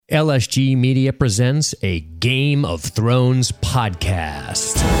LSG Media presents a Game of Thrones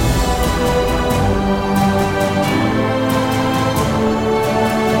podcast.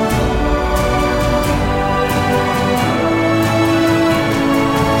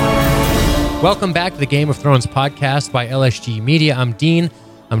 Welcome back to the Game of Thrones podcast by LSG Media. I'm Dean.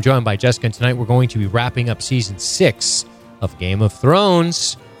 I'm joined by Jessica, and tonight we're going to be wrapping up Season 6 of Game of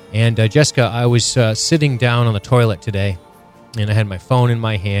Thrones. And Jessica, I was sitting down on the toilet today, and I had my phone in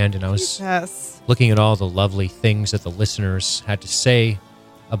my hand, and I was looking at all the lovely things that the listeners had to say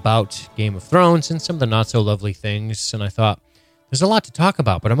about Game of Thrones and some of the not-so-lovely things, and I thought, there's a lot to talk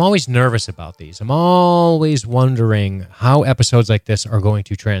about, but I'm always nervous about these. I'm always wondering how episodes like this are going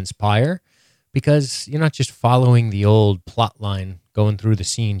to transpire, because you're not just following the old plot line going through the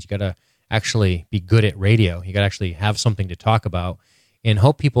scenes. You got to actually be good at radio. You got to actually have something to talk about and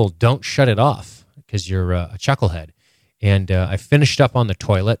hope people don't shut it off because you're a chucklehead. And I finished up on the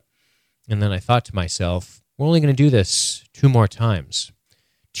toilet, and then I thought to myself, we're only going to do this 2 more times.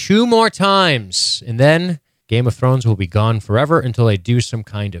 2 more times! And then Game of Thrones will be gone forever until they do some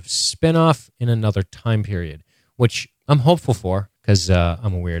kind of spin-off in another time period, which I'm hopeful for because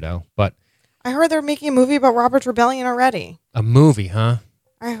I'm a weirdo. But I heard they're making a movie about Robert's Rebellion already. A movie, huh?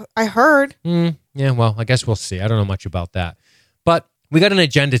 I heard. Yeah, well, I guess we'll see. I don't know much about that. But we got an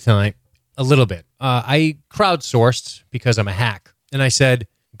agenda tonight, a little bit. I crowdsourced because I'm a hack. And I said,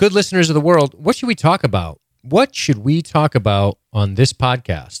 good listeners of the world, what should we talk about? What should we talk about on this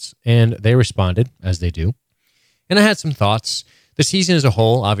podcast? And they responded, as they do. And I had some thoughts. The season as a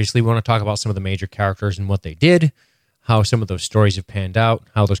whole, obviously, we want to talk about some of the major characters and what they did, how some of those stories have panned out,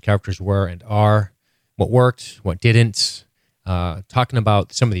 how those characters were and are, what worked, what didn't. Talking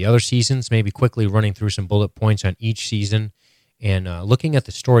about some of the other seasons, maybe quickly running through some bullet points on each season, and looking at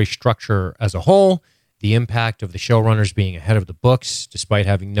the story structure as a whole, the impact of the showrunners being ahead of the books, despite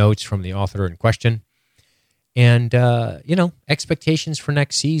having notes from the author in question, and, expectations for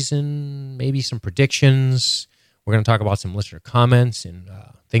next season, maybe some predictions. We're going to talk about some listener comments and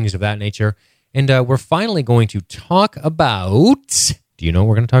things of that nature. And we're finally going to talk about, do you know what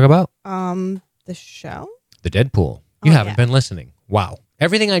we're going to talk about? The show? The Deadpool. You haven't been listening. Wow.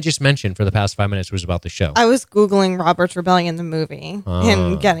 Everything I just mentioned for the past 5 minutes was about the show. I was Googling Robert's Rebellion, the movie,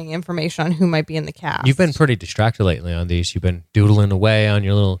 and getting information on who might be in the cast. You've been pretty distracted lately on these. You've been doodling away on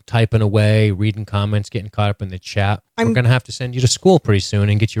your little typing away, reading comments, getting caught up in the chat. We're going to have to send you to school pretty soon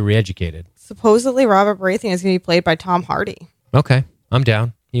and get you re-educated. Supposedly, Robert Baratheon is going to be played by Tom Hardy. Okay, I'm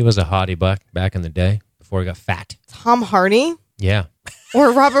down. He was a hottie back in the day before he got fat. Tom Hardy? Yeah.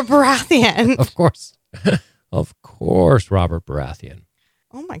 Or Robert Baratheon? Of course. Of course, Robert Baratheon.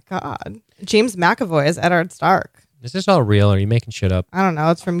 Oh my God. James McAvoy is Eddard Stark. Is this all real? Or are you making shit up? I don't know.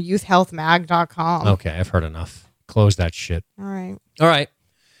 It's from youthhealthmag.com. Okay, I've heard enough. Close that shit. All right.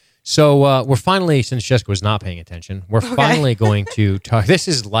 So we're finally, since Jessica was not paying attention, we're finally going to talk. This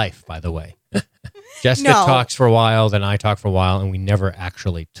is life, by the way. Jessica talks for a while, then I talk for a while, and we never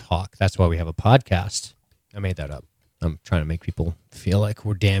actually talk. That's why we have a podcast. I made that up. I'm trying to make people feel like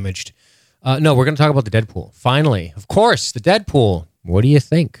we're damaged. No, we're going to talk about the Deadpool. Finally, of course, the Deadpool. What do you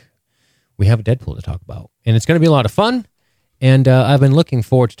think? We have a Deadpool to talk about, and it's going to be a lot of fun. And I've been looking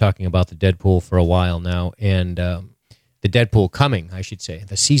forward to talking about the Deadpool for a while now, and the Deadpool coming, I should say,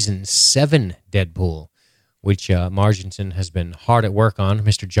 the Season 7 Deadpool, which Marginson has been hard at work on.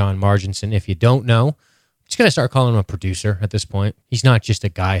 Mr. John Marginson, if you don't know, I'm just going to start calling him a producer at this point. He's not just a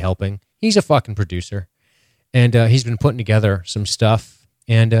guy helping. He's a fucking producer. And he's been putting together some stuff.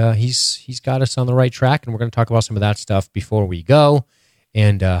 And he's got us on the right track, and we're going to talk about some of that stuff before we go,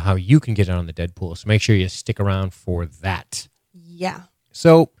 and how you can get on the Deadpool. So make sure you stick around for that. Yeah.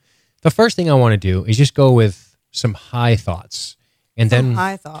 So the first thing I want to do is just go with some high thoughts. And then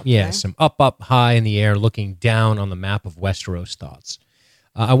high thoughts. Yeah, some up, high in the air, looking down on the map of Westeros thoughts.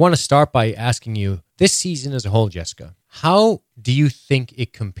 I want to start by asking you, this season as a whole, Jessica, how do you think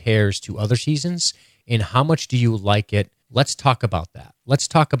it compares to other seasons, and how much do you like it? Let's talk about that. Let's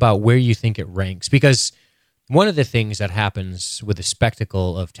talk about where you think it ranks, because one of the things that happens with the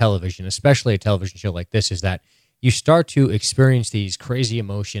spectacle of television, especially a television show like this, is that you start to experience these crazy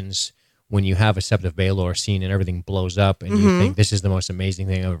emotions when you have a Sept of Baelor scene and everything blows up and you think this is the most amazing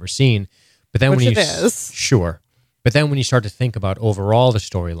thing I've ever seen. But then Which it is. Sure. But then when you start to think about overall the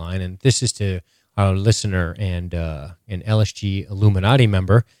storyline, and this is to our listener and an LSG Illuminati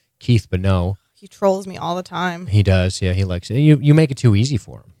member, Keith Bonneau. He trolls me all the time. He does. Yeah, he likes it. You make it too easy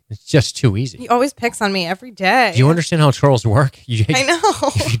for him. It's just too easy. He always picks on me every day. Do you understand how trolls work? I know.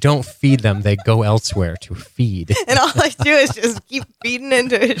 If you don't feed them, they go elsewhere to feed. And all I do is just keep feeding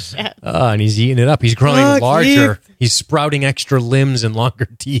into his shit. And he's eating it up. He's growing larger. Keith. He's sprouting extra limbs and longer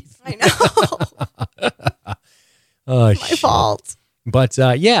teeth. I know. My fault. But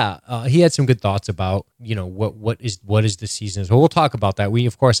he had some good thoughts about what is the season. So we'll talk about that. We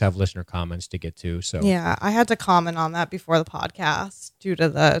of course have listener comments to get to. So yeah, I had to comment on that before the podcast due to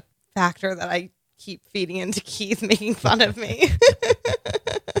the factor that I keep feeding into Keith making fun of me.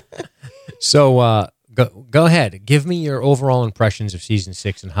 So go ahead, give me your overall impressions of season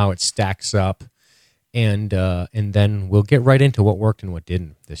 6 and how it stacks up, and then we'll get right into what worked and what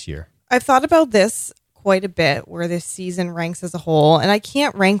didn't this year. I've thought about this quite a bit, where this season ranks as a whole, and I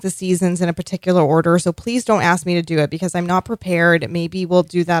can't rank the seasons in a particular order, so please don't ask me to do it because I'm not prepared. Maybe we'll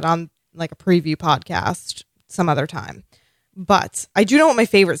do that on like a preview podcast some other time. But I do know what my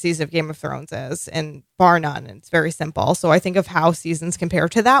favorite season of Game of Thrones is, and bar none. It's very simple. So I think of how seasons compare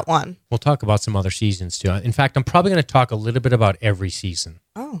to that one. We'll talk about some other seasons too. In fact, I'm probably going to talk a little bit about every season.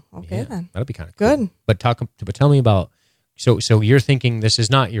 Oh, okay then. That'll be kind of good. Cool. But tell me about. So you're thinking this is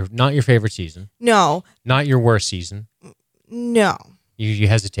not your favorite season? No. Not your worst season? No. You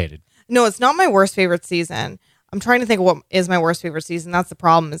hesitated. No, it's not my worst favorite season. I'm trying to think of what is my worst favorite season. That's the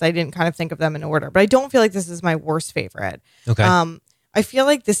problem, is I didn't kind of think of them in order. But I don't feel like this is my worst favorite. Okay. I feel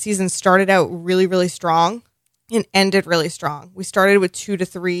like this season started out really, really strong and ended really strong. We started with 2 to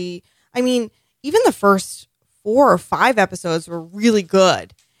 3. I mean, even the first 4 or 5 episodes were really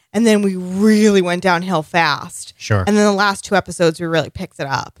good. And then we really went downhill fast. Sure. And then the last 2 episodes, we really picked it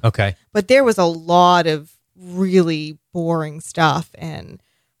up. Okay. But there was a lot of really boring stuff. And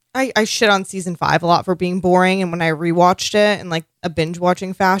I shit on season 5 a lot for being boring. And when I rewatched it in like a binge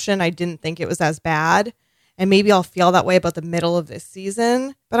watching fashion, I didn't think it was as bad. And maybe I'll feel that way about the middle of this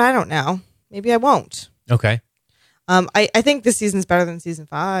season. But I don't know. Maybe I won't. Okay. I think this season's better than season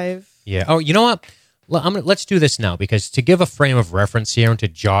 5. Yeah. Oh, you know what? Let's do this now, because to give a frame of reference here and to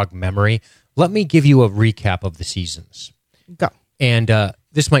jog memory, let me give you a recap of the seasons. Go. And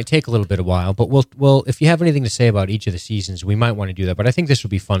this might take a little bit of while, but we'll if you have anything to say about each of the seasons, we might want to do that. But I think this will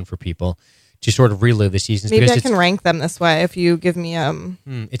be fun for people to sort of relive the seasons. Maybe I can rank them this way if you give me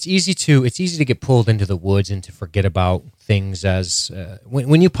It's easy to get pulled into the woods and to forget about things as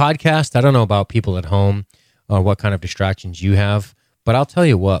when you podcast. I don't know about people at home or what kind of distractions you have, but I'll tell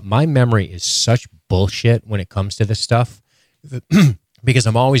you what, my memory is such bullshit when it comes to this stuff because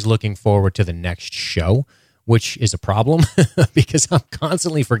I'm always looking forward to the next show, which is a problem because I'm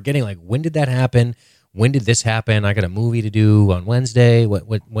constantly forgetting, like, when did that happen? When did this happen? I got a movie to do on Wednesday.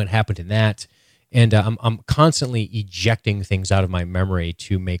 What happened in that? And I'm constantly ejecting things out of my memory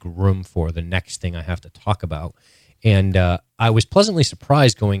to make room for the next thing I have to talk about. And I was pleasantly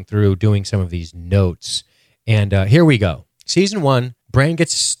surprised going through doing some of these notes. And here we go. Season 1, Bran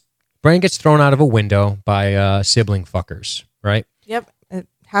gets thrown out of a window by sibling fuckers, right? Yep.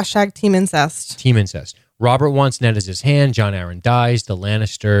 Hashtag team incest. Team incest. Robert wants Ned as his hand. Jon Arryn dies. The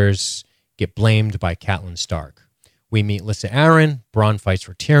Lannisters get blamed by Catelyn Stark. We meet Lysa Arryn. Bronn fights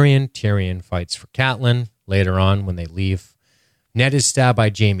for Tyrion. Tyrion fights for Catelyn. Later on, when they leave, Ned is stabbed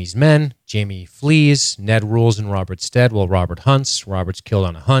by Jaime's men. Jaime flees. Ned rules in Robert's stead while Robert hunts. Robert's killed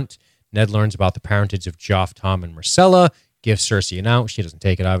on a hunt. Ned learns about the parentage of Joff, Tom, and Myrcella. Gives Cersei an out. She doesn't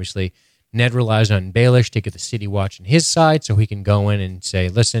take it, obviously. Ned relies on Baelish to get the City Watch on his side so he can go in and say,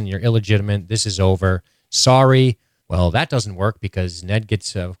 listen, you're illegitimate. This is over. Sorry. Well, that doesn't work because Ned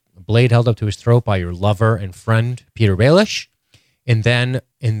gets a blade held up to his throat by your lover and friend, Peter Baelish. And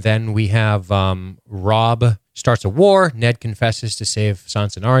then we have Robb starts a war. Ned confesses to save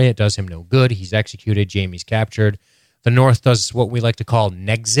Sansa and Arya. It does him no good. He's executed. Jaime's captured. The North does what we like to call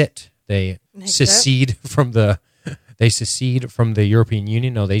Nexit. They secede from the European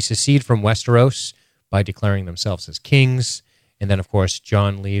Union. No, they secede from Westeros by declaring themselves as kings. And then, of course,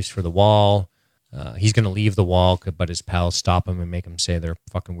 Jon leaves for the Wall. He's going to leave the Wall, but his pals stop him and make him say their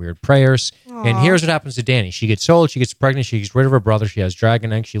fucking weird prayers. Aww. And here's what happens to Dany. She gets sold. She gets pregnant. She gets rid of her brother. She has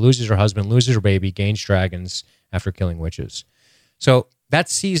dragon eggs. She loses her husband, loses her baby, gains dragons after killing witches. So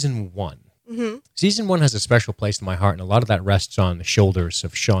that's season 1. Mm-hmm. Season 1 has a special place in my heart, and a lot of that rests on the shoulders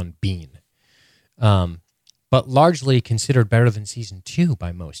of Sean Bean. But largely considered better than season 2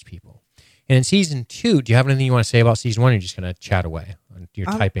 by most people. And in season 2, do you have anything you want to say about season 1, or are you just going to chat away? You're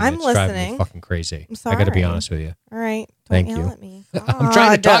typing. I'm it's listening. Driving me fucking crazy. I'm sorry. I got to be honest with you. All right. Thank Don't you. yell at me. I'm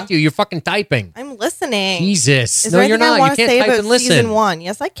trying to talk to you. You're fucking typing. I'm listening. Jesus. Is No, there you're anything not. I want You to can't say type and about listen. Season 1.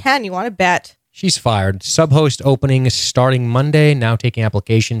 Yes, I can. You want to bet? She's fired. Sub-host opening is starting Monday. Now taking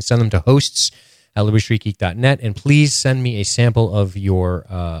applications. Send them to at libertystreetgeek.net. And please send me a sample of your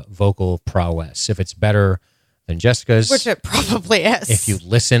vocal prowess. If it's better than Jessica's, Which it probably is. if you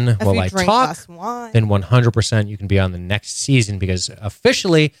listen while I talk, then 100% you can be on the next season, because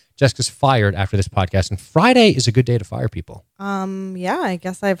officially Jessica's fired after this podcast. And Friday is a good day to fire people. Yeah, I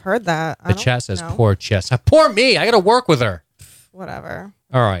guess I've heard that. The chat says, poor Chess. Poor me. I got to work with her. Whatever.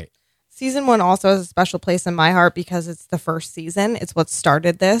 All right. Season 1 also has a special place in my heart because it's the first season. It's what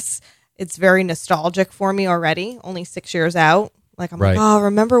started this. It's very nostalgic for me already, only 6 years out. Like, I'm Right. like, oh,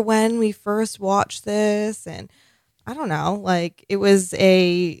 remember when we first watched this? And I don't know, like it was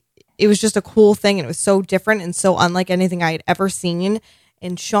just a cool thing. And it was so different and so unlike anything I had ever seen.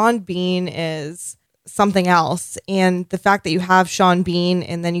 And Sean Bean is something else. And the fact that you have Sean Bean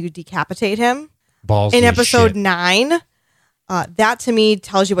and then you decapitate him Balls in as episode shit. 9, that to me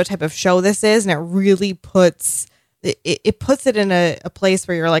tells you what type of show this is. And it really puts it in a place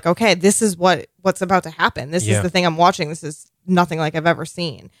where you're like, okay, this is what's about to happen. This is the thing I'm watching. This is nothing like I've ever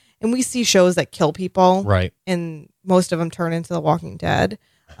seen. And we see shows that kill people. Right. And most of them turn into The Walking Dead.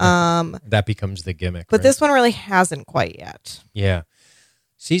 That becomes the gimmick. But right? this one really hasn't quite yet. Yeah.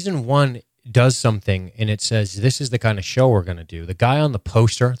 Season 1 does something, and it says, this is the kind of show we're going to do. The guy on the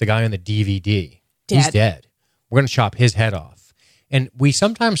poster, the guy on the DVD, he's dead. We're going to chop his head off. And we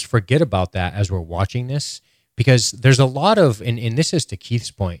sometimes forget about that as we're watching this, because there's a lot of, and this is to Keith's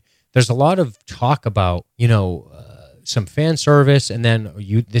point, there's a lot of talk about, some fan service, and then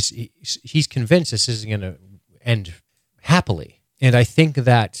he's convinced this isn't going to end happily. And I think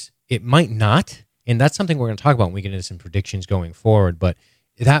that it might not, and that's something we're going to talk about when we get into some predictions going forward, but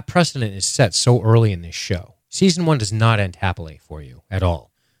that precedent is set so early in this show. Season 1 does not end happily for you at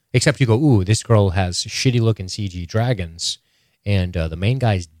all, except you go, ooh, this girl has shitty-looking CG dragons, and the main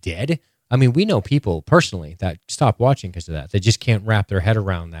guy's dead. I mean, we know people personally that stop watching because of that. They just can't wrap their head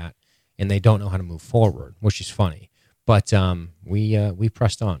around that, and they don't know how to move forward, which is funny. But we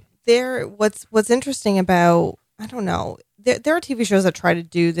pressed on. What's interesting about, I don't know, there are TV shows that try to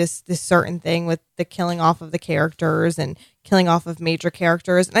do this certain thing with the killing off of the characters and killing off of major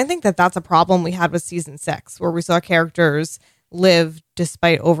characters. And I think that that's a problem we had with season 6, where we saw characters live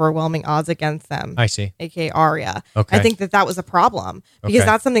despite overwhelming odds against them. I see. AKA Arya. Okay. I think that was a problem because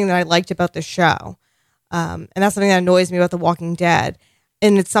that's something that I liked about the show. And that's something that annoys me about The Walking Dead.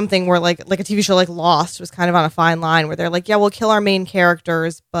 And it's something where like a TV show like Lost was kind of on a fine line where they're like, yeah, we'll kill our main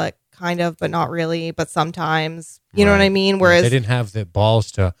characters, but kind of, but not really, but sometimes, you know what I mean? Whereas they didn't have the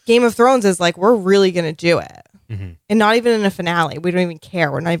balls to. Game of Thrones is like, we're really going to do it. Mm-hmm. And not even in a finale. We don't even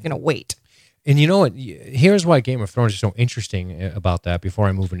care. We're not even going to wait. And you know what? Here's why Game of Thrones is so interesting about that before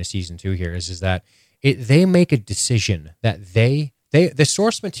I move into season 2 here is that they make a decision that the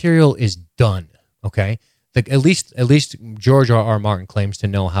source material is done, okay? At least George R.R. Martin claims to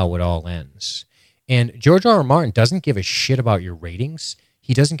know how it all ends. And George R.R. Martin doesn't give a shit about your ratings.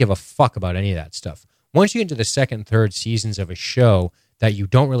 He doesn't give a fuck about any of that stuff. Once you get into the second, third seasons of a show that you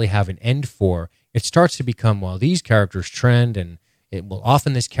don't really have an end for, it starts to become, well, these characters trend, and will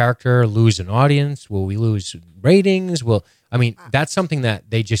often this character lose an audience? Will we lose ratings? That's something that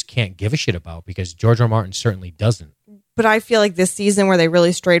they just can't give a shit about because George R. R. Martin certainly doesn't. But I feel like this season where they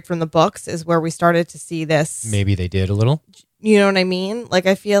really strayed from the books is where we started to see this. Maybe they did a little. You know what I mean? Like,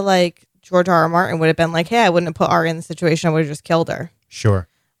 I feel like George R. R. Martin would have been like, hey, I wouldn't have put Arya in the situation. I would have just killed her. Sure.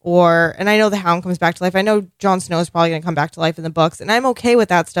 And I know the Hound comes back to life. I know Jon Snow is probably going to come back to life in the books. And I'm okay with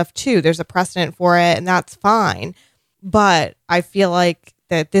that stuff too. There's a precedent for it and that's fine. But I feel like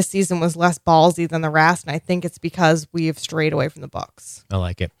that this season was less ballsy than the rest. And I think it's because we've strayed away from the books. I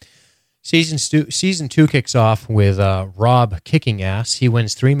like it. Season 2 kicks off with Robb kicking ass. He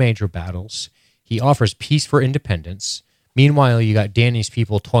wins 3 major battles. He offers peace for independence. Meanwhile, you got Dany's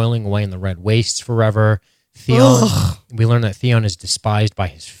people toiling away in the Red Wastes forever. Theon, we learn that Theon is despised by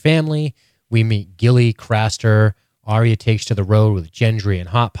his family. We meet Gilly, Craster. Arya takes to the road with Gendry and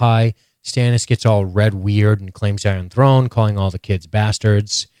Hot Pie. Stannis gets all red weird and claims the Iron Throne, calling all the kids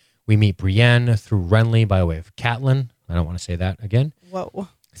bastards. We meet Brienne through Renly by way of Catelyn. I don't want to say that again. Whoa.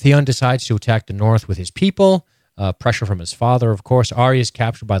 Theon decides to attack the north with his people. Pressure from his father, of course. Arya is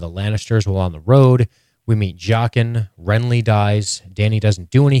captured by the Lannisters while on the road. We meet Jaqen. Renly dies. Dany doesn't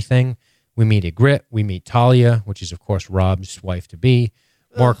do anything. We meet Ygritte. We meet Talia, which is, of course, Robb's wife-to-be.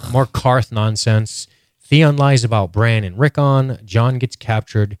 More Karth nonsense. Theon lies about Bran and Rickon. Jon gets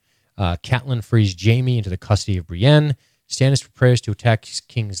captured. Catelyn frees Jaime into the custody of Brienne. Stannis prepares to attack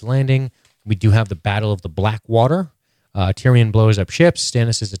King's Landing. We do have the Battle of the Blackwater. Tyrion blows up ships.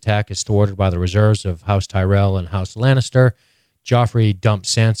 Stannis' attack is thwarted by the reserves of House Tyrell and House Lannister. Joffrey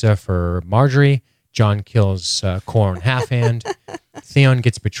dumps Sansa for Marjorie. Jon kills Corran Halfhand. Theon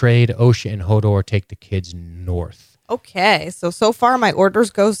gets betrayed. Osha and Hodor take the kids north. Okay, so far my orders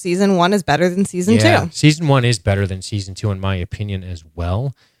go season 1 is better than season 2. Season 1 is better than season 2 in my opinion as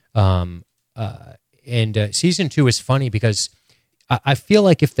well. Season 2 is funny because I feel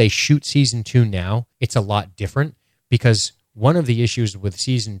like if they shoot season 2 now, it's a lot different, because one of the issues with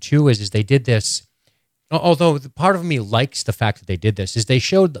season 2 is they did this, although the part of me likes the fact that they did this, is they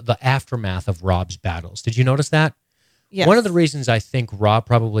showed the aftermath of Robb's battles. Did you notice that? Yes. One of the reasons I think Robb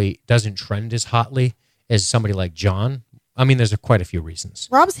probably doesn't trend as hotly as somebody like Jon, I mean, there's quite a few reasons.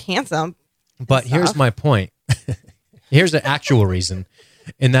 Robb's handsome. But here's my point. Here's the actual reason,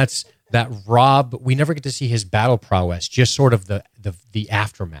 and that's that Robb, we never get to see his battle prowess, just sort of the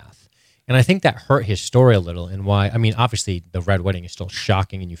aftermath. And I think that hurt his story a little, and why, I mean, obviously the Red Wedding is still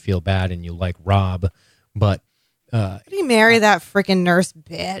shocking and you feel bad and you like Robb, but... Did he marry that freaking nurse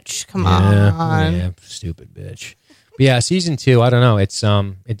bitch? Come on. Yeah, stupid bitch. But yeah, season 2, I don't know. It's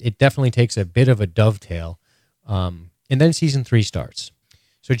it definitely takes a bit of a dovetail. And then season 3 starts.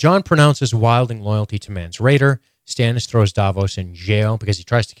 So Jon pronounces wilding loyalty to Mance Rayder. Stannis throws Davos in jail because he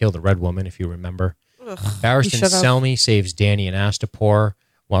tries to kill the Red Woman, if you remember. Barristan Selmy saves Dany and Astapor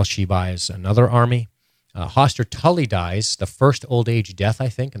while she buys another army. Hoster Tully dies, the first old age death, I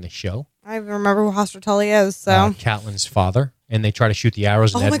think, in the show. I remember who Hoster Tully is, so. Catelyn's father. And they try to shoot the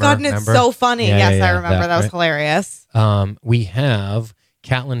arrows at Oh Edmure, my God, and it's so funny. Yes, I remember. That was hilarious. We have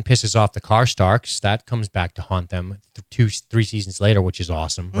Catelyn pisses off the Karstarks. That comes back to haunt them 3 seasons later, which is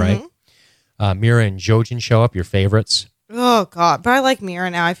awesome, right? Mira and Jojen show up, your favorites. Oh, God. But I like Mira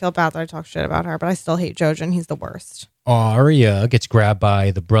now. I feel bad that I talk shit about her, but I still hate Jojen. He's the worst. Arya gets grabbed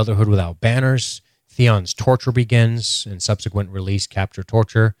by the Brotherhood without banners. Theon's torture begins, and subsequent release, capture,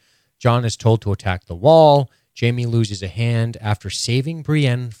 torture. Jon is told to attack the wall. Jaime loses a hand after saving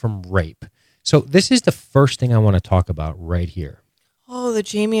Brienne from rape. So this is the first thing I want to talk about right here. Oh, the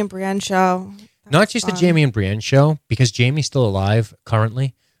Jaime and Brienne show. Not just the Jaime and Brienne show, because Jaime's still alive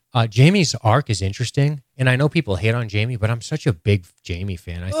currently. Jaime's arc is interesting, and I know people hate on Jaime, but I'm such a big Jaime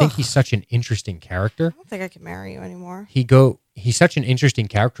fan. I think he's such an interesting character. I don't think I can marry you anymore. He's such an interesting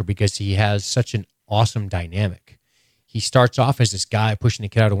character because he has such an awesome dynamic. He starts off as this guy pushing the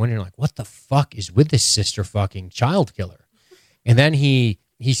kid out a window, and you're like, what the fuck is with this sister fucking child killer? And then he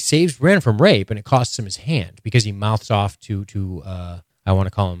saves Brienne from rape, and it costs him his hand because he mouths off to I want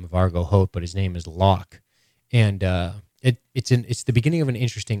to call him Vargo Hoat, but his name is Locke. And it's the beginning of an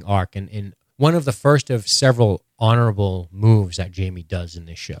interesting arc, and one of the first of several honorable moves that Jaime does in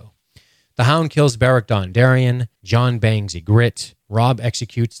this show. The Hound kills Beric Dondarrion. Jon bangs Ygritte. Robb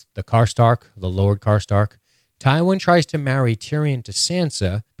executes the Karstark, the Lord Karstark. Tywin tries to marry Tyrion to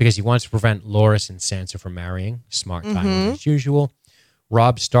Sansa because he wants to prevent Loras and Sansa from marrying. Smart Tywin as usual.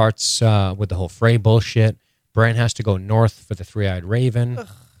 Robb starts with the whole Frey bullshit. Bran has to go north for the Three-Eyed Raven.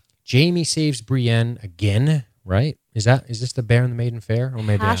 Jaime saves Brienne again, right? Is this the Bear and the Maiden Fair? Or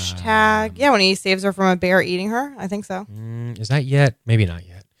maybe Hashtag. Yeah, when he saves her from a bear eating her. I think so. Is that yet? Maybe not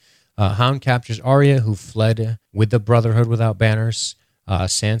yet. Hound captures Arya, who fled with the Brotherhood without banners.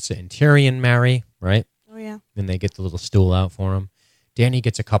 Sansa and Tyrion marry, right? Oh, yeah. Then they get the little stool out for him. Dany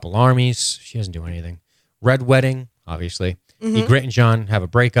gets a couple armies. She doesn't do anything. Red Wedding, obviously. Ygritte and Jon have a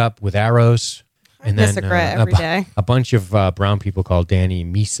breakup with arrows. And then every day. A bunch of brown people call Dany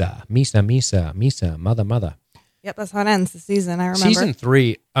Misa. Misa, mother. Yep, that's how it ends the season, I remember. Season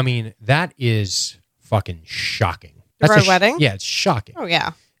 3, I mean, that is fucking shocking. The Red Wedding? Yeah, it's shocking. Oh,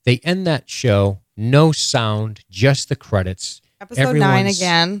 yeah. They end that show, no sound, just the credits. Episode 9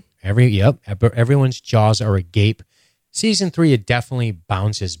 again. Everyone's jaws are agape. Season 3, it definitely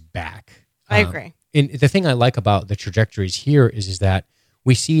bounces back. I agree. And the thing I like about the trajectories here is that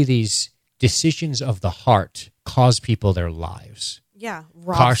we see these decisions of the heart cause people their lives. Yeah,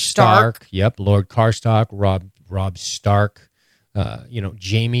 Robb Stark. Yep, Lord Karstark, Robb Stark.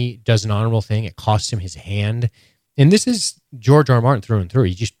 Jaime does an honorable thing. It costs him his hand. And this is George R. R. Martin through and through.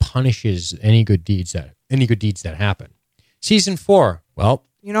 He just punishes any good deeds that happen. Season 4, well,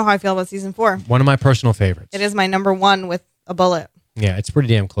 you know how I feel about season 4. One of my personal favorites. It is my number 1 with a bullet. Yeah, it's pretty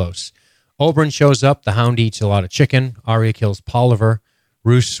damn close. Oberyn shows up. The Hound eats a lot of chicken. Arya kills Polliver.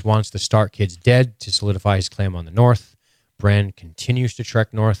 Roose wants the Stark kids dead to solidify his claim on the north. Bran continues to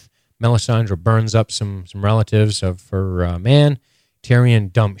trek north. Melisandre burns up some relatives of her man.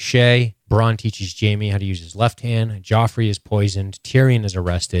 Tyrion dumps Shay. Bronn teaches Jaime how to use his left hand. Joffrey is poisoned. Tyrion is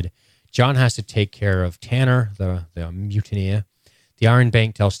arrested. Jon has to take care of Tanner, the mutineer. The Iron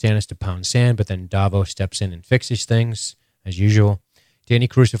Bank tells Stannis to pound sand, but then Davos steps in and fixes things, as usual. Dany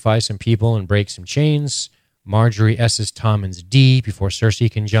crucifies some people and breaks some chains. Marjorie S's Tommen's D before Cersei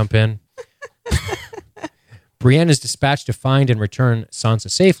can jump in. Brienne is dispatched to find and return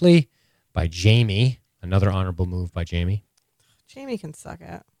Sansa safely by Jaime. Another honorable move by Jaime. Jamie can suck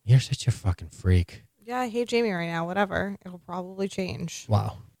it. You're such a fucking freak. Yeah, I hate Jamie right now. Whatever. It'll probably change.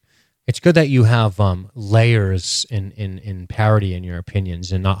 Wow. It's good that you have layers in parody in your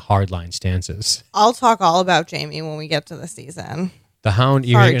opinions and not hardline stances. I'll talk all about Jamie when we get to the season. The Hound,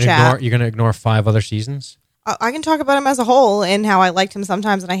 Sorry, you're going to ignore 5 other seasons? I can talk about him as a whole and how I liked him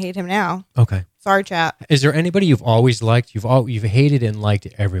sometimes and I hate him now. Okay. Sorry, chat. Is there anybody you've always liked? You've hated and liked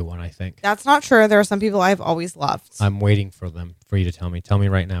everyone, I think. That's not true. There are some people I've always loved. I'm waiting for you to tell me. Tell me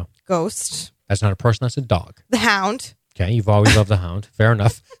right now. Ghost. That's not a person, that's a dog. The Hound. Okay, you've always loved the Hound. Fair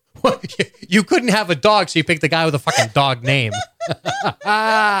enough. You couldn't have a dog, so you picked the guy with a fucking dog name.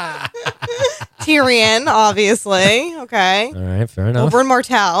 Tyrion, obviously. Okay. All right, fair enough. Oberyn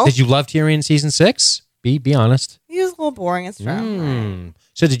Martell. Did you love Tyrion season 6? Be honest. He was a little boring. It's true.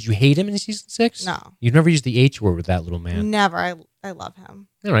 So did you hate him in season 6? No. You've never used the H word with that little man. Never. I love him.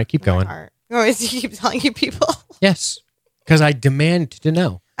 All right, keep going. You want me to keep telling you people? Yes, because I demand to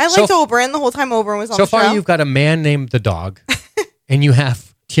know. I liked Oberyn the whole time Oberyn was on the show. So far, you've got a man named the dog, and you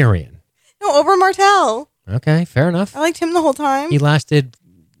have Tyrion. No, Oberyn Martell. Okay, fair enough. I liked him the whole time. He lasted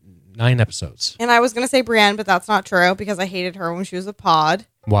 9 episodes. And I was going to say Brienne, but that's not true because I hated her when she was a pod.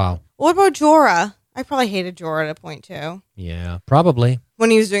 Wow. What about Jorah? I probably hated Jorah at a point too. Yeah, probably.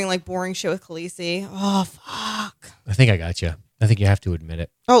 When he was doing like boring shit with Khaleesi. Oh, fuck. I think I got you. I think you have to admit it.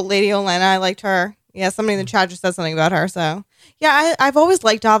 Oh, Lady Olenna, I liked her. Yeah, somebody in the chat just said something about her. So, yeah, I've always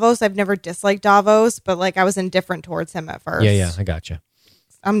liked Davos. I've never disliked Davos, but like I was indifferent towards him at first. Yeah, I got you.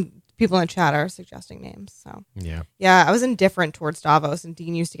 People in the chat are suggesting names. So, yeah, I was indifferent towards Davos, and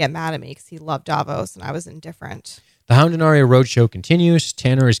Dean used to get mad at me because he loved Davos, and I was indifferent. The Hound and Arya Roadshow continues.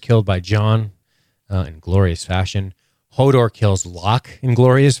 Tanner is killed by Jon in glorious fashion. Hodor kills Locke in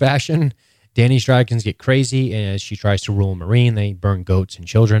glorious fashion. Dany's dragons get crazy as she tries to rule Meereen. They burn goats and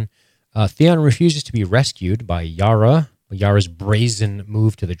children. Theon refuses to be rescued by Yara. Yara's brazen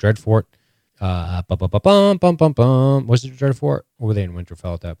move to the Dreadfort. Was it the Dreadfort? Or were they in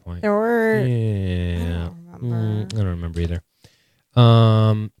Winterfell at that point? There were... Yeah. I don't remember either.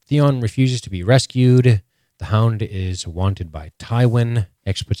 Theon refuses to be rescued. The Hound is wanted by Tywin.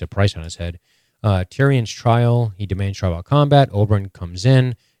 X puts a price on his head. Tyrion's trial. He demands tribal combat. Oberyn comes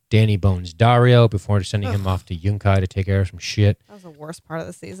in. Dany bones Dario before sending him off to Yunkai to take care of some shit. That was the worst part of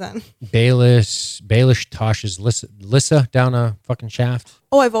the season. Baelish toshes Lyssa down a fucking shaft.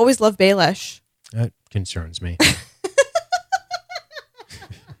 Oh, I've always loved Baelish. That concerns me. I'm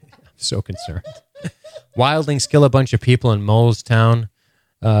so concerned. Wildlings kill a bunch of people in Mole's Town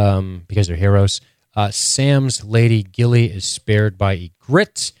because they're heroes. Sam's Lady Gilly is spared by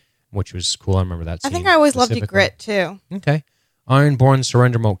Ygritte, which was cool. I remember that scene. I think I always loved Ygritte, too. Okay. Ironborn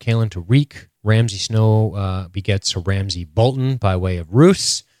surrender Moat Cailin to Reek. Ramsay Snow begets Ramsay Bolton by way of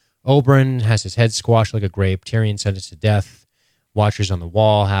Roose. Oberyn has his head squashed like a grape. Tyrion sentenced to death. Watchers on the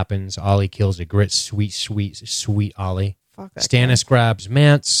Wall happens. Ollie kills Ygritte. Sweet Ollie. Stannis grabs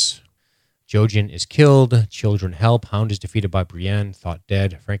Mance. Jojen is killed. Children help. Hound is defeated by Brienne. Thought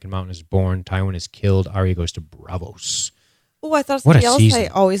dead. Frankenmountain is born. Tywin is killed. Arya goes to Bravos. Oh, I thought something else I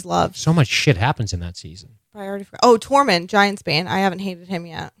always loved. So much shit happens in that season. I already forgot. Oh, Tormund, Giantsbane. I haven't hated him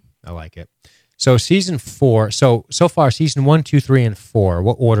yet. I like it. So season 4. So far, season 1, 2, 3, and 4.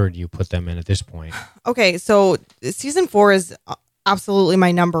 What order do you put them in at this point? Okay, so season 4 is absolutely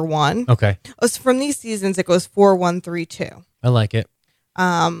my number 1. Okay. From these seasons, it goes 4, 1, 3, 2. I like it.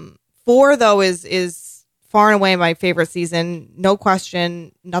 4 though is far and away my favorite season. No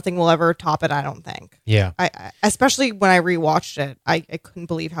question. Nothing will ever top it, I don't think. Yeah. I especially when I rewatched it, I couldn't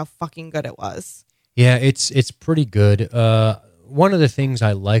believe how fucking good it was. Yeah, it's pretty good. One of the things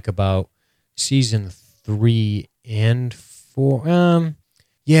I like about season 3 and 4,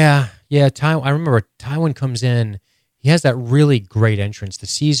 I remember Tywin comes in. He has that really great entrance. The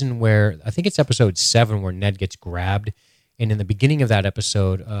season where, I think it's episode 7 where Ned gets grabbed. And in the beginning of that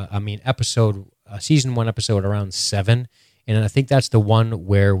episode, season 1 episode around 7. And I think that's the one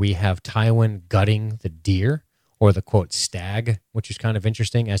where we have Tywin gutting the deer or the quote stag, which is kind of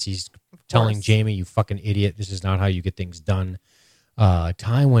interesting as he's telling Jaime, you fucking idiot, this is not how you get things done.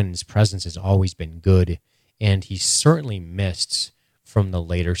 Tywin's presence has always been good, and he's certainly missed from the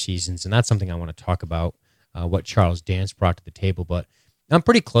later seasons. And that's something I want to talk about, what Charles Dance brought to the table. But I'm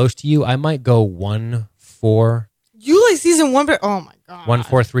pretty close to you. I might go 1, 4. You like season 1, but oh my God. 1,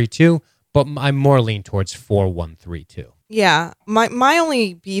 4, 3, 2. But I'm more lean towards 4, 1, 3, 2. Yeah. My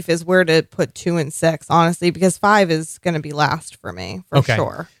only beef is where to put 2 and 6, honestly, because 5 is going to be last for me, for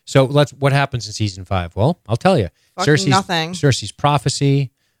sure. So what happens in season 5? Well, I'll tell you. Nothing. Cersei's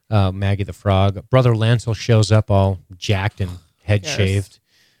prophecy. Maggie the Frog. Brother Lancel shows up all jacked and head shaved.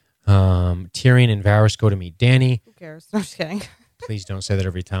 Tyrion and Varys go to meet Dany. Who cares? No, I'm just kidding. Please don't say that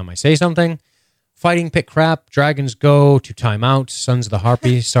every time I say something. Fighting pit crap. Dragons go to timeout. Sons of the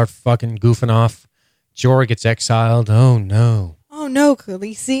Harpy start fucking goofing off. Jorah gets exiled. Oh, no. Oh, no,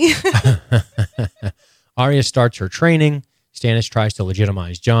 Khaleesi. Arya starts her training. Stannis tries to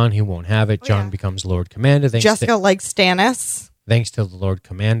legitimize Jon. He won't have it. Jon becomes Lord Commander. Jessica likes Stannis. Thanks to the Lord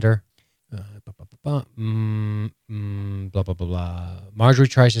Commander. Blah, blah, blah, blah. Marjorie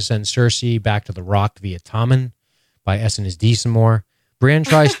tries to send Cersei back to the Rock via Tommen by Essenes Desamore. Brienne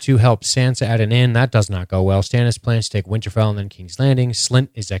tries to help Sansa at an inn. That does not go well. Stannis plans to take Winterfell and then King's Landing. Slynt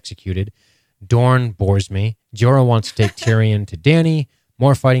is executed. Dorne bores me. Jorah wants to take Tyrion to Dany.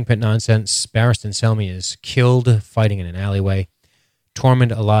 More fighting pit nonsense. Barristan Selmy is killed fighting in an alleyway.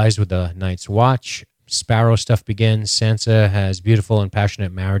 Tormund allies with the Night's Watch. Sparrow stuff begins. Sansa has beautiful and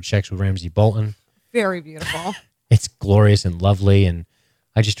passionate marriage sex with Ramsay Bolton. Very beautiful. It's glorious and lovely, and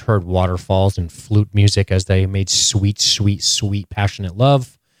I just heard waterfalls and flute music as they made sweet, sweet, sweet, passionate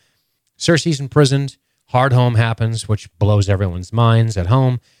love. Cersei's imprisoned. Hardhome happens, which blows everyone's minds at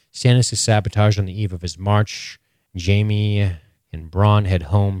home. Stannis is sabotaged on the eve of his march. Jaime and Bronn head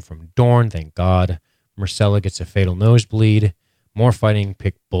home from Dorne, thank God. Myrcella gets a fatal nosebleed. More fighting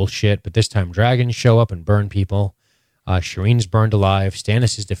pick bullshit, but this time dragons show up and burn people. Shireen's burned alive.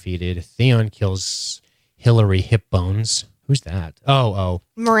 Stannis is defeated. Theon kills Hillary Hipbones. Who's that? Oh.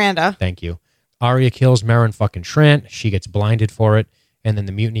 Miranda. Thank you. Arya kills Meryn fucking Trant. She gets blinded for it. And then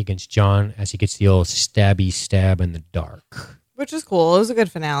the mutiny against Jon as he gets the old stabby stab in the dark. Which is cool. It was a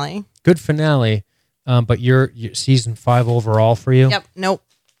good finale. Good finale. But you're season 5 overall for you? Yep. Nope.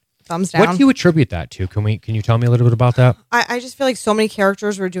 Thumbs down. What do you attribute that to? Can you tell me a little bit about that? I just feel like so many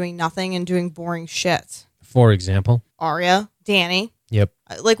characters were doing nothing and doing boring shit. For example? Arya, Dany. Yep.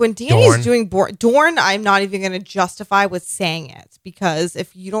 Like when Dany's doing Dorne, I'm not even going to justify with saying it, because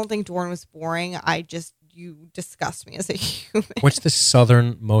if you don't think Dorne was boring, you disgust me as a human. What's the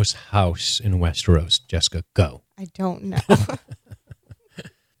southernmost house in Westeros, Jessica? Go. I don't know.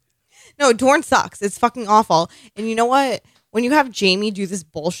 No, Dorne sucks. It's fucking awful. And you know what? When you have Jaime do this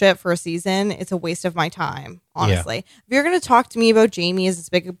bullshit for a season, it's a waste of my time, honestly. Yeah. If you're going to talk to me about Jaime as this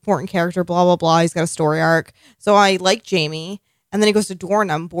big, important character, blah, blah, blah, he's got a story arc. So I like Jaime. And then he goes to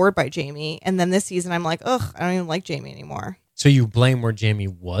Dorne, I'm bored by Jaime. And then this season, I'm like, ugh, I don't even like Jaime anymore. So you blame where Jaime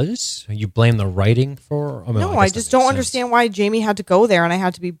was? You blame the writing for? No, I just don't understand why Jaime had to go there, and I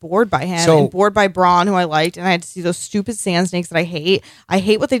had to be bored by him and bored by Bronn, who I liked, and I had to see those stupid sand snakes that I hate. I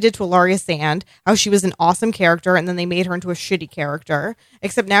hate what they did to Ellaria Sand, how she was an awesome character, and then they made her into a shitty character.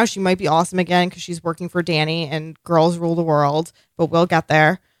 Except now she might be awesome again because she's working for Dany and girls rule the world, but we'll get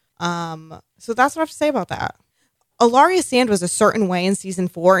there. So that's what I have to say about that. Ellaria Sand was a certain way in season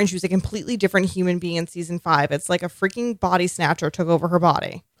 4, and she was a completely different human being in season 5. It's like a freaking body snatcher took over her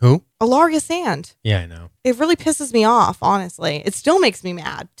body. Who? Ellaria Sand. Yeah, I know. It really pisses me off, honestly. It still makes me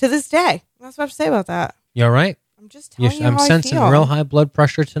mad to this day. That's what I have to say about that. You all right? I'm just telling you how I'm sensing I feel. Real high blood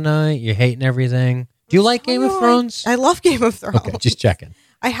pressure tonight. You're hating everything. Do you like Game of Thrones? I love Game of Thrones. Okay, just checking.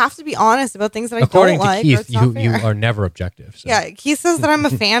 I have to be honest about things that I According don't like. According to Keith, you are never objective. So. Yeah, Keith says that I'm a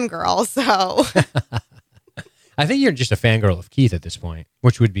fangirl, so... I think you're just a fangirl of Keith at this point,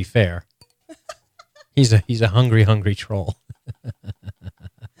 which would be fair. He's a hungry, hungry troll.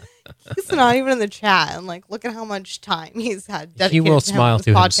 He's not even in the chat, and look at how much time he's had dedicated. He will smile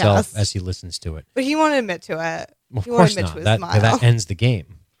to podcast. himself as he listens to it. But he won't admit to it. Of course not. That ends the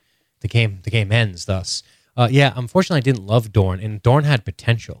game. The game ends thus. Yeah, unfortunately, I didn't love Dorne, and Dorne had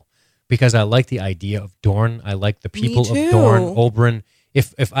potential because I like the idea of Dorne. I like the people of Dorne, Oberyn.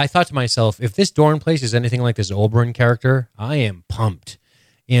 If I thought to myself, if this Dorne place is anything like this Oberyn character, I am pumped.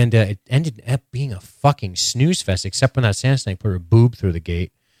 And it ended up being a fucking snooze fest, except when that sand snake put her boob through the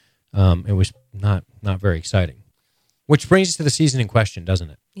gate. It was not very exciting. Which brings us to the season in question, doesn't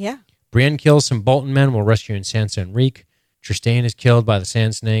it? Yeah. Brienne kills some Bolton men while rescuing Sansa and Reek. Trystane is killed by the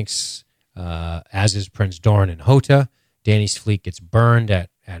sand snakes, as is Prince Doran and Hota. Dany's fleet gets burned at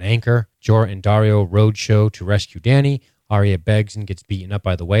anchor. Jorah and Daario roadshow to rescue Dany. Arya begs and gets beaten up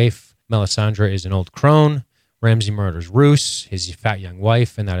by the waif. Melisandre is an old crone. Ramsay murders Roose, his fat young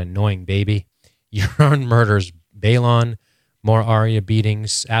wife, and that annoying baby. Euron murders Balon. More Arya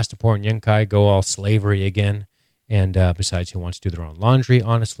beatings. Astapor and Yunkai go all slavery again. And besides, who wants to do their own laundry,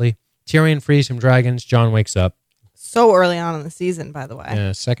 honestly? Tyrion frees some dragons. Jon wakes up. So early on in the season, by the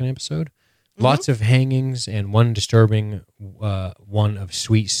way. Second episode. Mm-hmm. Lots of hangings and one disturbing one of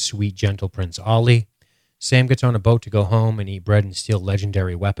sweet, sweet, gentle Prince Ollie. Sam gets on a boat to go home and eat bread and steal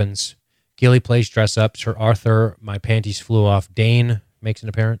legendary weapons. Gilly plays dress up. Sir Arthur, my panties flew off. Dane makes an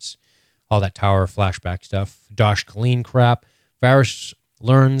appearance. All that tower flashback stuff. Dosh Colleen crap. Varys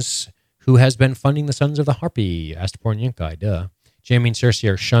learns who has been funding the Sons of the Harpy. Astapor and Yunkai, duh. Jaime and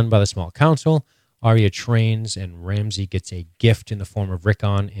Cersei are shunned by the small council. Arya trains, and Ramsay gets a gift in the form of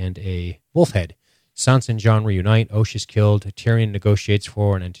Rickon and a wolf head. Sansa and Jon reunite. Osha is killed. Tyrion negotiates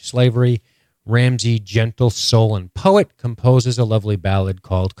for an end to slavery. Ramsay, gentle soul and poet, composes a lovely ballad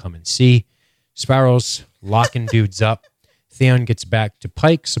called Come and See. Sparrow's locking dudes up. Theon gets back to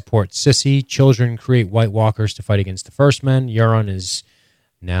Pike, supports Sissy. Children create White Walkers to fight against the First Men. Euron is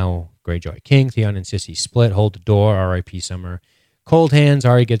now Greyjoy King. Theon and Sissy split. Hold the door. R.I.P. Summer. Cold hands.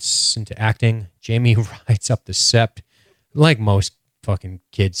 Arya gets into acting. Jaime rides up the Sept. Like most fucking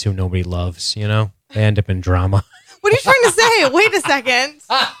kids who nobody loves, you know? They end up in drama. What are you trying to say? Wait a second.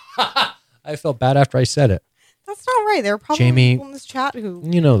 I felt bad after I said it. That's not right. There are probably Jaime, people in this chat who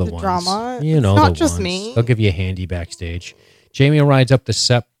you know the ones. Drama. You know it's not the just ones. me. They'll give you a handy backstage. Jaime rides up the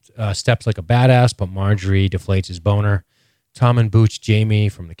steps like a badass, but Marjorie deflates his boner. Tommen boots Jaime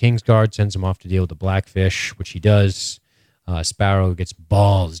from the Kingsguard, sends him off to deal with the Blackfish, which he does. Sparrow gets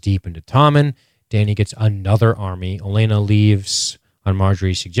balls deep into Tommen. Dany gets another army. Olenna leaves on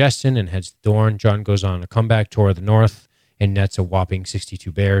Marjorie's suggestion and heads to Dorne. Jon goes on a comeback tour of the North and nets a whopping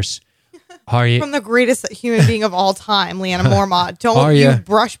 62 bears. From the greatest human being of all time, Lyanna Mormont. Don't Arya, you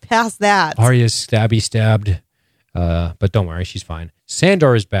brush past that. Arya's stabbed, but don't worry, she's fine.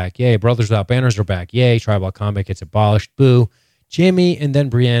 Sandor is back. Yay. Brothers Without Banners are back. Yay. Tribal combat gets abolished. Boo. Jaime and then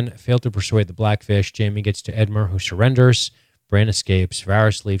Brienne fail to persuade the Blackfish. Jaime gets to Edmure, who surrenders. Bran escapes.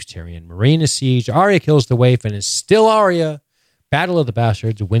 Varys leaves Tyrion. Meereen is sieged. Arya kills the waif and is still Arya. Battle of the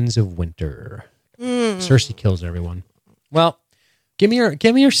Bastards, Winds of Winter. Cersei kills everyone. Well, give me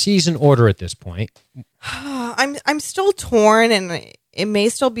your season order at this point. I'm still torn, and it may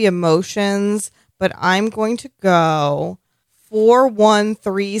still be emotions, but I'm going to go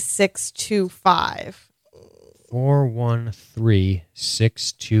 413625.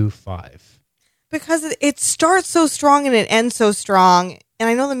 413625. Because it starts so strong and it ends so strong, and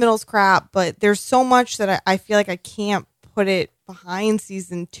I know the middle's crap, but there's so much that I feel like I can't put it behind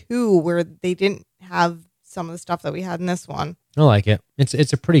season 2 where they didn't have some of the stuff that we had in this one. I like it.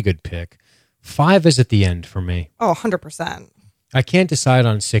 It's a pretty good pick. 5 is at the end for me. Oh, 100%. I can't decide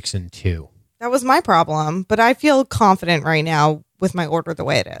on 6 and 2. That was my problem, but I feel confident right now with my order the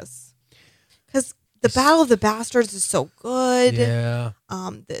way it is. Because the Battle of the Bastards is so good. Yeah.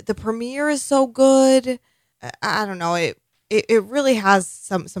 The premiere is so good. I don't know. It really has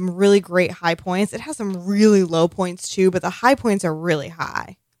some really great high points. It has some really low points too, but the high points are really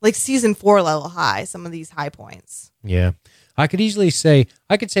high. Like season 4 level high, some of these high points. Yeah. I could say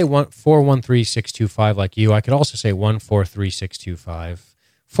 413625 like you. I could also say 143625.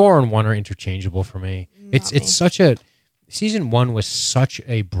 4 and 1 are interchangeable for me. It's such a season 1 was such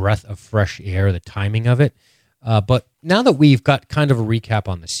a breath of fresh air, the timing of it. But now that we've got kind of a recap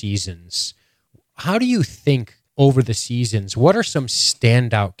on the seasons, how do you think over the seasons, what are some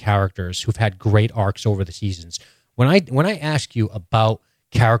standout characters who've had great arcs over the seasons? When I ask you about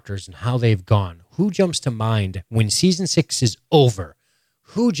characters and how they've gone, who jumps to mind when season 6 is over?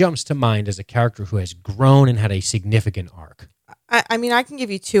 Who jumps to mind as a character who has grown and had a significant arc? I mean, I can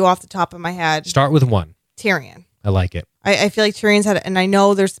give you 2 off the top of my head. Start with 1. Tyrion. I like it. I feel like Tyrion's had, and I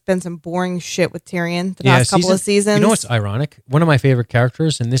know there's been some boring shit with Tyrion the past couple of seasons. You know what's ironic? One of my favorite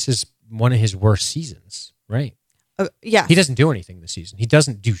characters, and this is one of his worst seasons, right? Yeah. He doesn't do anything this season. He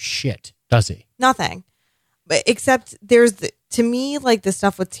doesn't do shit, does he? Nothing. But except there's, to me, like the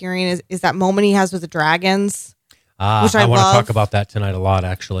stuff with Tyrion is that moment he has with the dragons. Which I want love. to talk about that tonight a lot,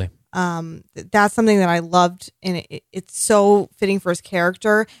 actually. That's something that I loved, and it's so fitting for his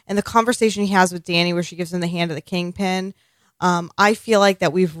character. And the conversation he has with Dany where she gives him the hand of the kingpin, I feel like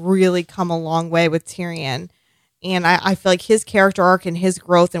that we've really come a long way with Tyrion. And I feel like his character arc and his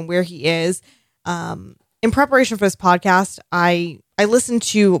growth and where he is. In preparation for this podcast, I listened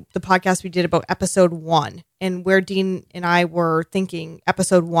to the podcast we did about episode 1 and where Dean and I were thinking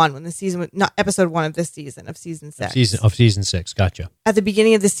episode 1 when the season, not episode 1 of this season, of season 6. Season 6, gotcha. At the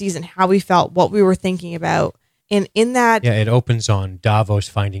beginning of the season, how we felt, what we were thinking about. And in that... Yeah, it opens on Davos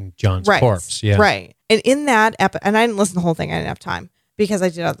finding Jon's corpse. Yeah. Right. And in that and I didn't listen to the whole thing, I didn't have time because I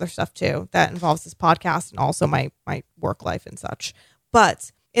did other stuff too that involves this podcast and also my work life and such.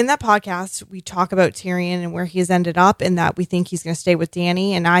 But in that podcast, we talk about Tyrion and where he's ended up and that we think he's going to stay with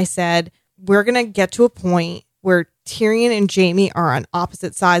Dany. And I said, we're going to get to a point where Tyrion and Jaime are on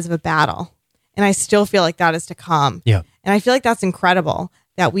opposite sides of a battle. And I still feel like that is to come. Yeah. And I feel like that's incredible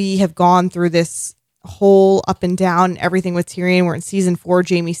that we have gone through this whole up and down and everything with Tyrion, where in season 4,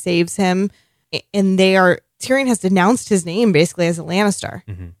 Jaime saves him and they are Tyrion has denounced his name basically as a Lannister.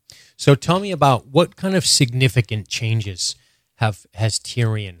 So tell me about what kind of significant changes has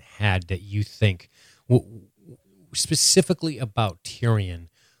Tyrion had that you think, specifically about Tyrion,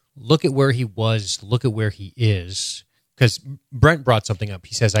 look at where he was, look at where he is. Because Brent brought something up.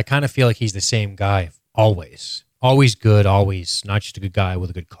 He says, I kind of feel like he's the same guy always. Always good, always not just a good guy with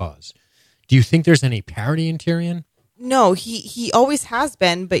a good cause. Do you think there's any parity in Tyrion? No, he always has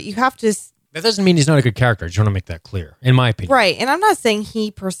been, but you have to... That doesn't mean he's not a good character. I just want to make that clear, in my opinion. Right, and I'm not saying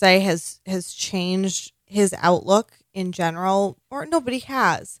he per se has changed his outlook in general, or no, but he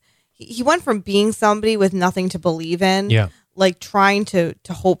has. He went from being somebody with nothing to believe in, like trying to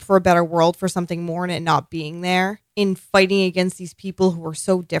hope for a better world, for something more, and it not being there, in fighting against these people who were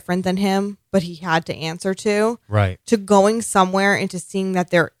so different than him, but he had to answer to. Right. To going somewhere and to seeing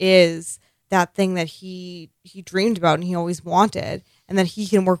that there is that thing that he dreamed about and he always wanted, and that he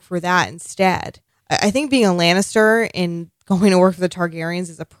can work for that instead. I think being a Lannister and going to work for the Targaryens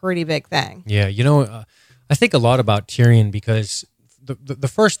is a pretty big thing. Yeah, I think a lot about Tyrion because the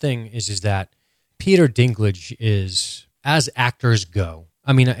first thing is that Peter Dinklage is, as actors go,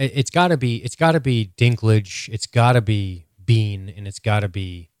 I mean, it's got to be Dinklage, it's got to be Bean, and it's got to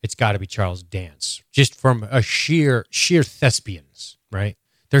be Charles Dance, just from a sheer thespians, right?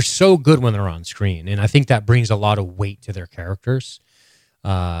 They're so good when they're on screen, and I think that brings a lot of weight to their characters.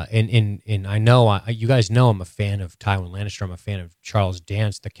 And I know you guys know I'm a fan of Tywin Lannister. I'm a fan of Charles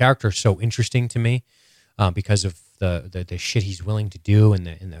Dance. The character is so interesting to me because of the shit he's willing to do, and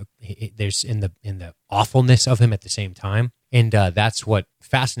the awfulness of him at the same time. And that's what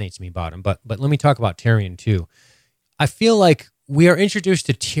fascinates me about him. But let me talk about Tyrion too. I feel like we are introduced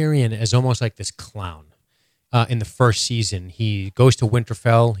to Tyrion as almost like this clown. In the first season, he goes to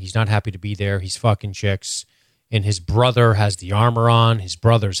Winterfell. He's not happy to be there. He's fucking chicks. And his brother has the armor on. His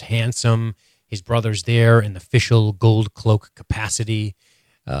brother's handsome. His brother's there in the official gold cloak capacity.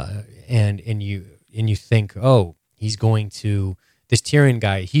 And you think, oh, he's going to, this Tyrion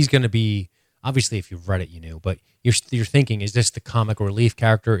guy, he's going to be, obviously if you've read it, you knew, but you're thinking, is this the comic relief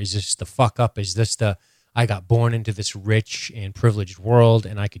character? Is this the fuck up? Is this the, I got born into this rich and privileged world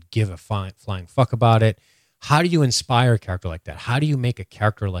and I could give a flying fuck about it? How do you inspire a character like that? How do you make a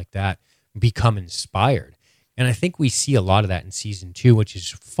character like that become inspired? And I think we see a lot of that in season 2, which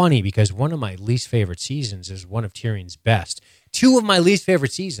is funny because one of my least favorite seasons is one of Tyrion's best. 2 of my least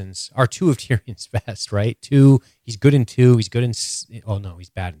favorite seasons are 2 of Tyrion's best, right? 2, he's good in 2, he's good in, oh no,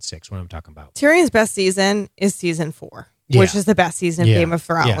 he's bad in 6, what I'm talking about. Tyrion's best season is season 4, which is the best season of Game of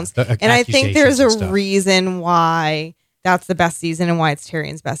Thrones. And I think there's a reason why that's the best season and why it's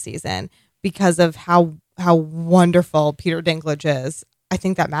Tyrion's best season, because of how wonderful Peter Dinklage is. I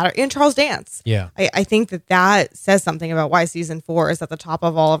think that matters. And Charles Dance. Yeah. I think that says something about why season 4 is at the top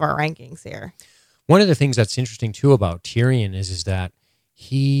of all of our rankings here. One of the things that's interesting too about Tyrion is that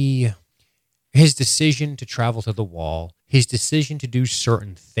his decision to travel to the Wall, his decision to do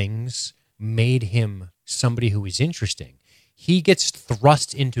certain things made him somebody who is interesting. He gets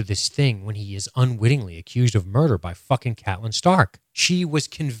thrust into this thing when he is unwittingly accused of murder by fucking Catelyn Stark. She was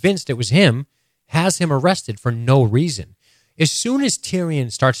convinced it was him, has him arrested for no reason. As soon as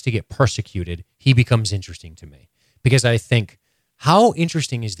Tyrion starts to get persecuted, he becomes interesting to me. Because I think, how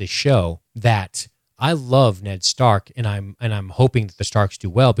interesting is this show that I love Ned Stark, and I'm hoping that the Starks do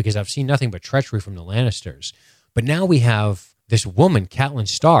well because I've seen nothing but treachery from the Lannisters. But now we have this woman, Catelyn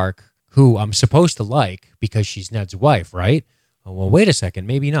Stark, who I'm supposed to like because she's Ned's wife, right? Oh, well, wait a second,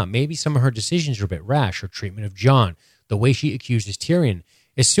 maybe not. Maybe some of her decisions are a bit rash. Her treatment of Jon, the way she accuses Tyrion.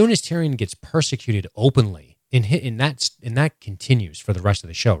 As soon as Tyrion gets persecuted openly, and that continues for the rest of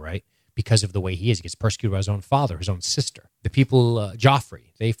the show, right? Because of the way he is. He gets persecuted by his own father, his own sister. The people,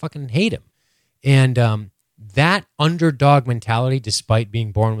 Joffrey, they fucking hate him. And that underdog mentality, despite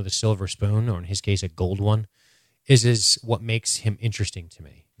being born with a silver spoon, or in his case, a gold one, is what makes him interesting to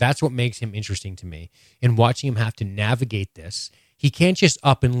me. That's what makes him interesting to me. And watching him have to navigate this, he can't just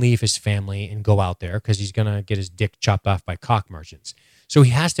up and leave his family and go out there because he's going to get his dick chopped off by cock merchants. So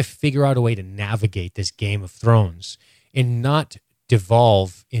he has to figure out a way to navigate this Game of Thrones and not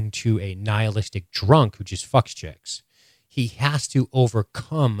devolve into a nihilistic drunk who just fucks chicks. He has to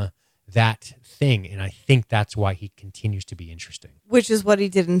overcome that thing, and I think that's why he continues to be interesting. Which is what he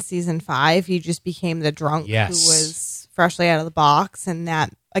did in season 5. He just became the drunk who was freshly out of the box, and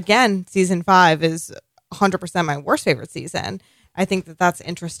that, again, season 5 is 100% my worst favorite season. I think that's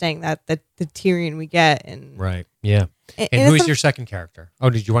interesting, that the Tyrion we get. And right, yeah. And who is your second character? Oh,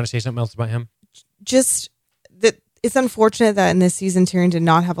 did you want to say something else about him? Just that it's unfortunate that in this season Tyrion did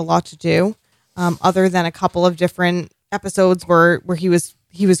not have a lot to do, other than a couple of different episodes where he was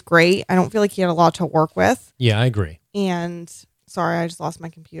he was great. I don't feel like he had a lot to work with. Yeah, I agree. And sorry, I just lost my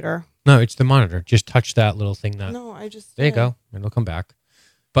computer. No, it's the monitor. Just touch that little thing. No, I just There you go. It'll come back.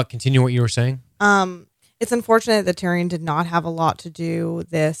 But continue what you were saying. It's unfortunate that Tyrion did not have a lot to do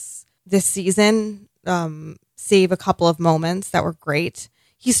this season. Save a couple of moments that were great.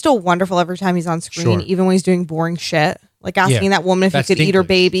 He's still wonderful every time he's on screen, Sure. even when he's doing boring shit, like asking that woman if he could eat her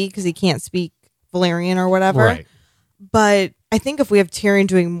baby because he can't speak Valyrian or whatever. Right. But I think if we have Tyrion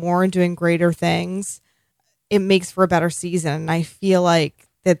doing more and doing greater things, it makes for a better season. And I feel like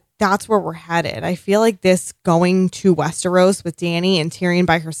that's where we're headed. I feel like this going to Westeros with Dany and Tyrion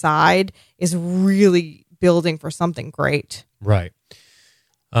by her side is really building for something great. Right.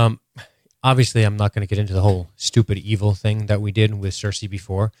 Obviously, I'm not going to get into the whole stupid evil thing that we did with Cersei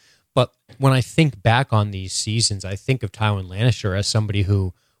before. But when I think back on these seasons, I think of Tywin Lannister as somebody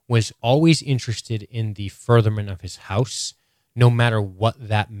who was always interested in the furtherment of his house, no matter what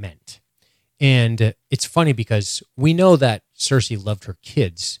that meant. And it's funny because we know that Cersei loved her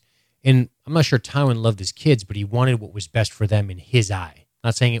kids. And I'm not sure Tywin loved his kids, but he wanted what was best for them in his eye.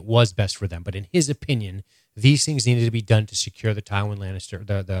 Not saying it was best for them, but in his opinion, these things needed to be done to secure the Tywin Lannister,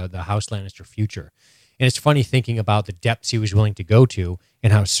 the House Lannister future. And it's funny thinking about the depths he was willing to go to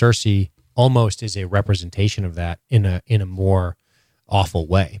and how Cersei almost is a representation of that in a more awful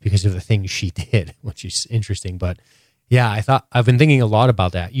way because of the things she did, which is interesting. But yeah, I've been thinking a lot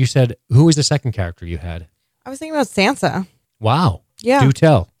about that. You said, who was the second character you had? I was thinking about Sansa. Wow. Yeah. Do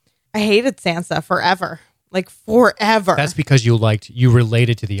tell. I hated Sansa forever. Like forever. That's because you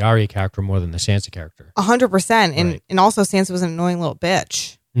related to the Arya character more than the Sansa character. 100%. And also Sansa was an annoying little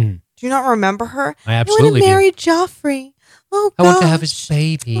bitch. Mm. Do you not remember her? I absolutely want to marry Joffrey. Oh, I want to have his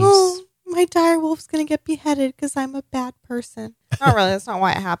babies. Oh, my dire wolf's going to get beheaded because I'm a bad person. Not really. That's not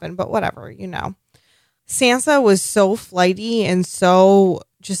why it happened, but whatever, Sansa was so flighty and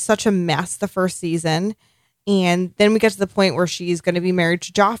just such a mess the first season. And then we get to the point where she's going to be married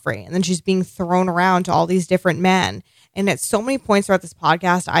to Joffrey. And then she's being thrown around to all these different men. And at so many points throughout this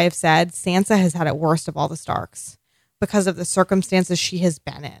podcast, I have said Sansa has had it worst of all the Starks because of the circumstances she has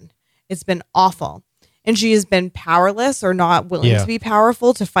been in. It's been awful. And she has been powerless or not willing to be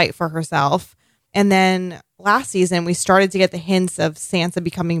powerful to fight for herself. And then last season, we started to get the hints of Sansa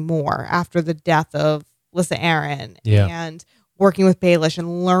becoming more after the death of Lysa Arryn and working with Baelish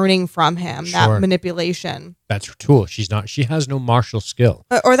and learning from him that manipulation. That's her tool. She has no martial skill.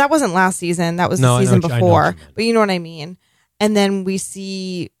 Or that wasn't last season. That was the season before. But you know what I mean? And then we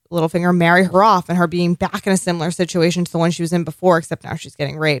see Littlefinger marry her off and her being back in a similar situation to the one she was in before, except now she's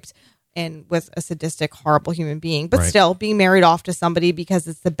getting raped and with a sadistic, horrible human being. But still being married off to somebody because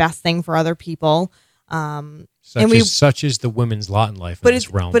it's the best thing for other people. Such is the women's lot in life in this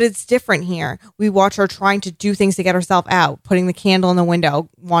realm. But it's different here. We watch her trying to do things to get herself out, putting the candle in the window,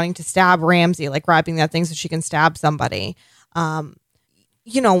 wanting to stab Ramsay, like grabbing that thing so she can stab somebody. Wanting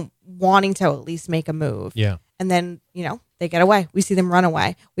to at least make a move. Yeah. And then, they get away. We see them run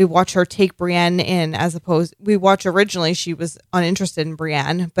away. We watch her take Brienne in we watch originally she was uninterested in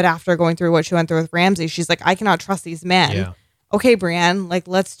Brienne, but after going through what she went through with Ramsay, she's like, I cannot trust these men. Yeah. Okay, Brienne,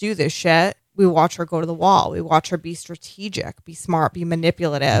 let's do this shit. We watch her go to the wall. We watch her be strategic, be smart, be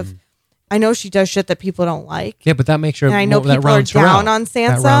manipulative. Mm. I know she does shit that people don't like. Yeah, but that makes her. And I know people are down on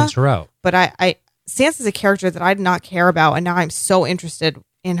Sansa. That rounds her out. But Sansa's a character that I did not care about, and now I'm so interested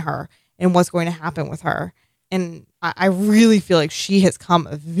in her and what's going to happen with her. And I really feel like she has come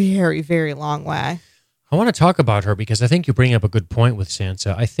a very, very long way. I want to talk about her because I think you bring up a good point with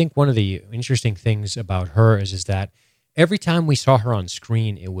Sansa. I think one of the interesting things about her is that every time we saw her on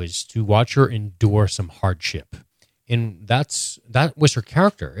screen, it was to watch her endure some hardship. And that was her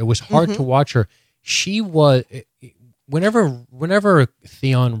character. It was hard to watch her. She was, whenever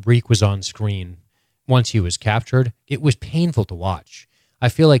Theon Reek was on screen, once he was captured, it was painful to watch. I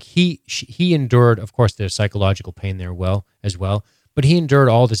feel like he endured, of course, the psychological pain there as well, but he endured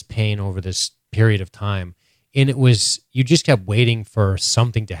all this pain over this period of time. And you just kept waiting for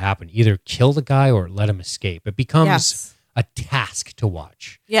something to happen, either kill the guy or let him escape. It becomes a task to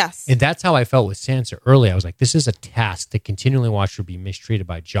watch. Yes. And that's how I felt with Sansa early. I was like, this is a task to continually watch her be mistreated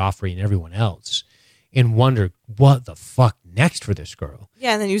by Joffrey and everyone else and wonder what the fuck next for this girl.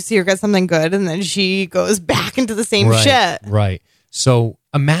 Yeah, and then you see her get something good and then she goes back into the same shit. Right. So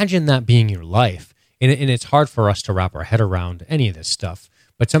imagine that being your life. And it's hard for us to wrap our head around any of this stuff.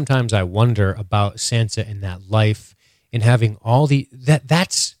 But sometimes I wonder about Sansa in that life and having all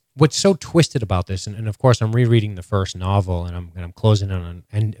that's what's so twisted about this. And of course, I'm rereading the first novel and I'm closing on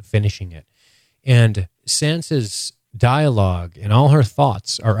and finishing it. And Sansa's dialogue and all her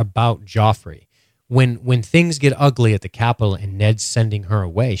thoughts are about Joffrey, when things get ugly at the Capitol and Ned's sending her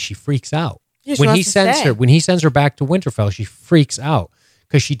away, she freaks out. Yeah, she wants to stay. When he sends her back to Winterfell, she freaks out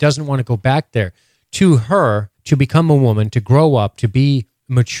because she doesn't want to go back there. To her, to become a woman, to grow up, to be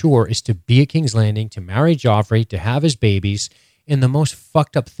mature, is to be at King's Landing, to marry Joffrey, to have his babies. And the most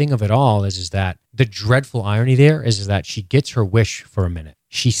fucked up thing of it all is that the dreadful irony there is that she gets her wish for a minute.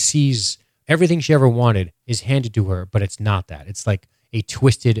 She sees everything she ever wanted is handed to her, but it's not that. It's like a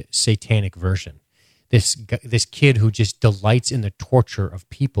twisted satanic version. This kid who just delights in the torture of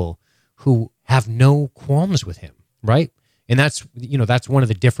people who have no qualms with him, right? And that's one of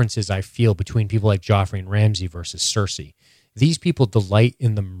the differences I feel between people like Joffrey and Ramsay versus Cersei. These people delight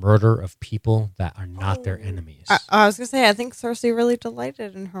in the murder of people that are not their enemies. I was going to say, I think Cersei really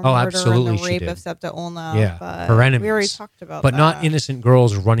delighted in her murder absolutely and the rape did. of Septa Ulna. Yeah, but her enemies. We already talked about but that. not innocent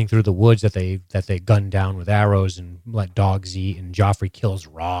girls running through the woods that they gun down with arrows and let dogs eat, and Joffrey kills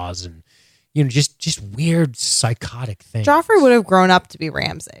Ros, and just weird psychotic things. Joffrey would have grown up to be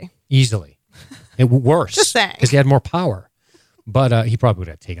Ramsay. Easily. Worse. Just saying. Because he had more power. But he probably would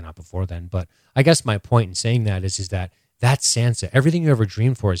have taken out before then. But I guess my point in saying that is that that's Sansa. Everything you ever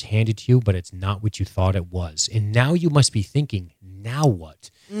dreamed for is handed to you, but it's not what you thought it was. And now you must be thinking, now what?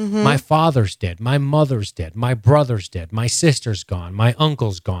 Mm-hmm. My father's dead. My mother's dead. My brother's dead. My sister's gone. My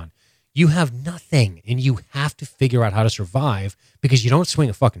uncle's gone. You have nothing, and you have to figure out how to survive because you don't swing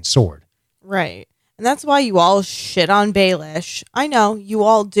a fucking sword. Right. And that's why you all shit on Baelish. I know, you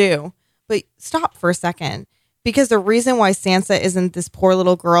all do. But stop for a second. Because the reason why Sansa isn't this poor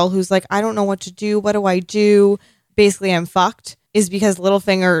little girl who's like, I don't know what to do. What do I do? Basically, I'm fucked. Is because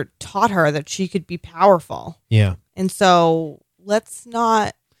Littlefinger taught her that she could be powerful. Yeah. And so let's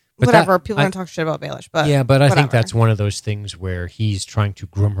not... But whatever. People are going to talk shit about Baelish. But yeah, but I whatever. think that's one of those things where he's trying to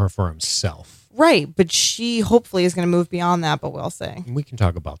groom her for himself. Right. But she hopefully is going to move beyond that, but we'll see. We can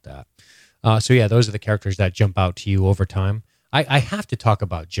talk about that. So yeah, those are the characters that jump out to you over time. I have to talk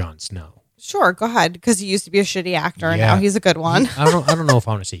about Jon Snow. Sure, go ahead, because he used to be a shitty actor, and Yeah. now he's a good one. I don't know if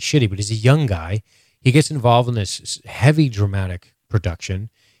I want to say shitty, but he's a young guy. He gets involved in this heavy dramatic production,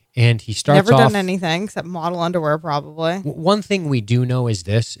 and he starts Never off... done anything except model underwear, probably. One thing we do know is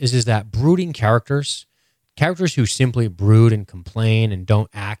that brooding characters who simply brood and complain and don't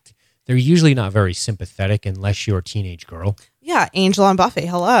act, they're usually not very sympathetic unless you're a teenage girl. Yeah, Angel on Buffy.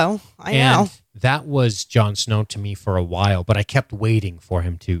 Hello. I know. That was Jon Snow to me for a while, but I kept waiting for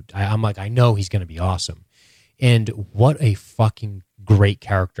him to. I'm like, I know he's going to be awesome. And what a fucking great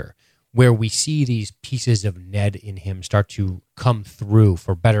character, where we see these pieces of Ned in him start to come through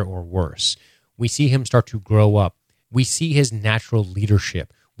for better or worse. We see him start to grow up. We see his natural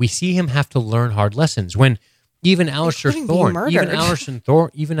leadership. We see him have to learn hard lessons when even Alistair Thorne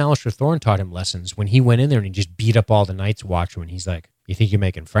taught him lessons when he went in there and he just beat up all the Night's Watch when he's like, you think you're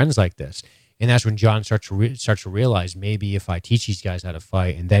making friends like this? And that's when Jon starts to realize, maybe if I teach these guys how to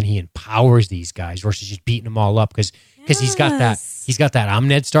fight, and then he empowers these guys versus just beating them all up because he's got that I'm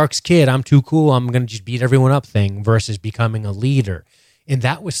Ned Stark's kid, I'm too cool, I'm going to just beat everyone up thing versus becoming a leader. And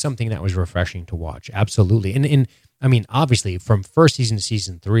that was something that was refreshing to watch. Absolutely. And I mean, obviously from first season to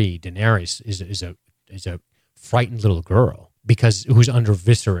season 3, Daenerys is a frightened little girl because who's under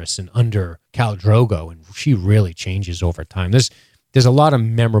Viserys and under Khal Drogo, and she really changes over time. There's a lot of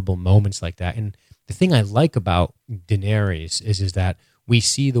memorable moments like that. And the thing I like about Daenerys is that we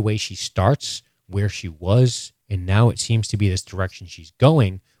see the way she starts, where she was, and now it seems to be this direction she's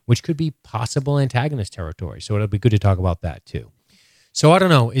going, which could be possible antagonist territory. So it'll be good to talk about that too. So I don't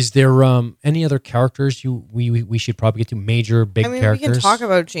know. Is there any other characters we should probably get to? Major, big characters? We can talk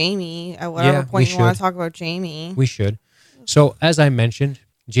about Jaime at whatever point you want to talk about Jaime. We should. So as I mentioned,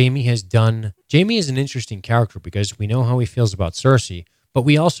 Jaime is an interesting character because we know how he feels about Cersei, but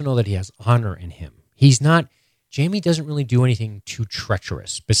we also know that he has honor in him. Jaime doesn't really do anything too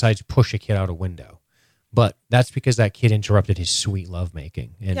treacherous besides push a kid out a window. But that's because that kid interrupted his sweet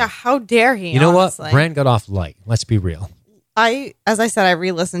lovemaking. And yeah, how dare he? You know what? Bran got off light. Let's be real. As I said, I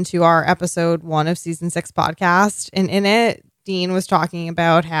re-listened to our episode 1 of season 6 podcast, and in it, Dean was talking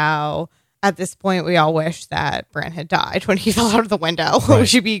about how at this point we all wish that Bran had died when he fell out of the window. Right. We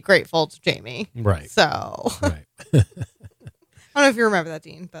should be grateful to Jaime. Right. So, right. I don't know if you remember that,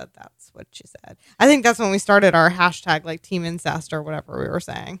 Dean, but that's what she said. I think that's when we started our hashtag, like Team Incest or whatever we were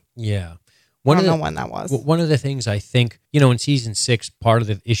saying. Yeah. I don't know when that was. One of the things I think, in season 6, part of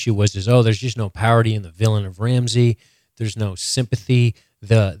the issue was there's just no parity in the villain of Ramsay. There's no sympathy.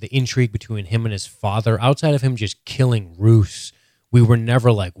 The intrigue between him and his father, outside of him just killing Roose, we were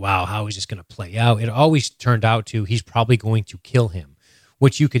never like, wow, how is this going to play out? It always turned out to he's probably going to kill him,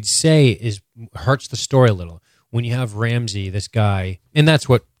 which you could say hurts the story a little. when you have Ramsay, this guy, and that's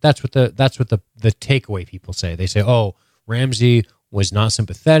what the takeaway people say. They say, "Oh, Ramsay was not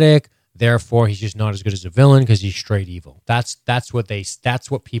sympathetic, therefore he's just not as good as a villain because he's straight evil." That's what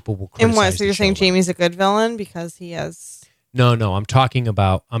people will criticize. And what? So you're saying about. Jamie's a good villain because he has? No, I'm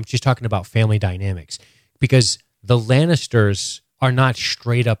just talking about family dynamics, because the Lannisters are not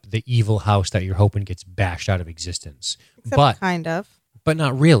straight up the evil house that you're hoping gets bashed out of existence. Except kind of. But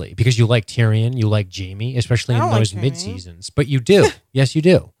not really, because you like Tyrion, you like Jaime, especially in those mid-seasons. But you do. Yes, you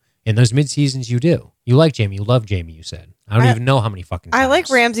do. In those mid-seasons, you do. You like Jaime. You love Jaime, you said. I don't even know how many fucking times. I like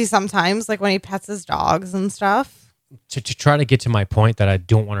Ramsay sometimes, like when he pets his dogs and stuff. To try to get to my point that I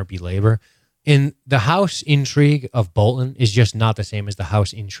don't want to belabor, in the house intrigue of Bolton is just not the same as the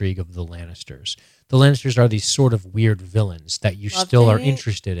house intrigue of the Lannisters. The Lannisters are these sort of weird villains that you still are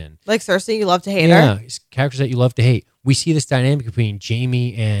interested in. Like Cersei, you love to hate her? Yeah, characters that you love to hate. We see this dynamic between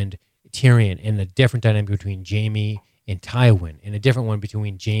Jaime and Tyrion, and a different dynamic between Jaime and Tywin, and a different one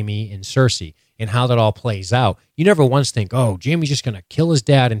between Jaime and Cersei, and how that all plays out. You never once think, oh, Jaime's just going to kill his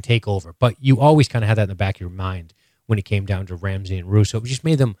dad and take over. But you always kind of had that in the back of your mind when it came down to Ramsay and Roose. So it just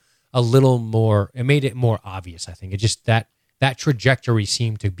made them a little more, it made it more obvious, I think. It just, that trajectory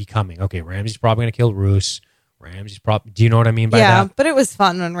seemed to be coming. Okay, Ramsay's probably going to kill Roose. Ramsay's probably, do you know what I mean by that? Yeah, but it was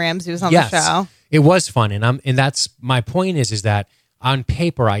fun when Ramsay was on the show. It was fun, and that's my point is that on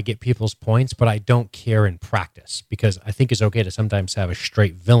paper I get people's points, but I don't care in practice, because I think it's okay to sometimes have a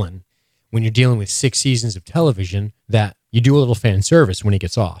straight villain when you're dealing with 6 seasons of television, that you do a little fan service when he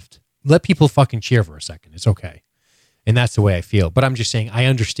gets offed. Let people fucking cheer for a second. It's okay. And that's the way I feel. But I'm just saying, I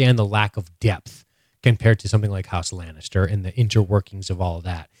understand the lack of depth compared to something like House Lannister and the interworkings of all of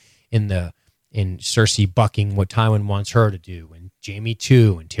that. In Cersei bucking what Tywin wants her to do, and Jaime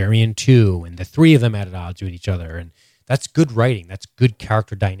too, and Tyrion too, and the 3 of them at odds with each other. And that's good writing. That's good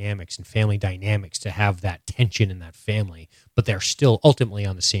character dynamics and family dynamics to have that tension in that family. But they're still ultimately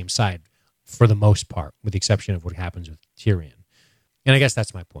on the same side for the most part, with the exception of what happens with Tyrion. And I guess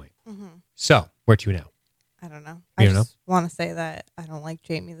that's my point. Mm-hmm. So, where to now? I don't know. I just want to say that I don't like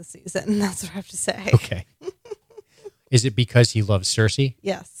Jaime this season. That's what I have to say. Okay. Is it because he loves Cersei?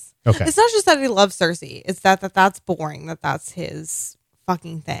 Yes. Okay. It's not just that he loves Cersei. It's that's boring, that's his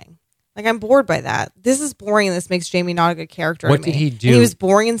fucking thing. Like, I'm bored by that. This is boring, and this makes Jaime not a good character What to me. did he do? And he was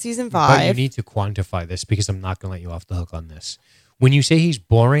boring in season 5. But you need to quantify this, because I'm not going to let you off the hook on this. When you say he's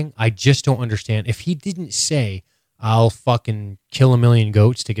boring, I just don't understand. If he didn't say, I'll fucking kill 1,000,000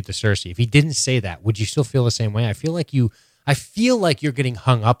 goats to get to Cersei, if he didn't say that, would you still feel the same way? I feel like you're getting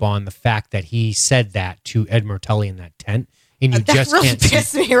hung up on the fact that he said that to Ed Martelli in that tent, and you just really can't.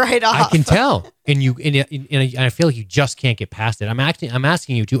 Pissed me right off. I can tell, and I feel like you just can't get past it. I'm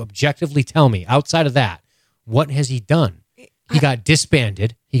asking you to objectively tell me, outside of that, what has he done? He got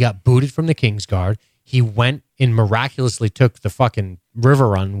disbanded. He got booted from the Kingsguard. He went and miraculously took the fucking river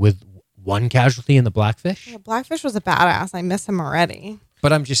run with 1 casualty in the Blackfish. Yeah, Blackfish was a badass. I miss him already.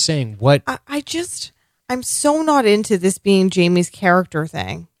 But I'm just saying, what? I'm so not into this being Jaime's character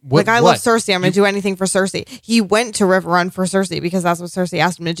thing. I love Cersei. I'm going to do anything for Cersei. He went to River Run for Cersei because that's what Cersei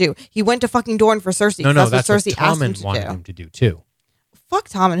asked him to do. He went to fucking Dorne for Cersei. No, that's what Cersei asked him to wanted him to do too. Fuck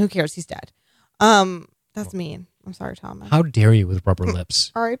Tommen. Who cares? He's dead. That's mean. I'm sorry, Tommen. How dare you with rubber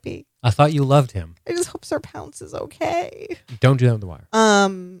lips? R.I.P. I thought you loved him. I just hope Sir Pounce is okay. Don't do that with the wire.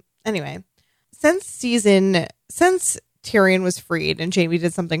 Anyway, since Tyrion was freed and Jaime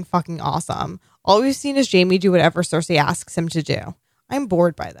did something fucking awesome, all we've seen is Jaime do whatever Cersei asks him to do. I'm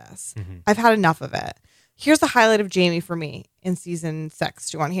bored by this. Mm-hmm. I've had enough of it. Here's the highlight of Jaime for me in season 6.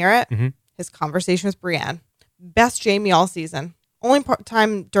 Do you want to hear it? Mm-hmm. His conversation with Brienne. Best Jaime all season. Only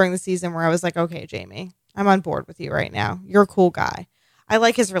time during the season where I was like, okay, Jaime, I'm on board with you right now. You're a cool guy. I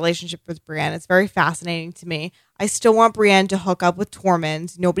like his relationship with Brienne. It's very fascinating to me. I still want Brienne to hook up with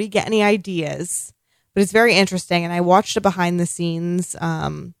Tormund. Nobody get any ideas, but it's very interesting. And I watched a behind the scenes.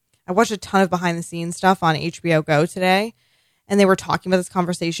 I watched a ton of behind the scenes stuff on HBO Go today, and they were talking about this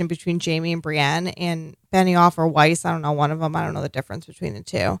conversation between Jaime and Brienne, and Benioff or Weiss, I don't know, one of them, I don't know the difference between the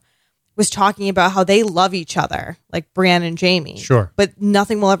two, was talking about how they love each other, like Brienne and Jaime. Sure. But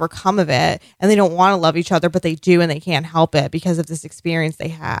nothing will ever come of it. And they don't want to love each other, but they do, and they can't help it because of this experience they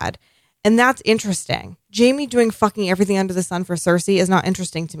had. And that's interesting. Jaime doing fucking everything under the sun for Cersei is not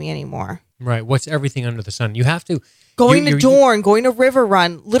interesting to me anymore. Right. What's everything under the sun? You have to... Going to Dorne, going to River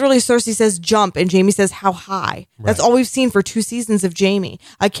Run. Literally, Cersei says jump, and Jaime says how high. Right. That's all we've seen for 2 seasons of Jaime.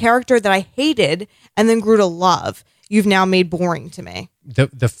 A character that I hated and then grew to love. You've now made boring to me.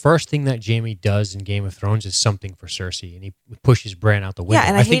 The first thing that Jaime does in Game of Thrones is something for Cersei, and he pushes Bran out the window. Yeah,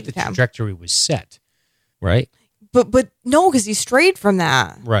 and I think hated the him. Trajectory was set, right? But no, because he strayed from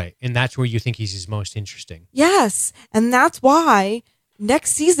that. Right. And that's where you think he's his most interesting. Yes. And that's why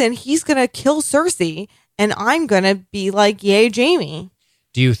next season he's going to kill Cersei and I'm going to be like, yay, Jaime.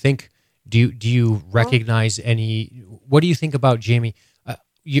 Do you think, do you recognize any, what do you think about Jaime?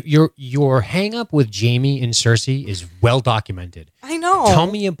 Your hang up with Jaime and Cersei is well documented. I know.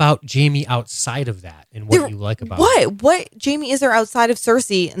 Tell me about Jaime outside of that and what you like about it. What Jaime is there outside of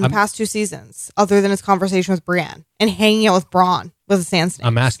Cersei in the past 2 seasons, other than his conversation with Brienne and hanging out with Bronn with the Sand Snakes?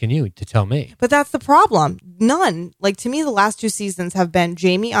 I'm asking you to tell me. But that's the problem. None. Like, to me, the last 2 seasons have been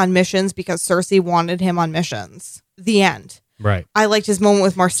Jaime on missions because Cersei wanted him on missions. The end. Right. I liked his moment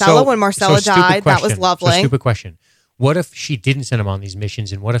with Marcella when Marcella died. That was lovely. Stupid question. What if she didn't send him on these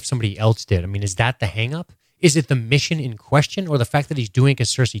missions, and what if somebody else did? I mean, is that the hang-up? Is it the mission in question, or the fact that he's doing it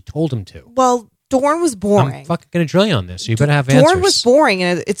because Cersei told him to? Well, Dorne was boring. I'm fucking going to drill you on this, so you better have answers. Dorne was boring,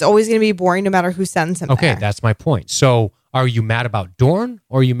 and it's always going to be boring no matter who sends him Okay, there. that's my point. So are you mad about Dorne,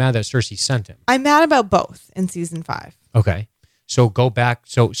 or are you mad that Cersei sent him? I'm mad about both in season 5. Okay. So go back.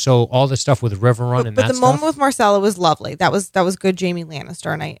 So all the stuff with River Run and that But the moment with Marcella was lovely. That was good Jaime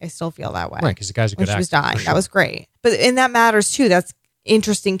Lannister, and I still feel that way. Right, because the guy's a good actor. When she was dying. Sure. That was great. And that matters too. That's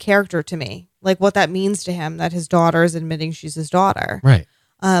interesting character to me. Like what that means to him, that his daughter is admitting she's his daughter. Right.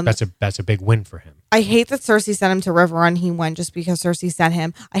 That's a big win for him. I hate that Cersei sent him to River Run. He went just because Cersei sent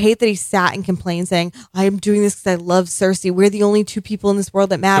him. I hate that he sat and complained saying, I am doing this because I love Cersei. We're the only 2 people in this world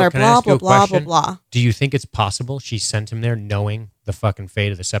that matter. So can I blah, ask you blah, a blah, blah, question? blah. Do you think it's possible she sent him there knowing the fucking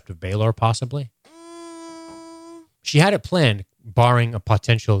fate of the Sept of Baelor, possibly? She had it planned, barring a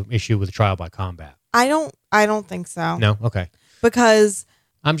potential issue with trial by combat. I don't think so. No? Okay. Because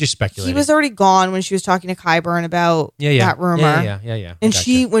I'm just speculating. he was already gone when she was talking to Qyburn about that rumor. Yeah. And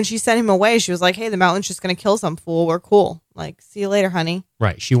when she sent him away, she was like, hey, the mountain's just going to kill some fool. We're cool. Like, see you later, honey.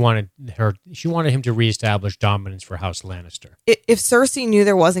 Right. She wanted him to reestablish dominance for House Lannister. If Cersei knew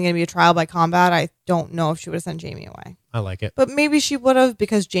there wasn't going to be a trial by combat, I don't know if she would have sent Jaime away. I like it. But maybe she would have,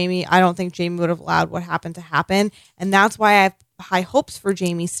 because I don't think Jaime would have allowed what happened to happen. And that's why I have high hopes for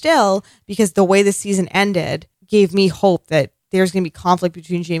Jaime still, because the way the season ended gave me hope that there's going to be conflict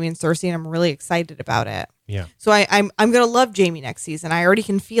between Jaime and Cersei, and I'm really excited about it. Yeah. So I'm going to love Jaime next season. I already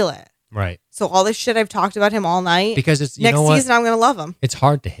can feel it. Right. So all this shit I've talked about him all night, because it's next season I'm going to love him. It's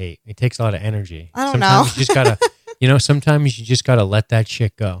hard to hate. It takes a lot of energy. I don't know. You just gotta, sometimes you just gotta let that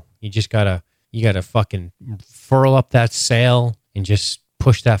shit go. You gotta fucking furl up that sail and just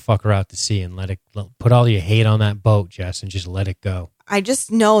push that fucker out to sea and put all your hate on that boat, Jess, and just let it go. I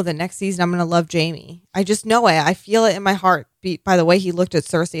just know that next season I'm going to love Jaime. I just know it. I feel it in my heartbeat by the way he looked at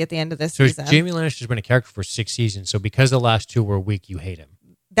Cersei at the end of this season. So Jaime Lannister's been a character for 6 seasons. So because the last 2 were weak, you hate him.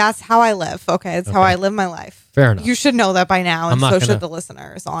 That's how I live. Okay. It's how I live my life. Fair enough. You should know that by now. And so should the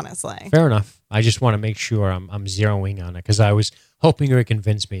listeners, honestly. Fair enough. I just want to make sure I'm zeroing on it because I was hoping you would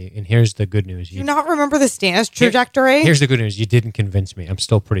convince me. And here's the good news. Do you not remember the Stannis trajectory? Here's the good news. You didn't convince me. I'm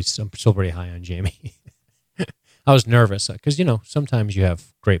still pretty high on Jaime. I was nervous because, sometimes you have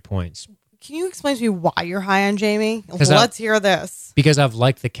great points. Can you explain to me why you're high on Jaime? Let's hear this. Because I've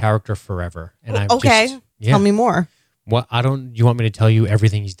liked the character forever. And Tell me more. What you want me to tell you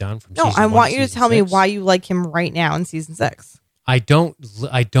everything he's done from season 1 I want you to tell 6? me why you like him right now in season 6. I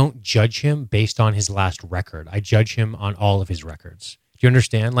don't judge him based on his last record. I judge him on all of his records. Do you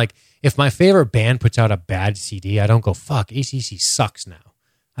understand? Like, if my favorite band puts out a bad CD, I don't go, fuck, ACC sucks now.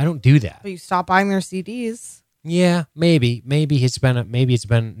 I don't do that. But you stop buying their CDs. Yeah, maybe it's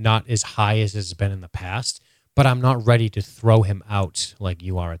been not as high as it's been in the past, but I'm not ready to throw him out like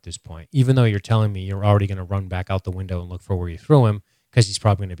you are at this point. Even though you're telling me you're already going to run back out the window and look for where you threw him, because he's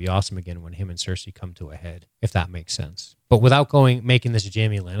probably going to be awesome again when him and Cersei come to a head, if that makes sense. But without making this a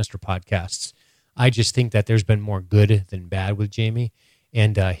Jaime Lannister podcast, I just think that there's been more good than bad with Jaime,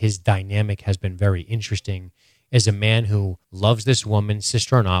 and his dynamic has been very interesting as a man who loves this woman,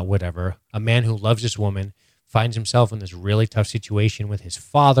 sister or not, whatever, a man who loves this woman, finds himself in this really tough situation with his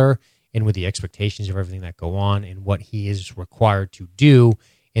father and with the expectations of everything that go on and what he is required to do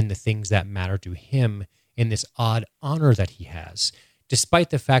and the things that matter to him in this odd honor that he has. Despite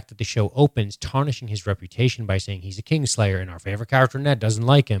the fact that the show opens tarnishing his reputation by saying he's a Kingslayer and our favorite character Ned doesn't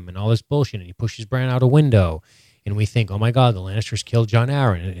like him and all this bullshit and he pushes Bran out a window. And we think, oh my God, the Lannisters killed Jon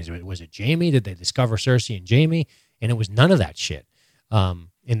Arryn. Was it Jaime? Did they discover Cersei and Jaime? And it was none of that shit.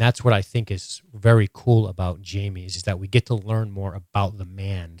 And that's what I think is very cool about Jaime is that we get to learn more about the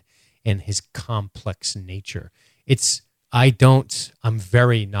man and his complex nature. I'm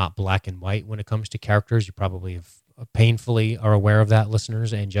very not black and white when it comes to characters. You probably painfully are aware of that,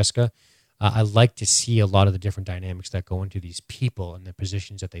 listeners and Jessica. I like to see a lot of the different dynamics that go into these people and the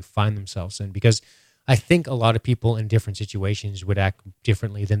positions that they find themselves in because I think a lot of people in different situations would act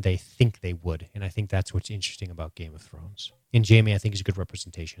differently than they think they would. And I think that's what's interesting about Game of Thrones. And Jamie, I think, is a good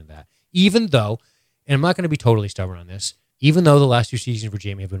representation of that. Even though, and I'm not going to be totally stubborn on this, even though the last 2 seasons for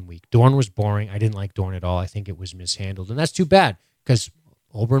Jamie have been weak. Dorne was boring. I didn't like Dorne at all. I think it was mishandled. And that's too bad because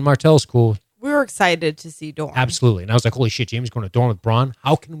Oberyn Martell's cool. We were excited to see Dorne. Absolutely. And I was like, holy shit, Jamie's going to Dorne with Bronn.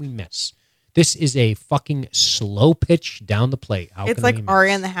 How can we miss? This is a fucking slow pitch down the plate. How it's can like we miss?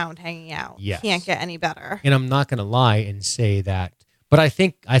 Arya and the Hound hanging out. Yes. Can't get any better. And I'm not going to lie and say that. But I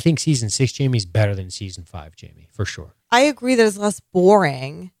think season 6 Jamie's better than season 5 Jamie, for sure. I agree that it's less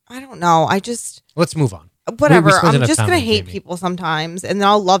boring. I don't know. Let's move on. Whatever. We spent I'm enough just time going to on hate Jamie. people sometimes, and then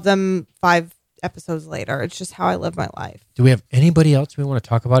I'll love them 5 episodes later. It's just how I live my life. Do we have anybody else we want to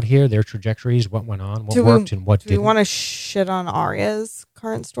talk about here? Their trajectories, what went on, what worked, and what Do we didn't? want to shit on Arya's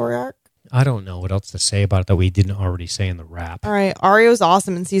current story arc? I don't know what else to say about it that we didn't already say in the wrap. All right. Arya was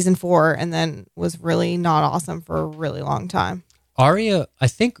awesome in season 4 and then was really not awesome for a really long time. Arya, I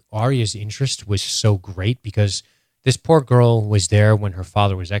think Arya's interest was so great because this poor girl was there when her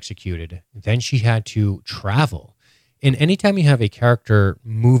father was executed. Then she had to travel. And anytime you have a character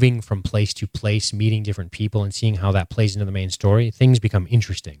moving from place to place, meeting different people and seeing how that plays into the main story, things become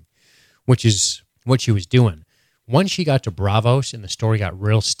interesting, which is what she was doing. Once she got to Braavos and the story got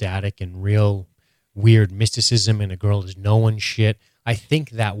real static and real weird mysticism and a girl is knowing shit, I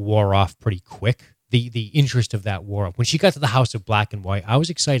think that wore off pretty quick. The interest of that wore off. When she got to the House of Black and White, I was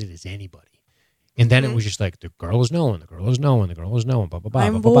excited as anybody. And then it was just like, the girl is knowing, the girl is knowing, the girl is knowing, blah, blah, blah.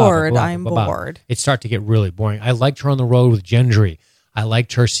 I'm blah, blah, bored. blah, blah, I'm blah, blah. bored. It started to get really boring. I liked her on the road with Gendry. I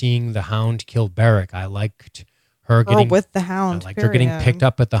liked her seeing the Hound kill Beric. I liked her getting with the Hound. I liked her getting picked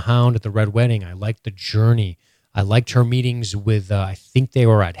up at the Hound at the Red Wedding. I liked the journey. I liked her meetings with, I think they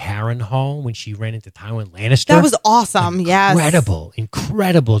were at Harrenhal when she ran into Tywin Lannister. That was awesome. Yes.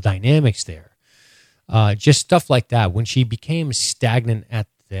 Incredible dynamics there. Just stuff like that. When she became stagnant at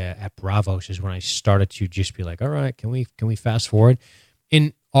Braavos is when I started to just be like, all right, can we fast forward?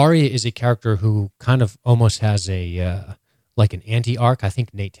 And Arya is a character who kind of almost has a like an anti-arc. I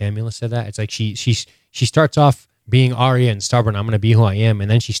think Nate Tamula said that. It's like she starts off being Arya and stubborn. I'm going to be who I am,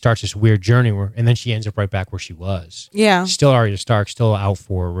 and then she starts this weird journey and then she ends up right back where she was. Yeah. Still Arya Stark, still out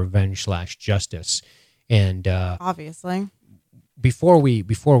for revenge / justice. And obviously. Before we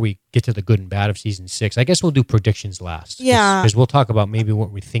get to the good and bad of season 6, I guess we'll do predictions last. Yeah. Because we'll talk about maybe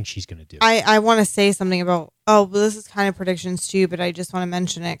what we think she's going to do. I want to say something about, this is kind of predictions too, but I just want to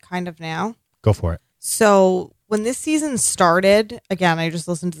mention it kind of now. Go for it. So when this season started, again, I just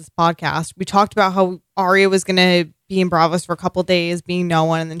listened to this podcast. We talked about how Arya was going to be in Braavos for a couple of days, being no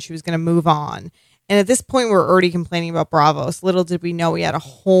one, and then she was going to move on. And at this point, we're already complaining about Braavos. Little did we know we had a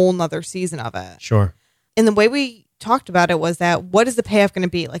whole nother season of it. Sure. And the way we talked about it was that, what is the payoff going to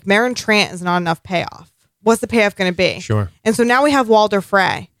be? Like, Meryn Trant is not enough payoff. What's the payoff going to be? Sure. And so now we have Walder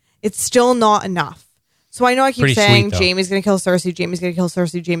Frey. It's still not enough. So I know I keep Pretty saying sweet, though. Jaime's going to kill Cersei, Jaime's going to kill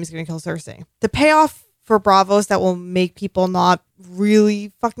Cersei, Jaime's going to kill Cersei. The payoff for Braavos that will make people not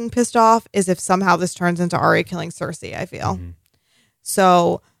really fucking pissed off is if somehow this turns into Arya killing Cersei, I feel. Mm-hmm.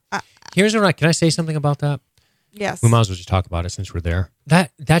 So, Here's what can I say something about that? yes. We might as well just talk about it since we're there.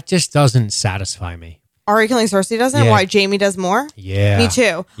 That just doesn't satisfy me. Arya killing Cersei doesn't? Yeah. Why? Jaime does more? Yeah. Me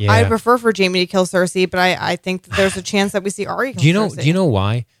too. Yeah. I prefer for Jaime to kill Cersei, but I think that there's a chance that we see Arya kill Cersei. Do you know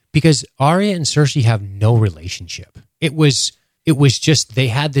why? Because Arya and Cersei have no relationship. It was just they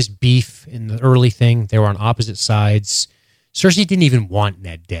had this beef in the early thing. They were on opposite sides. Cersei didn't even want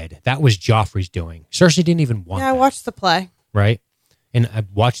Ned dead. That was Joffrey's doing. Cersei didn't even want Yeah, I that, watched the play. right? And I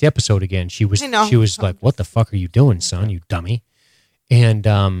watched the episode again. She was I know. like, "What the fuck are you doing, son? You dummy!" And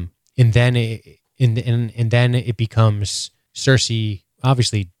then it becomes Cersei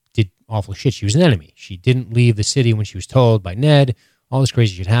obviously did awful shit. She was an enemy. She didn't leave the city when she was told by Ned. All this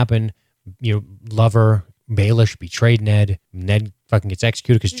crazy shit happened. Your lover Baelish betrayed Ned. Ned fucking gets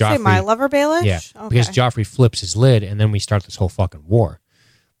executed because Did you Joffrey. say my lover Baelish? Yeah, Okay. because Joffrey flips his lid, and then we start this whole fucking war.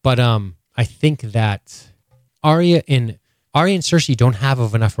 But I think that Arya and Cersei don't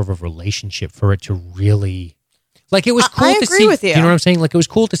have enough of a relationship for it to really, like, it was cool I to agree see. with you. You know what I'm saying? Like, it was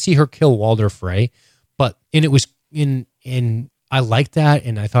cool to see her kill Walder Frey, and it was I liked that,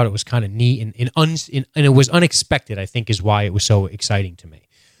 and I thought it was kind of neat, and it was unexpected. I think is why it was so exciting to me.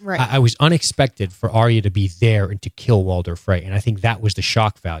 Right. I was unexpected for Arya to be there and to kill Walder Frey, and I think that was the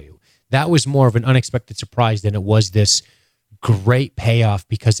shock value. That was more of an unexpected surprise than it was this great payoff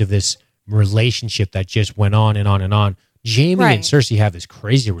because of this relationship that just went on and on and on Jamie Right. and Cersei have this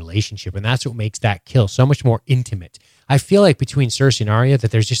crazy relationship, and that's what makes that kill so much more intimate. I feel like between Cersei and Arya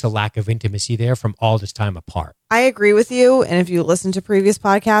that there's just a lack of intimacy there from all this time apart. I agree with you. And if you listen to previous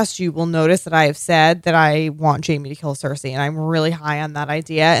podcasts, you will notice that I have said that I want Jamie to kill Cersei. And I'm really high on that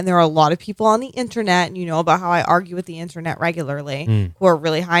idea. And there are a lot of people on the internet, and you know about how I argue with the internet regularly, who are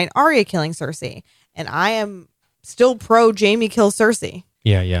really high on Arya killing Cersei. And I am still pro Jamie kill Cersei.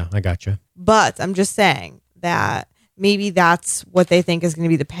 Yeah, I got you. But I'm just saying that maybe that's what they think is going to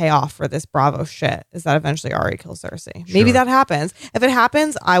be the payoff for this Bravo shit, is that eventually Arya kills Cersei. Sure. Maybe that happens. If it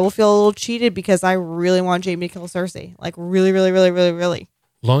happens, I will feel a little cheated because I really want Jamie to kill Cersei. Like really, really, really, really, really.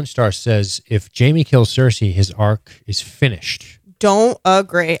 Lone Star says if Jamie kills Cersei, his arc is finished. Don't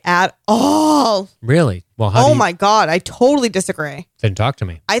agree at all. Really? Well, how do Oh you... my God. I totally disagree. Then talk to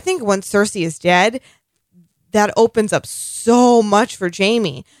me. I think when Cersei is dead, that opens up so much for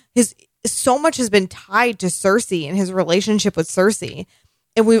Jamie. So much has been tied to Cersei and his relationship with Cersei.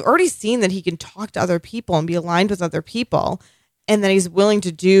 And we've already seen that he can talk to other people and be aligned with other people. And that he's willing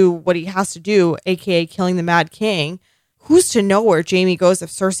to do what he has to do, aka killing the Mad King. Who's to know where Jamie goes if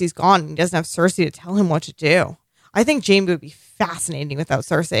Cersei's gone and he doesn't have Cersei to tell him what to do? I think Jamie would be fascinating without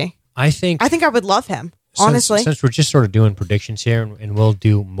Cersei. I think I would love him, honestly. Since we're just sort of doing predictions here, and we'll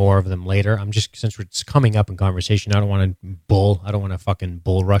do more of them later, since it's coming up in conversation, I don't want to fucking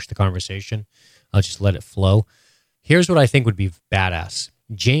bull rush the conversation. I'll just let it flow. Here's what I think would be badass.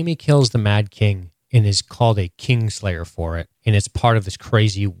 Jamie kills the Mad King and is called a Kingslayer for it, and it's part of this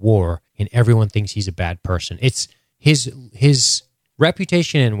crazy war, and everyone thinks he's a bad person. It's his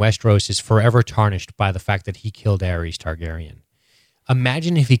reputation in Westeros is forever tarnished by the fact that he killed Aerys Targaryen.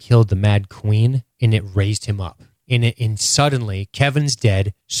 Imagine if he killed the Mad Queen and it raised him up. And suddenly, Kevin's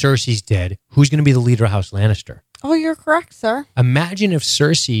dead, Cersei's dead. Who's going to be the leader of House Lannister? Oh, you're correct, sir. Imagine if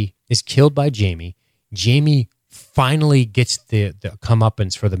Cersei is killed by Jamie. Jamie finally gets the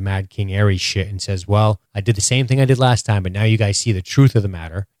comeuppance for the Mad King Aerys shit and says, well, I did the same thing I did last time, but now you guys see the truth of the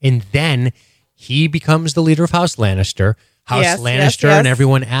matter. And then he becomes the leader of House Lannister. House Lannister and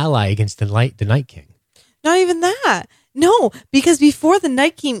everyone ally against the Night King. Not even that. No, because before the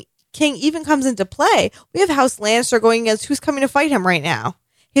Night King even comes into play, we have House Lannister going against who's coming to fight him right now.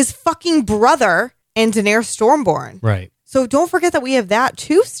 His fucking brother and Daenerys Stormborn. Right. So don't forget that we have that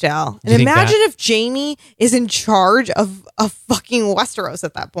too still. And imagine if Jamie is in charge of fucking Westeros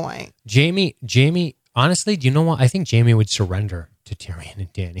at that point. Jamie, honestly, do you know what? I think Jamie would surrender to Tyrion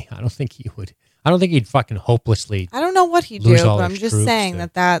and Dany. I don't think he would. I don't think he'd fucking hopelessly. I don't know what he'd do, lose all but I'm his just troops saying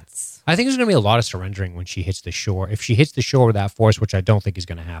to- that's... I think there's going to be a lot of surrendering when she hits the shore. If she hits the shore with that force, which I don't think is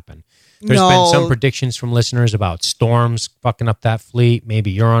going to happen. There's been some predictions from listeners about Storms fucking up that fleet.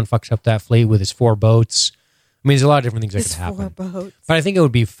 Maybe Euron fucks up that fleet with his 4 boats. I mean, there's a lot of different things that His could happen. 4 boats. But I think it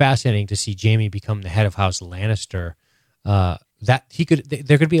would be fascinating to see Jamie become the head of House Lannister.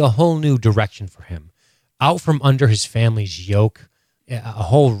 There could be a whole new direction for him, out from under his family's yoke. A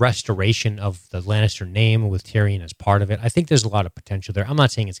whole restoration of the Lannister name with Tyrion as part of it. I think there's a lot of potential there. I'm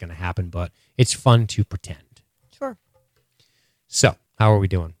not saying it's going to happen, but it's fun to pretend. Sure. So, how are we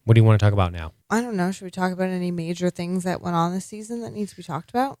doing? What do you want to talk about now? I don't know. Should we talk about any major things that went on this season that needs to be talked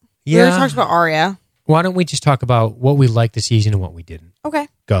about? Yeah. We already talked about Arya. Why don't we just talk about what we liked this season and what we didn't? Okay.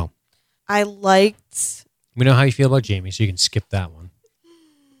 Go. I liked We know how you feel about Jamie, so you can skip that one.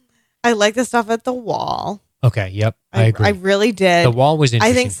 the stuff at the wall. Okay, yep, I agree. I really did. The wall was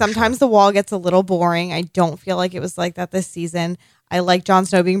interesting. I think sometimes the wall gets a little boring. I don't feel like it was like that this season. I like Jon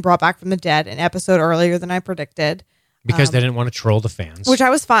Snow being brought back from the dead an episode earlier than I predicted. Because they didn't want to troll the fans. Which I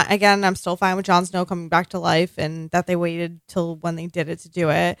was fine. Again, I'm still fine with Jon Snow coming back to life and that they waited till when they did it to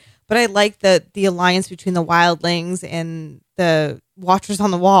do it. But I like the alliance between the wildlings and the Watchers on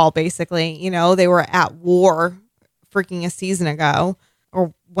the Wall, basically. You know, they were at war freaking a season ago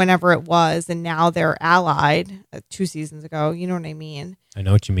or whenever it was. And now they're allied 2 seasons ago. You know what I mean? I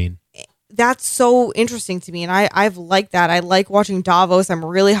know what you mean. That's so interesting to me. And I've liked that. I like watching Davos. I'm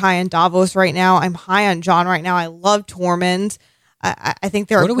really high on Davos right now. I'm high on Jon right now. I love Tormund. I think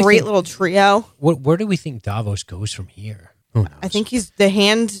they're a great little trio. Where do we think Davos goes from here? Who knows? I think he's the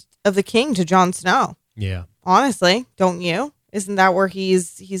hand of the king to Jon Snow. Yeah. Honestly, don't you? Isn't that where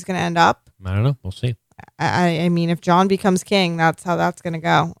he's going to end up? I don't know. We'll see. I mean, if Jon becomes king, that's how that's going to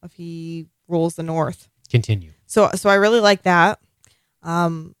go. If he rules the North. Continue. So I really like that.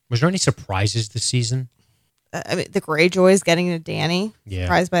 Was there any surprises this season? I mean, the Greyjoys getting to Dany. Yeah.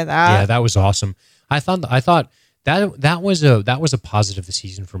 Surprised by that. Yeah, that was awesome. I thought that was a positive this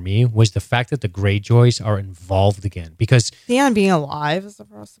season for me, was the fact that the Greyjoys are involved again, because Theon being alive is a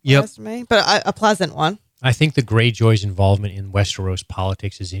surprise to me, but a pleasant one. I think the Greyjoys' involvement in Westeros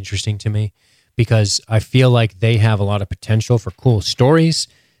politics is interesting to me, because I feel like they have a lot of potential for cool stories.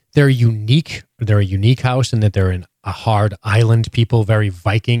 They're unique. They're a unique house in that they're in a hard island people, very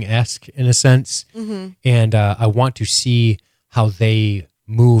Viking-esque in a sense. And I want to see how they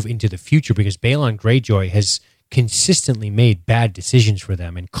move into the future because Balon Greyjoy has consistently made bad decisions for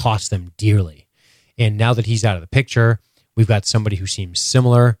them and cost them dearly. And now that he's out of the picture, we've got somebody who seems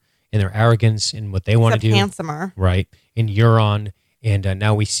similar in their arrogance and what they want to do. Handsomer. Right. In Euron. And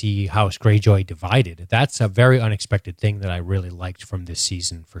now we see House Greyjoy divided. That's a very unexpected thing that I really liked from this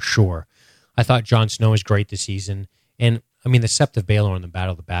season, for sure. I thought Jon Snow was great this season. And, I mean, the Sept of Baelor and the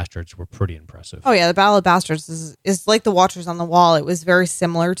Battle of the Bastards were pretty impressive. Oh, yeah. The Battle of the Bastards is like the Watchers on the Wall. It was very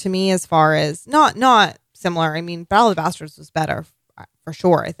similar to me as far as... Not similar. I mean, Battle of the Bastards was better, for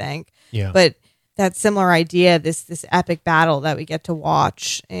sure, I think. Yeah. But that similar idea, this epic battle that we get to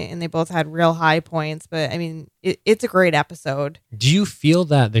watch, and they both had real high points. But I mean, it's a great episode. Do you feel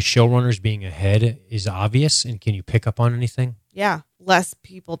that the showrunners being ahead is obvious, and can you pick up on anything? Yeah, less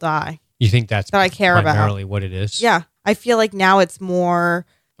people die. You think that's that I care primarily about. What it is? Yeah, I feel like now it's more.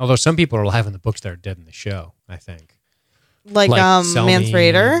 Although some people are alive in the books that are dead in the show, I think. Like Selmy, Mance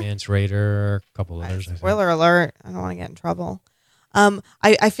Rayder, a couple others. Spoiler alert! I don't want to get in trouble.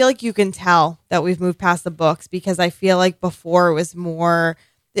 I feel like you can tell that we've moved past the books because I feel like before it was more,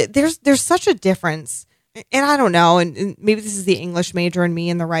 there's such a difference. And I don't know, and maybe this is the English major in me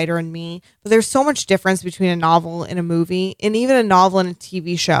and the writer in me, but there's so much difference between a novel and a movie and even a novel and a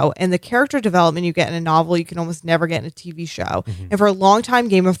TV show. And the character development you get in a novel, you can almost never get in a TV show. And for a long time,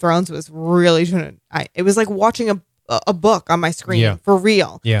 Game of Thrones was really, it was like watching a book on my screen for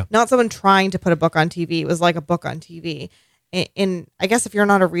real. Yeah. Not someone trying to put a book on TV. It was like a book on TV. And I guess if you're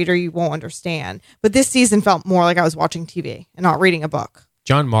not a reader, you won't understand. But this season felt more like I was watching TV and not reading a book.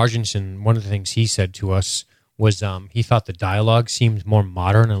 John Marginson, one of the things he said to us was he thought the dialogue seemed more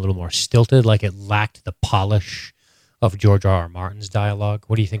modern and a little more stilted, like it lacked the polish of George R.R. Martin's dialogue.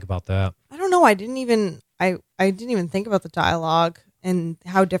 What do you think about that? I don't know. I didn't even think about the dialogue and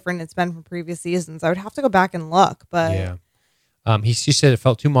how different it's been from previous seasons. I would have to go back and look, but yeah. He said it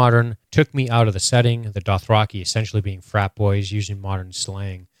felt too modern, took me out of the setting, the Dothraki essentially being frat boys using modern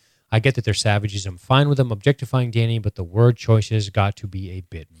slang. I get that they're savages. I'm fine with them objectifying Dany, but the word choices got to be a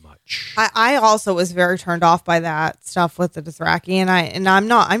bit much. I also was very turned off by that stuff with the Dothraki, and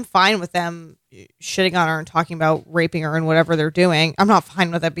I'm fine with them shitting on her and talking about raping her and whatever they're doing. I'm not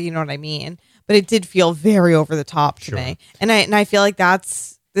fine with it, but you know what I mean. But it did feel very over the top to me, and I feel like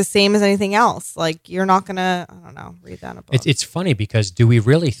that's the same as anything else. Like, you're not gonna, I don't know, read that in a book. It's funny because do we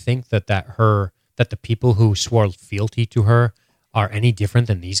really think that the people who swore fealty to her are any different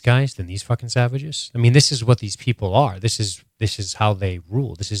than these guys, than these fucking savages? I mean, this is what these people are. This is how they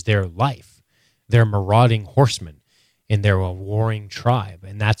rule. This is their life. They're marauding horsemen, and they're a warring tribe,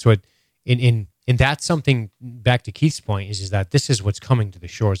 and that's what and that's something, back to Keith's point, is that this is what's coming to the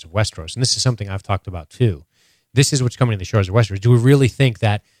shores of Westeros, and this is something I've talked about too. This is what's coming to the shores of Westeros. Do we really think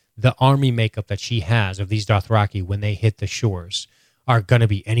that the army makeup that she has of these Dothraki when they hit the shores are going to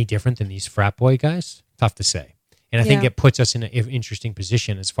be any different than these frat boy guys? Tough to say. And I think it puts us in an interesting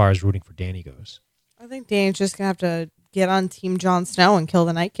position as far as rooting for Dany goes. I think Dany's just going to have to get on Team Jon Snow and kill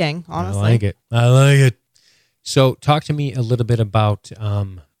the Night King, honestly. I like it. So talk to me a little bit about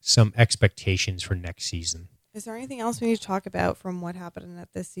some expectations for next season. Is there anything else we need to talk about from what happened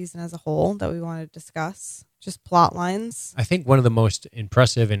at this season as a whole that we want to discuss? Just plot lines? I think one of the most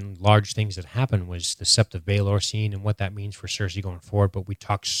impressive and large things that happened was the Sept of Baelor scene and what that means for Cersei going forward. But we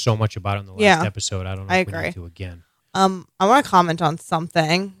talked so much about it in the last episode. I don't know if we need to again. I want to comment on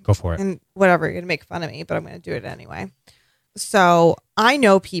something. Go for it. And whatever, you're going to make fun of me, but I'm going to do it anyway. So I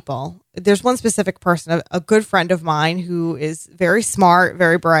know people. There's one specific person, a good friend of mine who is very smart,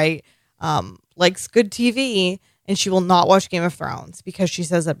 very bright, likes good TV, and she will not watch Game of Thrones because she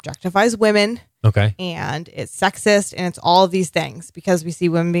says it objectifies women. Okay. And it's sexist and it's all of these things because we see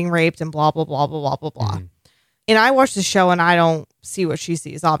women being raped and blah, blah, blah, blah, blah, blah, blah. Mm-hmm. And I watch the show and I don't see what she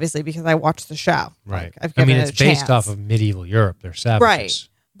sees, obviously, because I watch the show. Right. Like, it's based off of medieval Europe. They're savages. Right.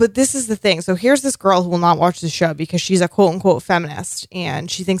 But this is the thing. So here's this girl who will not watch the show because she's a quote unquote feminist and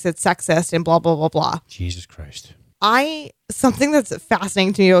she thinks it's sexist and blah, blah, blah, blah. Jesus Christ. Something that's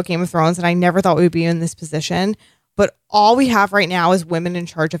fascinating to me about Game of Thrones, and I never thought we'd be in this position, but all we have right now is women in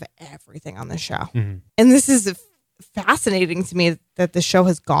charge of everything on the show. Mm-hmm. And this is fascinating to me that the show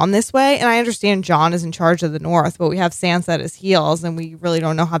has gone this way. And I understand Jon is in charge of the North, but we have Sansa at his heels, and we really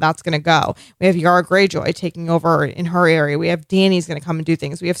don't know how that's going to go. We have Yara Greyjoy taking over in her area. We have Dany's going to come and do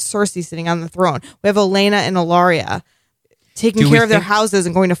things. We have Cersei sitting on the throne. We have Olenna and Ellaria taking care of their houses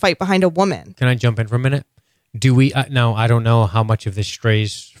and going to fight behind a woman. Can I jump in for a minute? Do we now? I don't know how much of this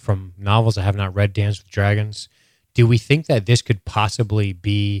strays from novels. I have not read Dance with Dragons. Do we think that this could possibly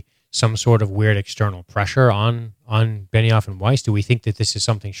be some sort of weird external pressure on Benioff and Weiss? Do we think that this is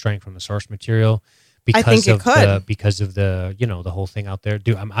something straying from the source material because I think it could. Because of the the whole thing out there?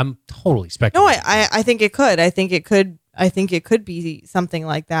 I'm totally speculating. No, I think it could. I think it could be something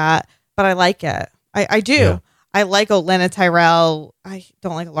like that. But I like it. I do. Yeah. I like Olenna Tyrell. I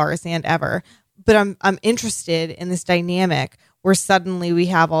don't like Lara Sand ever. But I'm interested in this dynamic where suddenly we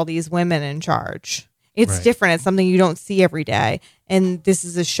have all these women in charge. It's Right. different. It's something you don't see every day. And this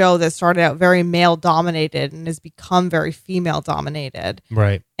is a show that started out very male dominated and has become very female dominated.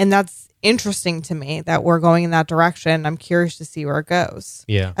 Right. And that's interesting to me that we're going in that direction. I'm curious to see where it goes.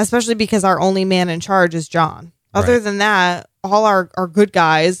 Yeah. Especially because our only man in charge is John. Other Right. than that, all our good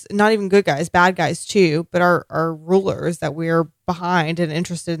guys, not even good guys, bad guys too, but our rulers that we're behind and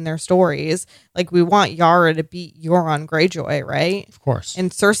interested in their stories. Like we want Yara to beat Euron Greyjoy, right? Of course.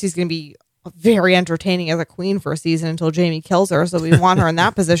 And Cersei's going to be very entertaining as a queen for a season until Jaime kills her. So we want her in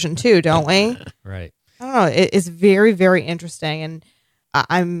that position too, don't we? Right. I don't know. It's very, very interesting. And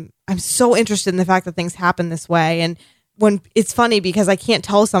I'm so interested in the fact that things happen this way. And when it's funny because I can't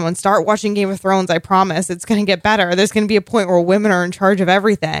tell someone start watching Game of Thrones, I promise it's going to get better. There's going to be a point where women are in charge of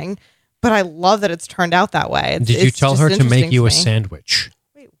everything. But I love that it's turned out that way. Did you tell just her to interesting make you a me. sandwich?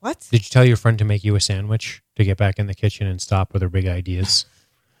 Wait, what? Did you tell your friend to make you a sandwich to get back in the kitchen and stop with her big ideas?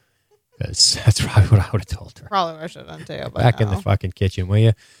 Because that's probably what I would have told her. Probably what I should have done too. But Back in the fucking kitchen, will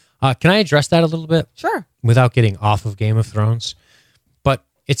you? Can I address that a little bit Sure. without getting off of Game of Thrones? But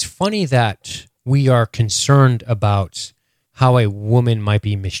it's funny that we are concerned about how a woman might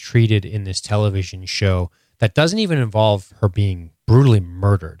be mistreated in this television show that doesn't even involve her being brutally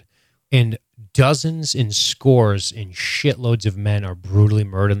murdered. And dozens and scores and shitloads of men are brutally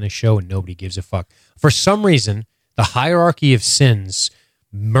murdered in this show and nobody gives a fuck. For some reason, the hierarchy of sins,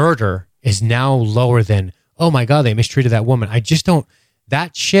 murder is now lower than, oh my God, they mistreated that woman. I just don't,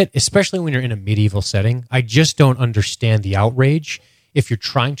 that shit, especially when you're in a medieval setting, I just don't understand the outrage if you're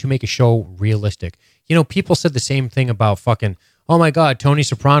trying to make a show realistic. You know, people said the same thing about fucking, oh my God, Tony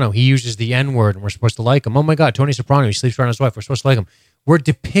Soprano, he uses the N-word and we're supposed to like him. Oh my God, Tony Soprano, he sleeps around his wife, we're supposed to like him. We're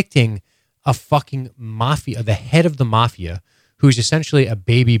depicting a fucking mafia, the head of the mafia, who's essentially a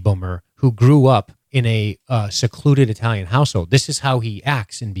baby boomer who grew up in a secluded Italian household. This is how he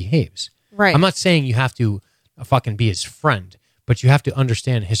acts and behaves. Right. I'm not saying you have to fucking be his friend, but you have to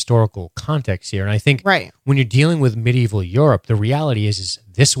understand historical context here. And I think Right. when you're dealing with medieval Europe, the reality is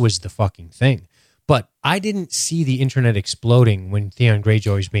this was the fucking thing. But I didn't see the internet exploding when Theon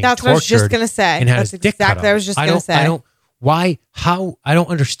Greyjoy is being That's tortured. what I was just going to say. And had That's his dick cut exactly what I was off. just going to say. I don't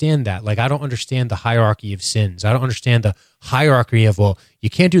understand that. Like, I don't understand the hierarchy of sins. I don't understand the hierarchy of, well, you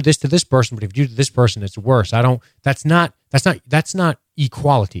can't do this to this person, but if you do to this person, it's worse. That's not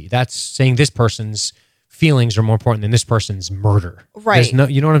equality. That's saying this person's feelings are more important than this person's murder. Right. There's no,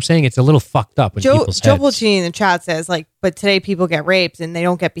 you know what I'm saying? It's a little fucked up in people's Joe heads. Pulcini in the chat says, like, but today people get raped and they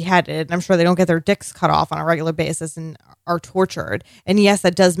don't get beheaded. And I'm sure they don't get their dicks cut off on a regular basis and are tortured. And yes,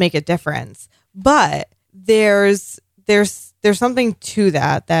 that does make a difference. But there's something to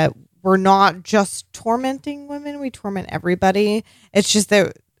that we're not just tormenting women. We torment everybody. It's just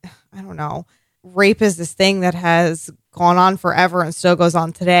that, I don't know, rape is this thing that has gone on forever and still goes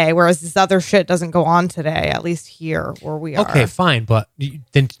on today, whereas this other shit doesn't go on today, at least here where we are. Okay, fine, but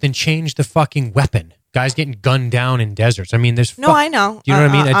then change the fucking weapon. Guys getting gunned down in deserts. I mean, there's No, I know. Do you know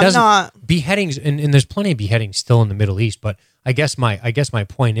what I mean? It I'm doesn't not. beheadings, and there's plenty of beheadings still in the Middle East. But I guess my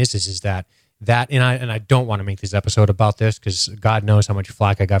point is that and I don't want to make this episode about this because God knows how much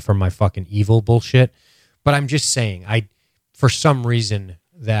flack I got from my fucking evil bullshit. But I'm just saying, for some reason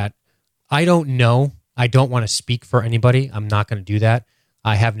that I don't know. I don't want to speak for anybody. I'm not going to do that.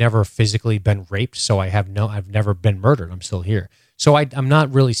 I have never physically been raped, so I've never been murdered. I'm still here. So I'm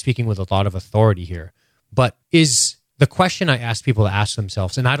not really speaking with a lot of authority here. But is the question I ask people to ask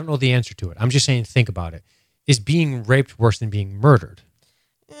themselves, and I don't know the answer to it. I'm just saying, think about it. Is being raped worse than being murdered?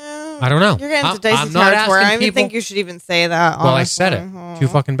 I don't know. You're getting into I'm dicey not territory. I asking don't even people. think you should even say that. Well, I honestly. said it. Too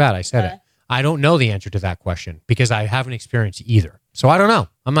fucking bad. I said it. I don't know the answer to that question because I haven't experienced either. So I don't know.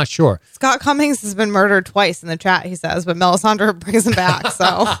 I'm not sure. Scott Cummings has been murdered twice in the chat, he says, but Melisandre brings him back.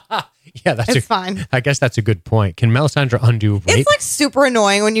 So Yeah, it's fine. I guess that's a good point. Can Melisandre undo rape? It's like super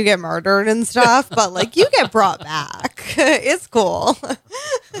annoying when you get murdered and stuff, but like you get brought back. It's cool.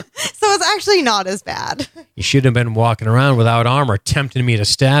 So it's actually not as bad. You should have been walking around without armor, tempting me to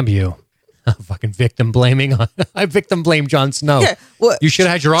stab you. Fucking victim blaming. I victim blame Jon Snow. Yeah, what- You should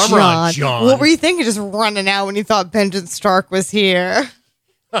have had your armor on, Jon. What were you thinking? Just running out when you thought Benjen Stark was here?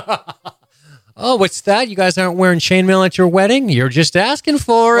 Oh, what's that? You guys aren't wearing chainmail at your wedding? You're just asking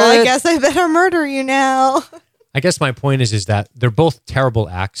for Well, it. I guess I better murder you now. I guess my point is that they're both terrible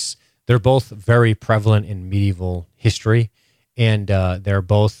acts. They're both very prevalent in medieval history, and they're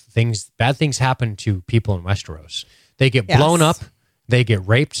both bad things happen to people in Westeros. They get blown up, they get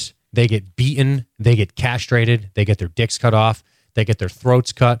raped, they get beaten, they get castrated, they get their dicks cut off, they get their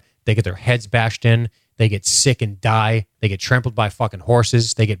throats cut, they get their heads bashed in, they get sick and die, they get trampled by fucking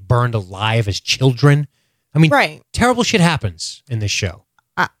horses, they get burned alive as children. I mean, terrible shit happens in this show.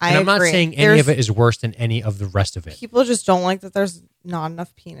 I I'm not agree. saying any of it is worse than any of the rest of it. People just don't like that there's not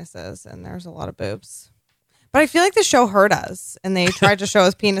enough penises and there's a lot of boobs. But I feel like the show hurt us and they tried to show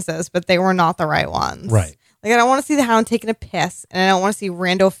us penises, but they were not the right ones. Right. Like, I don't want to see the Hound taking a piss, and I don't want to see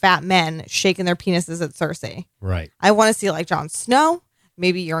rando fat men shaking their penises at Cersei. Right. I want to see, like, Jon Snow,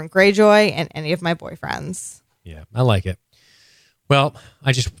 maybe Euron Greyjoy, and any of my boyfriends. Yeah, I like it. Well,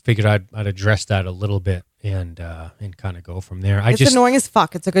 I just figured I'd address that a little bit and kind of go from there. It's annoying as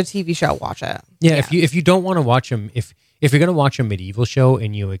fuck. It's a good TV show. Watch it. Yeah, if you don't want to watch them, if you're going to watch a medieval show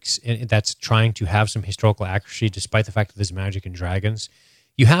and and that's trying to have some historical accuracy, despite the fact that there's magic and dragons,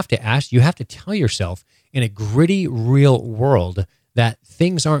 you have to tell yourself in a gritty, real world that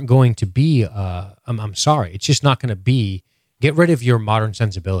things aren't going to be. I'm sorry, it's just not going to be. Get rid of your modern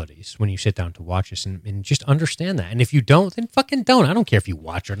sensibilities when you sit down to watch this and just understand that. And if you don't, then fucking don't. I don't care if you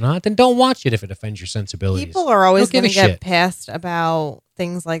watch it or not. Then don't watch it if it offends your sensibilities. People are always going to get pissed about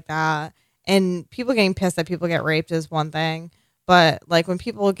things like that. And people getting pissed that people get raped is one thing. But like when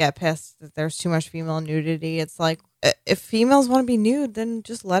people get pissed that there's too much female nudity, it's like if females want to be nude, then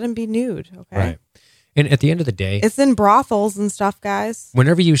just let them be nude. Okay. Right. And at the end of the day, it's in brothels and stuff, guys.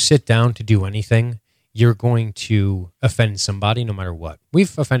 Whenever you sit down to do anything, you're going to offend somebody no matter what.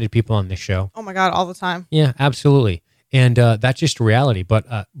 We've offended people on this show. Oh my God, all the time. Yeah, absolutely. And that's just reality. But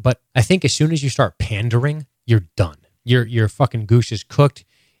I think as soon as you start pandering, you're done. Your fucking goose is cooked,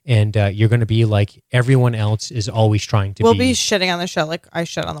 and you're going to be like everyone else is always trying to be. We'll be shitting on the show like I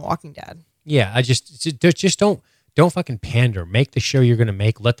shit on The Walking Dead. Yeah, I just don't fucking pander. Make the show you're going to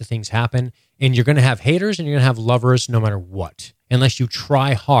make. Let the things happen. And you're going to have haters and you're going to have lovers no matter what. Unless you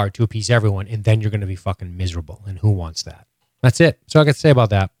try hard to appease everyone, and then you're going to be fucking miserable. And who wants that? That's it. So I got to say about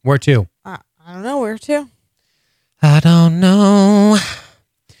that. Where to? I don't know. Where to? I don't know.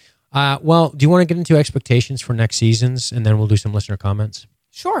 Well, do you want to get into expectations for next seasons, and then we'll do some listener comments?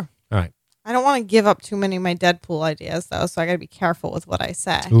 Sure. All right. I don't want to give up too many of my Deadpool ideas, though, so I got to be careful with what I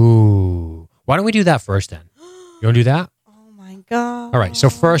say. Ooh. Why don't we do that first, then? You want to do that? Oh, my God. All right. So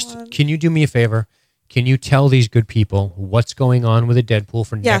first, can you do me a favor? Can you tell these good people what's going on with a Deadpool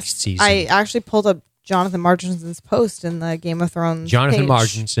for next season? I actually pulled up Jonathan Marginson's post in the Game of Thrones Jonathan page.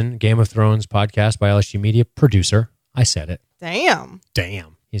 Marginson, Game of Thrones podcast by LSG Media, producer. I said it. Damn.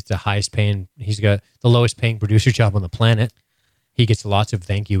 He's the highest paying, he's got the lowest paying producer job on the planet. He gets lots of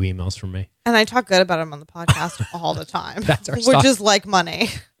thank you emails from me. And I talk good about him on the podcast all the time. That's our which stock. is like money.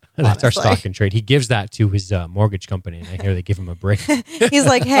 That's our stock and trade. He gives that to his mortgage company, and I hear they give him a break. He's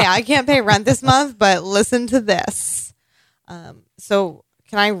like, hey, I can't pay rent this month, but listen to this. So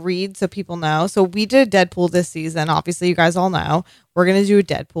can I read so people know? So we did Deadpool this season. Obviously, you guys all know. We're going to do a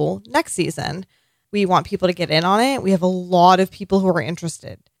Deadpool next season. We want people to get in on it. We have a lot of people who are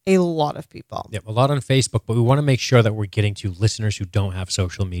interested. A lot of people. Yep, a lot on Facebook, but we want to make sure that we're getting to listeners who don't have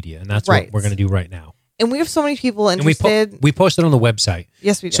social media, and that's what we're going to do right now. And we have so many people interested. And we posted on the website.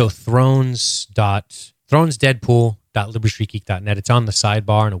 Yes, we did. So thronesdeadpool.libertystreetgeek.net. It's on the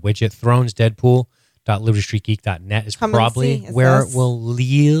sidebar in a widget. thronesdeadpool.libertystreetgeek.net is probably where it will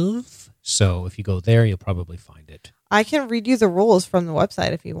live. So if you go there, you'll probably find it. I can read you the rules from the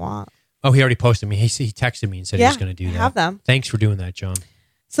website if you want. Oh, he already posted me. He texted me and said he was going to do that. I have them. Thanks for doing that, John.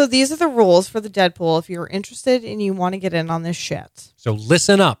 So these are the rules for the Deadpool if you're interested and you want to get in on this shit. So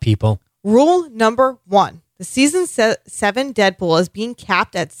listen up, people. Rule number 1. The season 7 Deadpool is being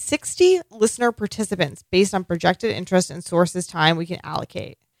capped at 60 listener participants based on projected interest and sources time we can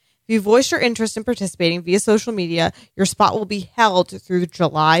allocate. If you voice your interest in participating via social media, your spot will be held through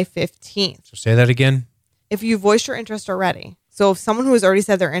July 15th. So say that again. If you voiced your interest already. So if someone who has already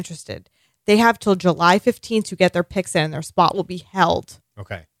said they're interested, they have till July 15th to get their picks in and their spot will be held.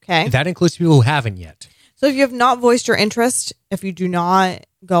 Okay. Okay. That includes people who haven't yet. So if you have not voiced your interest, if you do not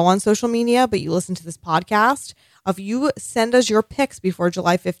go on social media, but you listen to this podcast, if you send us your picks before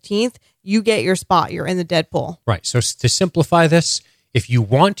July 15th, you get your spot. You're in the Deadpool. Right. So to simplify this, if you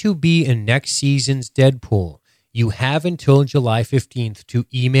want to be in next season's Deadpool, you have until July 15th to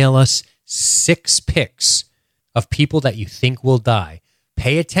email us 6 picks of people that you think will die.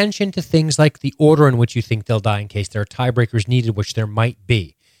 Pay attention to things like the order in which you think they'll die in case there are tiebreakers needed, which there might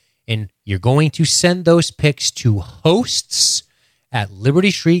be. And you're going to send those picks to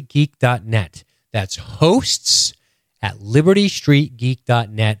hosts@libertystreetgeek.net. That's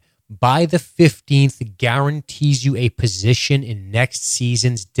hosts@libertystreetgeek.net. By the 15th guarantees you a position in next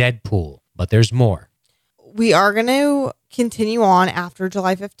season's Deadpool. But there's more. We are going to continue on after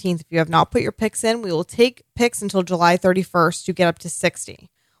July 15th. If you have not put your picks in, we will take picks until July 31st to get up to 60.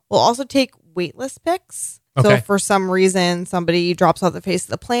 We'll also take waitlist picks. So Okay. if for some reason somebody drops off the face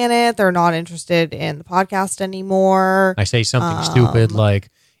of the planet, they're not interested in the podcast anymore. I say something stupid like,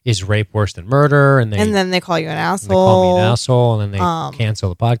 is rape worse than murder? And then they call you an asshole. they call me an asshole, and then they cancel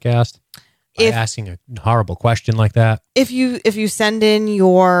the podcast by if- asking a horrible question like that. If you send in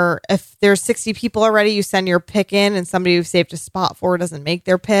if there's 60 people already, you send your pick in and somebody you've saved a spot for doesn't make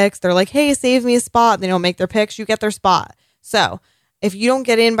their picks. They're like, hey, save me a spot. They don't make their picks. You get their spot. So if you don't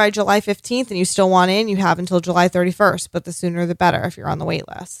get in by July 15th and you still want in, you have until July 31st, but the sooner the better if you're on the wait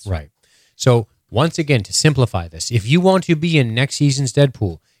list. Right. So once again, to simplify this, if you want to be in next season's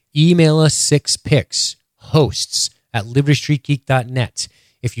Deadpool, email us 6 picks, hosts@libertystreetgeek.net.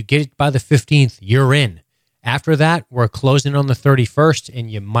 If you get it by the 15th, you're in. After that, we're closing on the 31st, and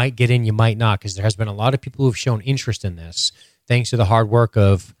you might get in, you might not, because there has been a lot of people who've shown interest in this, thanks to the hard work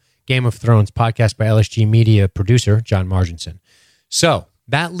of Game of Thrones podcast by LSG Media producer John Marginson. So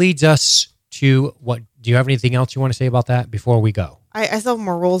that leads us to what? Do you have anything else you want to say about that before we go? I still have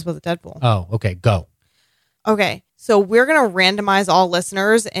more rules with the Deadpool. Oh, okay, go. Okay, so we're going to randomize all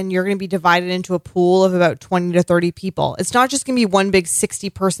listeners, and you're going to be divided into a pool of about 20 to 30 people. It's not just going to be one big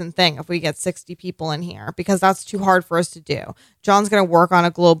 60-person thing if we get 60 people in here, because that's too hard for us to do. John's going to work on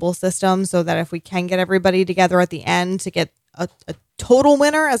a global system so that if we can get everybody together at the end to get a total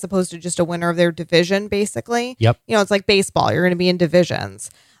winner as opposed to just a winner of their division, basically. Yep. You know, it's like baseball. You're going to be in divisions.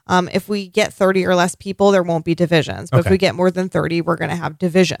 If we get 30 or less people, there won't be divisions. But if Okay. we get more than 30, we're going to have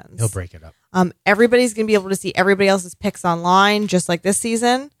divisions. He'll break it up. Everybody's going to be able to see everybody else's picks online, just like this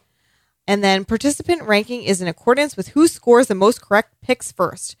season. And then participant ranking is in accordance with who scores the most correct picks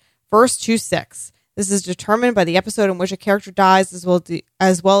first to 6. This is determined by the episode in which a character dies, as well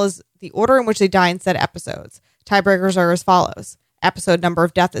as the order in which they die in said episodes. Tiebreakers are as follows. Episode number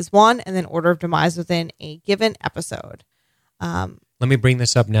of death is 1, and then order of demise within a given episode. Let me bring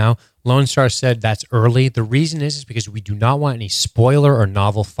this up now. Lone Star said that's early. The reason is because we do not want any spoiler or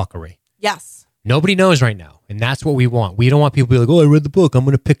novel fuckery. Yes. Nobody knows right now, and that's what we want. We don't want people to be like, oh, I read the book. I'm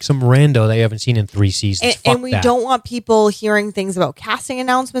going to pick some rando they haven't seen in 3 seasons. And we that. don't want people hearing things about casting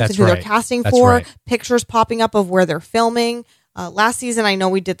announcements That's and who right. they're casting That's for, right. pictures popping up of where they're filming. Last season, I know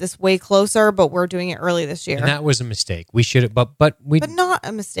we did this way closer, but we're doing it early this year. And that was a mistake. We should have, but we. But not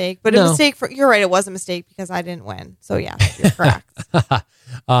a mistake. But No. a mistake for, you're right, it was a mistake because I didn't win. So yes, you're correct.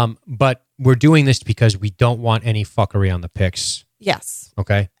 But we're doing this because we don't want any fuckery on the picks. Yes.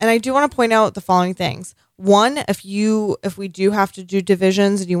 Okay. And I do want to point out the following things. One, if we do have to do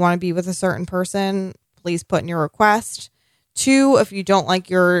divisions and you want to be with a certain person, please put in your request. 2, if you don't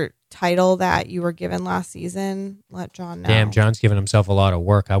like your title that you were given last season, let John know. Damn, John's giving himself a lot of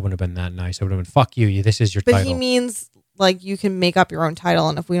work. I wouldn't have been that nice. I would have been, fuck you. This is your But title. he means like you can make up your own title,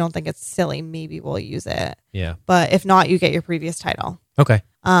 and if we don't think it's silly, maybe we'll use it. Yeah. But if not, you get your previous title. Okay.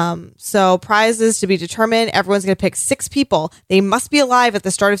 So prizes to be determined. Everyone's going to pick 6 people. They must be alive at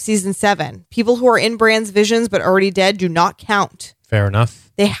the start of season 7. People who are in Brand's visions but already dead do not count. Fair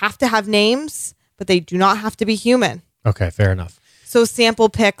enough. They have to have names, but they do not have to be human. Okay. Fair enough. So sample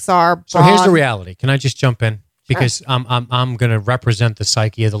picks are. So here's the Braun- reality. Can I just jump in? Because I'm going to represent the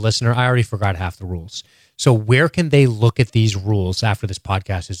psyche of the listener. I already forgot half the rules. So where can they look at these rules after this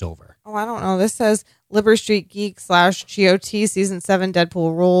podcast is over? Oh, I don't know. This says Liberty Street Geek /GOT season 7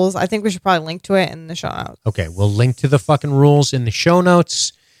 Deadpool rules. I think we should probably link to it in the show notes. Okay, we'll link to the fucking rules in the show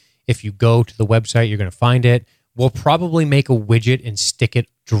notes. If you go to the website, you're going to find it. We'll probably make a widget and stick it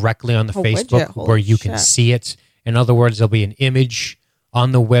directly on the Facebook widget? where you Holy can shit. see it. In other words, there'll be an image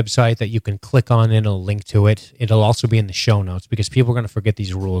on the website that you can click on and it'll link to it. It'll also be in the show notes because people are going to forget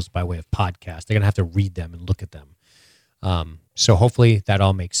these rules by way of podcast. They're going to have to read them and look at them. So hopefully that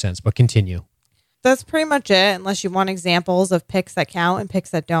all makes sense, but continue. That's pretty much it, unless you want examples of picks that count and picks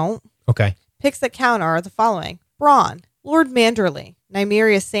that don't. Okay. Picks that count are the following: Braun, Lord Manderley,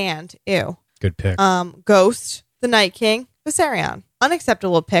 Nymeria Sand, ew. Good pick. Ghost, the Night King, Viserion.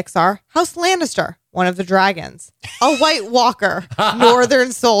 Unacceptable picks are House Lannister, one of the dragons, a White Walker,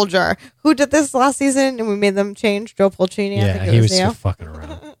 Northern Soldier. Who did this last season and we made them change? Joe Pulcini, I Yeah, think it he was was you. so fucking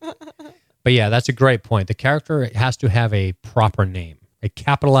around. But yeah, that's a great point. The character has to have a proper name, a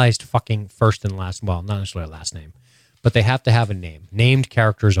capitalized fucking first and last. Well, not necessarily last name, but they have to have a name. Named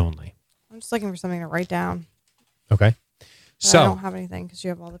characters only. I'm just looking for something to write down. Okay. But I don't have anything because you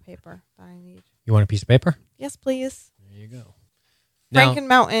have all the paper that I need. You want a piece of paper? Yes, please. There you go. Franken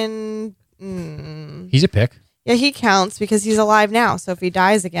Mountain. He's a pick. Yeah, he counts because he's alive now. So if he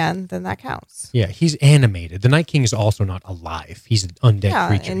dies again, then that counts. Yeah, he's animated. The Night King is also not alive. He's an undead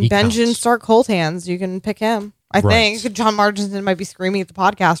creature. And Benjen Stark Holthands, you can pick him. I think John Marston might be screaming at the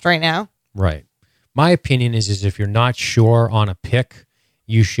podcast right now. Right. My opinion is if you're not sure on a pick,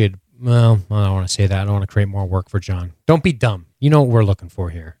 you should, well, I don't want to say that. I don't want to create more work for John. Don't be dumb. You know what we're looking for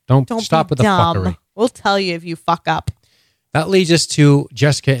here. Don't stop with the fuckery. We'll tell you if you fuck up. That leads us to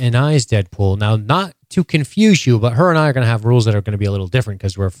Jessica and I's Deadpool. Now, not to confuse you, but her and I are going to have rules that are going to be a little different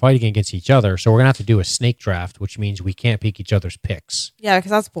because we're fighting against each other. So we're going to have to do a snake draft, which means we can't pick each other's picks. Yeah,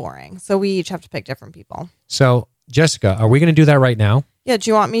 because that's boring. So we each have to pick different people. So, Jessica, are we going to do that right now? Yeah, do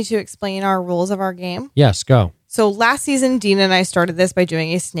you want me to explain our rules of our game? Yes, go. So last season, Dean and I started this by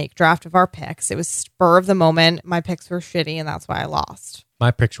doing a snake draft of our picks. It was spur of the moment. My picks were shitty, and that's why I lost.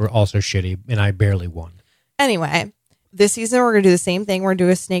 My picks were also shitty, and I barely won. Anyway, this season, we're going to do the same thing. We're going to do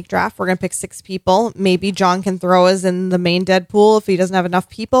a snake draft. We're going to pick 6 people. Maybe John can throw us in the main Deadpool if he doesn't have enough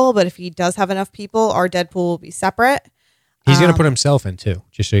people. But if he does have enough people, our Deadpool will be separate. He's going to put himself in, too,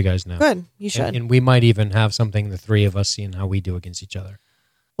 just so you guys know. Good. You should. And we might even have something, the three of us, seeing how we do against each other.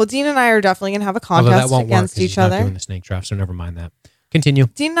 Well, Dean and I are definitely going to have a contest against each other. Not doing the snake draft, so never mind that. Continue.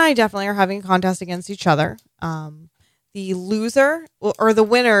 Dean and I definitely are having a contest against each other. The loser or the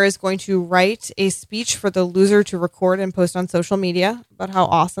winner is going to write a speech for the loser to record and post on social media about how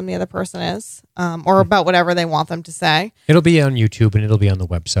awesome the other person is, or about whatever they want them to say. It'll be on YouTube and it'll be on the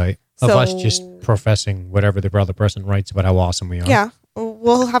website of us just professing whatever the other person writes about how awesome we are. Yeah.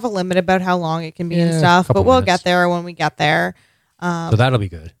 We'll have a limit about how long it can be and stuff, but we'll get there when we get there. So that'll be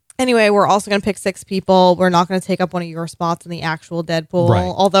good. Anyway, we're also going to pick 6 people. We're not going to take up one of your spots in the actual Deadpool. Right.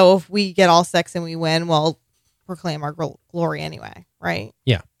 Although if we get all 6 and we win, we'll proclaim our glory anyway, right?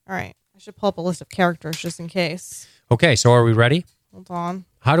 Yeah. All right. I should pull up a list of characters just in case. Okay, so are we ready? Hold on.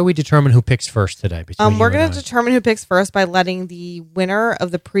 How do we determine who picks first today? We're going to determine who picks first by letting the winner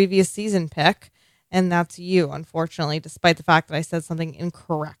of the previous season pick, and that's you, unfortunately, despite the fact that I said something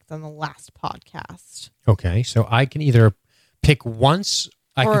incorrect on the last podcast. Okay, so I can either pick once.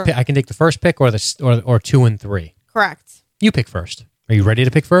 I can take the first pick or 2 and 3. Correct. You pick first. Are you ready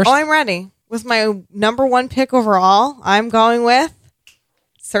to pick first? Oh, I'm ready. With my number 1 pick overall, I'm going with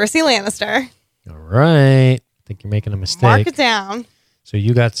Cersei Lannister. All right. I think you're making a mistake. Mark it down. So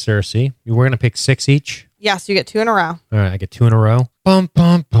you got Cersei. We're going to pick 6 each? Yes, you get 2 in a row. All right, I get 2 in a row. Bum,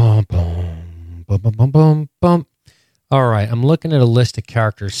 bum, bum, bum. Bum, bum, bum, bum, bum. All right, I'm looking at a list of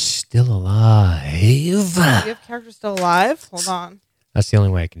characters still alive. You have characters still alive? Hold on. That's the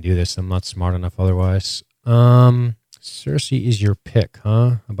only way I can do this. I'm not smart enough otherwise. Cersei is your pick,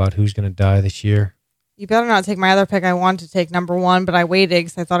 huh? About who's going to die this year? You better not take my other pick. I wanted to take number 1, but I waited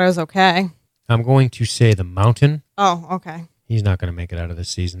because I thought I was okay. I'm going to say the Mountain. Oh, okay. He's not going to make it out of this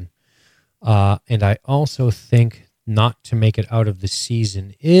season. And I also think not to make it out of the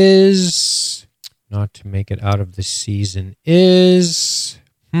season is...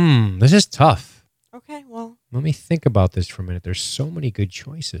 This is tough. Okay, well. Let me think about this for a minute. There's so many good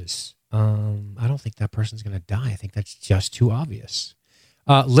choices. I don't think that person's going to die. I think that's just too obvious.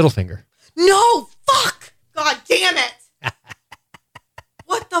 Littlefinger. No! Fuck! God damn it!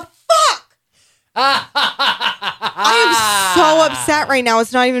 What the fuck? I am so upset right now.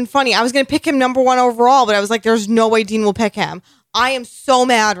 It's not even funny. I was going to pick him number 1 overall, but I was like, there's no way Dean will pick him. I am so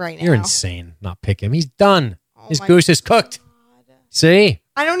mad right now. You're insane. Not pick him. He's done. Oh His goose is cooked. God. See?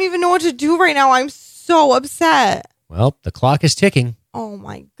 I don't even know what to do right now. I'm so upset. Well, the clock is ticking. Oh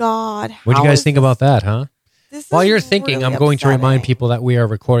my God. What do you guys think about that, huh? While you're thinking, really I'm going to remind upsetting. people that we are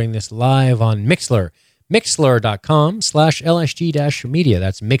recording this live on Mixlr. Mixlr.com/LSG-media.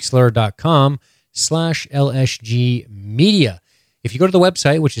 That's Mixlr.com/LSG media. If you go to the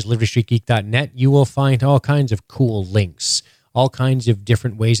website, which is liveastreetgeek.net, you will find all kinds of cool links, all kinds of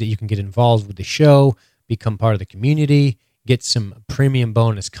different ways that you can get involved with the show, become part of the community, get some premium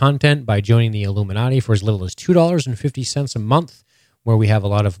bonus content by joining the Illuminati for as little as $2.50 a month, where we have a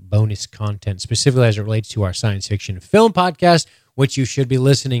lot of bonus content, specifically as it relates to our science fiction film podcast, which you should be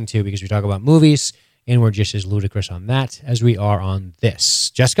listening to because we talk about movies, and we're just as ludicrous on that as we are on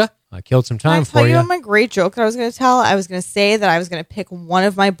this. Jessica, I killed some time for you. Can I tell you my great joke that I was going to tell? I was going to say that I was going to pick one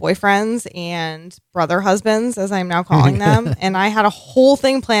of my boyfriends and brother husbands, as I'm now calling them, and I had a whole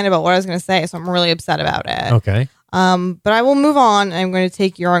thing planned about what I was going to say, so I'm really upset about it. Okay. But I will move on. I'm going to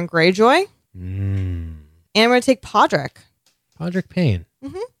take Euron Greyjoy, and I'm going to take Podrick. Podrick Payne.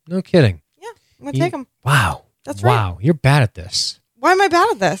 Mm-hmm. No kidding. Yeah, I'm going to take him. Wow. That's right. Wow, you're bad at this. Why am I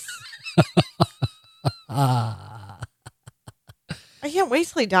bad at this? I can't wait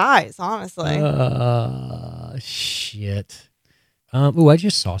till he dies, honestly. Shit. I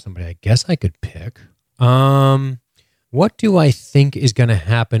just saw somebody I guess I could pick. What do I think is going to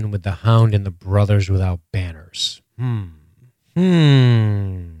happen with the Hound and the Brothers without banners?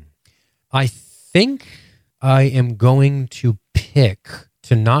 I think I am going to pick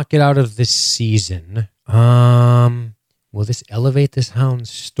to not get out of this season. Will this elevate this Hound's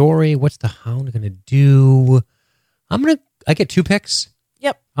story? What's the Hound going to do? I get 2 picks.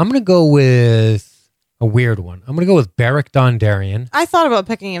 Yep. I'm going to go with a weird one. I'm going to go with Beric Dondarrion. I thought about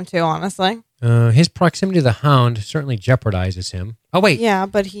picking him too, honestly. His proximity to the Hound certainly jeopardizes him. Oh, wait. Yeah,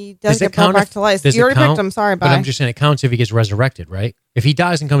 but he does get count brought back to life. does You it already count? picked him. Sorry, bye. But I'm just saying it counts if he gets resurrected, right? If he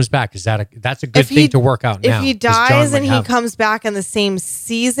dies and comes back, that's a good thing to work out now? If he 'cause John dies might and he have- comes back in the same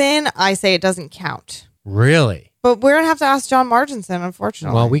season, I say it doesn't count. Really? But we're going to have to ask John Marginson,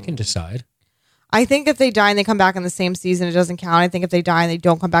 unfortunately. Well, we can decide. I think if they die and they come back in the same season, it doesn't count. I think if they die and they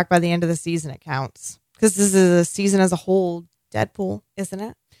don't come back by the end of the season, it counts. Because this is a season as a whole, Deadpool, isn't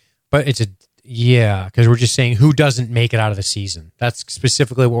it? But because we're just saying who doesn't make it out of the season. That's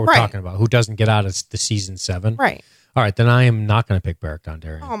specifically what we're Right. talking about. Who doesn't get out of the season 7. Right. All right, then I am not going to pick Beric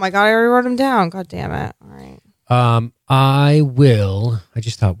Dondarrion. Oh my God, I already wrote him down. God damn it. All right. I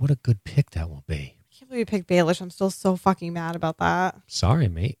just thought, what a good pick that will be. I can't believe you picked Baelish. I'm still so fucking mad about that. Sorry,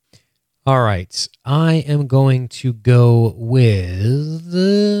 mate. All right. I am going to go with...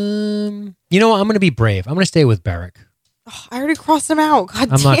 you know what? I'm going to be brave. I'm going to stay with Beric. Oh, I already crossed him out.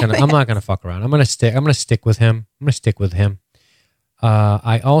 God I'm damn it. not gonna fuck around. I'm gonna stick with him.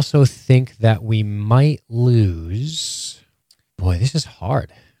 I also think that we might lose. Boy, this is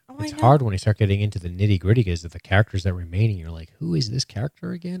hard. Oh, It's I know. hard when you start getting into the nitty gritty because of the characters that are remaining. You're like, who is this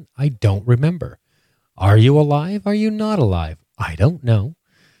character again? I don't remember. Are you alive? Are you not alive? I don't know.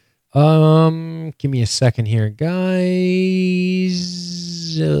 Give me a second here,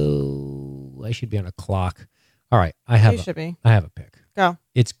 guys. Oh, I should be on a clock. All right, I have a pick. Go.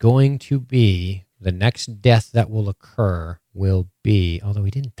 It's going to be the next death that will occur will be, although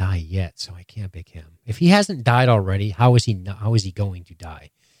he didn't die yet, so I can't pick him. If he hasn't died already, how is he going to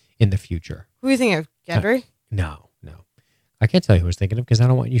die in the future? Who are you thinking of? Gendry? No. I can't tell you who I was thinking of because I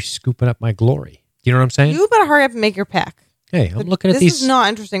don't want you scooping up my glory. You know what I'm saying? You better hurry up and make your pick. Hey, I'm looking at these. This is not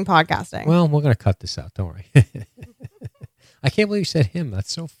interesting podcasting. Well, we're going to cut this out. Don't worry. I can't believe you said him.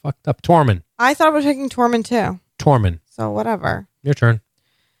 That's so fucked up. Tormund. I thought about picking Tormund too. Tormund. So whatever. Your turn.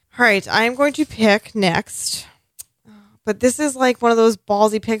 All right, I am going to pick next. But this is like one of those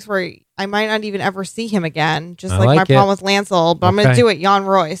ballsy picks where I might not even ever see him again. Just I like my like it. problem with Lancel. But I'm going to Okay. do it. Jan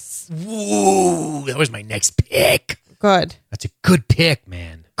Royce. Woo! That was my next pick. Good. That's a good pick,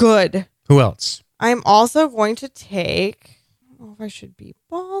 man. Good. Who else? I'm also going to take... I don't know if I should be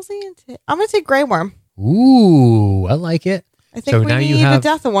ballsy. I'm going to take Grey Worm. Ooh, I like it. I think So we now need you a have-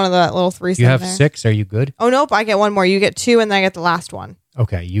 death of one of the little threesomes. You have there. 6. Are you good? Oh, nope. I get one more. You get 2, and then I get the last one.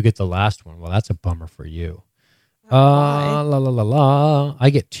 Okay, you get the last one. Well, that's a bummer for you. Why? La la la la. I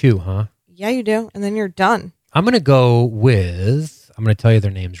get 2, huh? Yeah, you do. And then you're done. I'm going to go with, I'm going to tell you their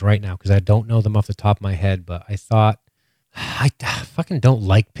names right now because I don't know them off the top of my head, but I thought, I fucking don't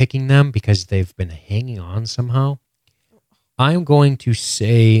like picking them because they've been hanging on somehow. I'm going to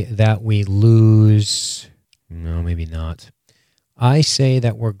say that we lose, no, maybe not. I say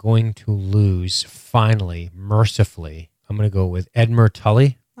that we're going to lose, finally, mercifully. I'm going to go with Edmure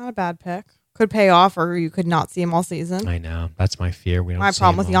Tully. Not a bad pick. Could pay off, or you could not see him all season. I know. That's my fear. We don't My see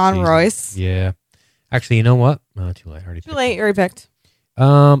problem him with all Jan season. Royce. Yeah. Actually, you know what? Oh, too late. I already Too picked late. You already picked.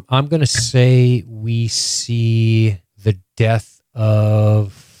 I'm going to say we see the death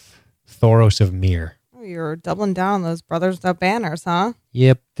of Thoros of Myr. Oh, you're doubling down on those Brothers Without Banners, huh?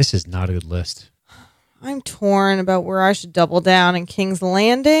 Yep, this is not a good list. I'm torn about where I should double down in King's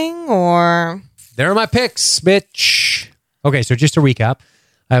Landing or... There are my picks, bitch. Okay, so just to recap,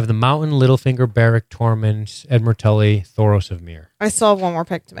 I have the Mountain, Littlefinger, Beric, Tormund, Edmure Tully, Thoros of Myr. I still have one more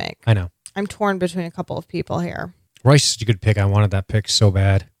pick to make. I know. I'm torn between a couple of people here. Royce is a good pick. I wanted that pick so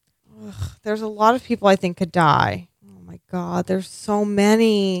bad. There's a lot of people I think could die. Oh my God, there's so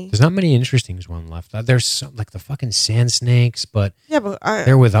many. There's not many interesting ones left. There's some, like the fucking Sand Snakes, but Yeah, but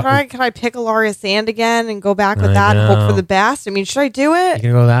they're without. could I pick Ilaria Sand again and go back with I that and hope know. for the best? I mean, should I do You it?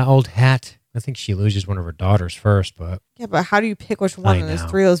 gonna go that old hat? I think she loses one of her daughters first, but Yeah, but how do you pick which one I of those know.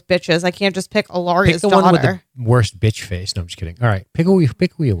 3 of those bitches? I can't just pick pick Ilaria's the daughter. one with the worst bitch face. No, I'm just kidding. All right, pick who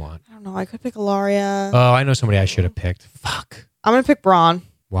you want. I don't know. I could pick Ilaria. Oh, I know somebody I should have picked. Fuck. I'm going to pick Braun.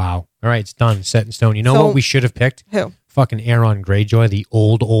 Wow. All right, it's done. Set in stone. You know So- what we should have picked? Who? Fucking Euron Greyjoy, the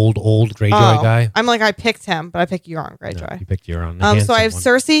old Greyjoy guy. I'm like, I picked him, but I picked Euron No, Greyjoy. you picked Euron. The So I have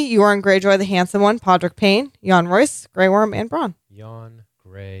handsome one. Cersei, Euron Greyjoy, the handsome one, Podrick Payne, Jan Royce, Grey Worm, and Braun. Jon,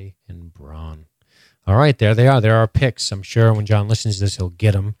 Gray, and Braun. All right, there they are. There are picks. I'm sure when John listens to this, he'll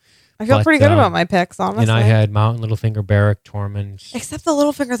get them. I feel pretty good about my picks, honestly. And I had Mountain, Littlefinger, Barrack, Tormund. Except the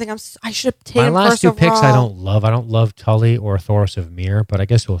Littlefinger thing. I should have taken my last two overall. picks I don't love. I don't love Tully or Thoros of Myr, but I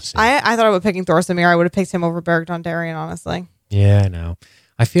guess we'll see. I thought I would picking Thoros of Myr. I would have picked him over Beric Dondarrion, honestly. Yeah, I know.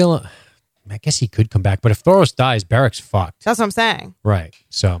 I guess he could come back, but if Thoros dies, Barrack's fucked. That's what I'm saying. Right,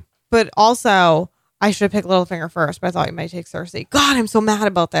 so. But also, I should have picked Littlefinger first, but I thought you might take Cersei. God, I'm so mad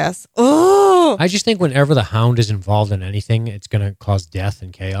about this. Oh, I just think whenever the Hound is involved in anything, it's going to cause death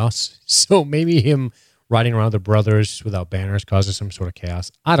and chaos. So maybe him riding around the brothers without banners causes some sort of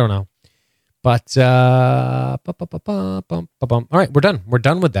chaos. I don't know. But, all right, we're done. We're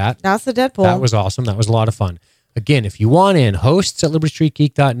done with that. That's the Deadpool. That was awesome. That was a lot of fun. Again, if you want in, hosts at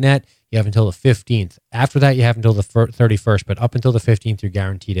libertystreetgeek.net, you have until the 15th. After that, you have until the 31st, but up until the 15th, you're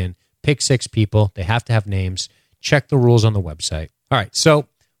guaranteed in. Pick 6 people. They have to have names. Check the rules on the website. All right, so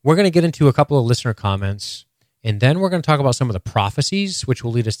we're going to get into a couple of listener comments, and then we're going to talk about some of the prophecies, which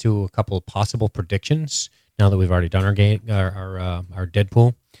will lead us to a couple of possible predictions now that we've already done our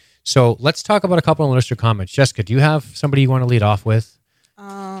Deadpool. So let's talk about a couple of listener comments. Jessica, do you have somebody you want to lead off with?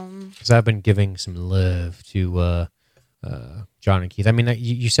 Because I've been giving some love to John and Keith. I mean,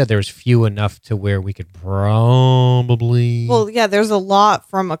 you said there was few enough to where we could probably... Well, yeah, there's a lot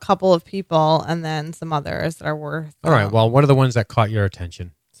from a couple of people and then some others that are worth... All right, well, what are the ones that caught your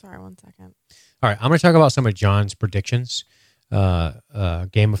attention? Sorry, 1 second. All right, I'm going to talk about some of John's predictions.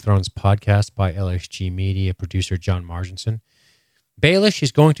 Game of Thrones podcast by LSG Media producer John Marginson. Baelish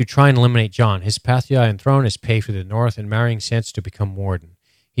is going to try and eliminate Jon. His path to the Iron Throne is pay for the North and marrying Sansa to become Warden.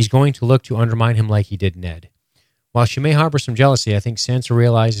 He's going to look to undermine him like he did Ned. While she may harbor some jealousy, I think Sansa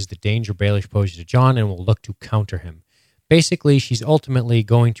realizes the danger Baelish poses to Jon and will look to counter him. Basically, she's ultimately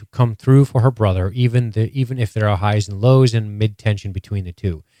going to come through for her brother, even if there are highs and lows and mid-tension between the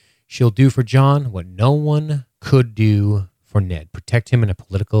two. She'll do for Jon what no one could do for Ned. Protect him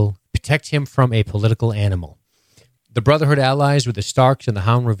from a political animal. The Brotherhood allies with the Starks, and the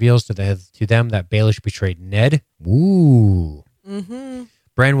Hound reveals to them that Baelish betrayed Ned. Ooh. Mm-hmm.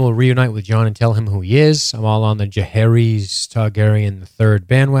 Bran will reunite with Jon and tell him who he is. I'm all on the Jaehaerys Targaryen III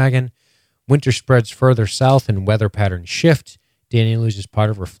bandwagon. Winter spreads further south and weather patterns shift. Dany loses part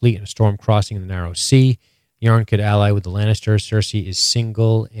of her fleet in a storm crossing in the Narrow Sea. Euron could ally with the Lannisters. Cersei is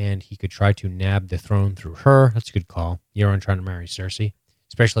single, and he could try to nab the throne through her. That's a good call. Euron trying to marry Cersei,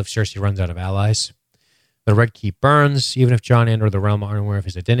 especially if Cersei runs out of allies. The Red Keep burns. Even if Jon and or the realm are unaware of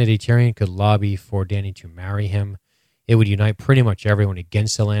his identity, Tyrion could lobby for Dany to marry him. It would unite pretty much everyone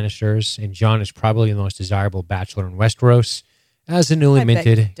against the Lannisters, and Jon is probably the most desirable bachelor in Westeros as the newly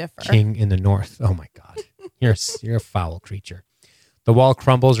minted king in the north. Oh my God. You're a foul creature. The wall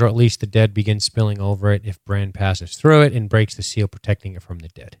crumbles, or at least the dead begin spilling over it if Bran passes through it and breaks the seal protecting it from the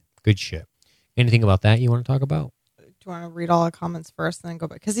dead. Good shit. Anything about that you want to talk about? Do you want to read all the comments first and then go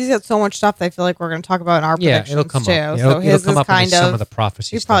back? Because he's got so much stuff that I feel like we're going to talk about in our predictions it'll come too. up. So his it'll come is up kind some of the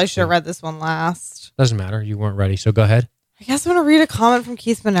prophecy. You probably should have read this one last. Doesn't matter. You weren't ready, so go ahead. I guess I'm going to read a comment from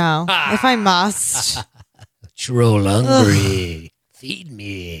Keith Minnow, if I must. Troll hungry. Feed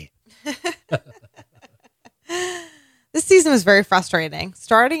me. This season was very frustrating.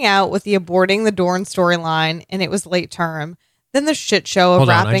 Starting out with the aborting the Dorne storyline, and it was late term. Then the shit show of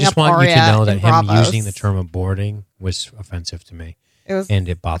wrapping up Arya. I just want you to know that him using the term aborting was offensive to me. And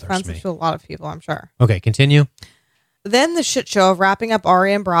it bothers offensive me. To a lot of people, I'm sure. Okay, continue. Then the shit show of wrapping up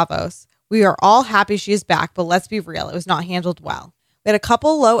Arya and Braavos. We are all happy she is back, but let's be real, it was not handled well. We had a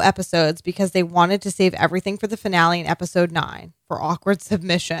couple low episodes because they wanted to save everything for the finale in episode 9 for awkward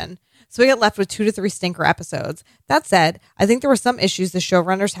submission. So we got left with 2 to 3 stinker episodes. That said, I think there were some issues the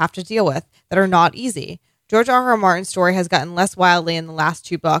showrunners have to deal with that are not easy. George R.R. Martin's story has gotten less wildly in the last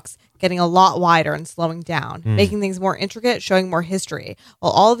 2 books, getting a lot wider and slowing down, making things more intricate, showing more history.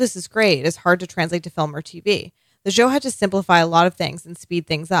 While all of this is great, it is hard to translate to film or TV. The show had to simplify a lot of things and speed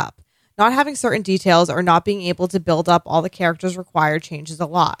things up. Not having certain details or not being able to build up all the characters required changes a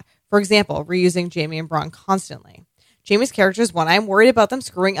lot. For example, reusing Jaime and Bronn constantly. Jaime's character is one I am worried about them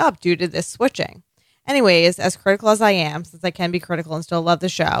screwing up due to this switching. Anyways, as critical as I am, since I can be critical and still love the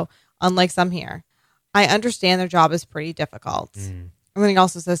show, unlike some here, I understand their job is pretty difficult. And then he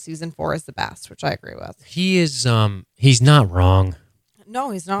also says season 4 is the best, which I agree with. He is, he's not wrong.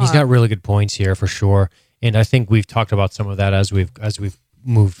 No, he's not. He's got really good points here for sure. And I think we've talked about some of that as we've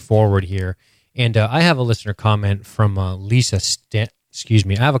moved forward here. And I have a listener comment from Lisa I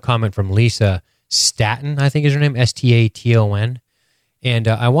have a comment from Lisa Staton, I think is her name, Staton. And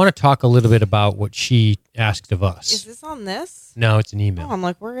I want to talk a little bit about what she asked of us. Is this on this? No, it's an email. Oh, I'm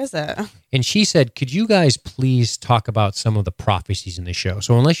like, where is it? And she said, could you guys please talk about some of the prophecies in the show?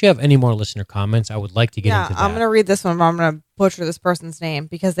 So unless you have any more listener comments, I would like to get into that. I'm going to read this one, but I'm going to butcher this person's name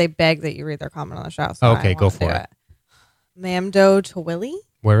because they beg that you read their comment on the show. So okay, go for it. Mamdo Tawili?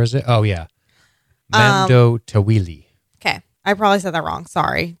 Where is it? Oh, yeah. Mamdo Tawili. Okay. I probably said that wrong.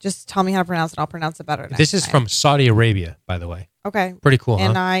 Sorry. Just tell me how to pronounce it. I'll pronounce it better next This is time. from Saudi Arabia, by the way. Okay. Pretty cool,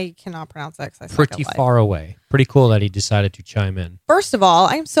 And huh? I cannot pronounce it because I suck Pretty at life. far away. Pretty cool that he decided to chime in. First of all,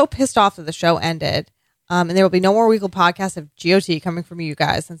 I'm so pissed off that the show ended. And there will be no more weekly podcasts of GOT coming from you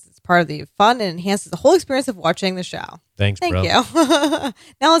guys since it's part of the fun and enhances the whole experience of watching the show. Thanks, Thank bro. you.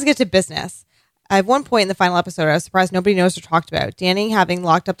 Now let's get to business. At one point in the final episode, I was surprised nobody knows or talked about Danny having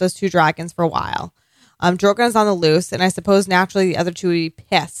locked up those 2 dragons for a while. Drogon is on the loose, and I suppose naturally the other 2 would be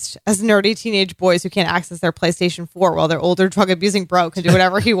pissed as nerdy teenage boys who can't access their PlayStation 4 while their older drug-abusing bro can do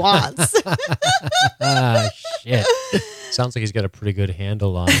whatever he wants. Shit. Sounds like he's got a pretty good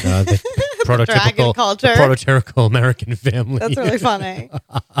handle on the Dragon culture. prototypical American family. That's really funny.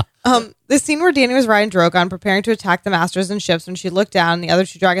 The scene where Danny was riding Drogon, preparing to attack the masters and ships, when she looked down and the other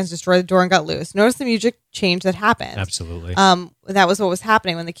 2 dragons destroyed the door and got loose. Notice the music change that happened. Absolutely. That was what was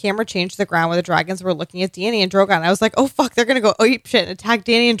happening when the camera changed to the ground where the dragons were looking at Danny and Drogon. I was like, oh fuck, they're gonna go ape shit and attack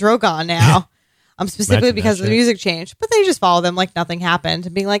Danny and Drogon now. Specifically Imagine because that the shit. music changed, but they just follow them like nothing happened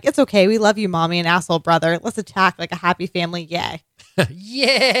and being like, it's okay, we love you, mommy and asshole brother. Let's attack like a happy family, yay.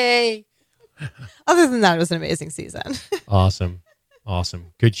 Yay! Other than that, it was an amazing season. Awesome.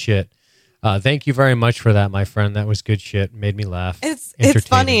 Good shit. Thank you very much for that, my friend. That was good shit. Made me laugh. It's Entertaining.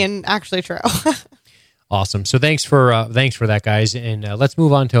 funny and actually true. Awesome. So thanks for that, guys. And let's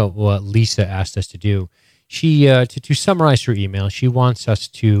move on to what Lisa asked us to do. She to summarize her email, she wants us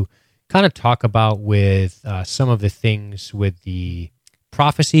to kind of talk about with some of the things with the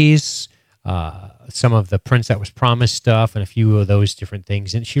prophecies, some of the Prince That Was Promised stuff, and a few of those different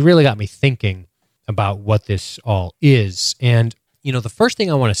things. And she really got me thinking about what this all is. And the first thing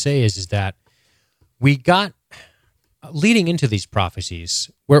I want to say is that we got leading into these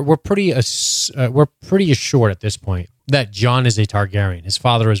prophecies. We're pretty assured at this point that Jon is a Targaryen. His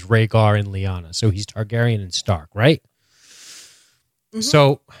father is Rhaegar and Lyanna, so he's Targaryen and Stark, right? Mm-hmm.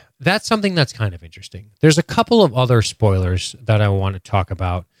 So that's something that's kind of interesting. There's a couple of other spoilers that I want to talk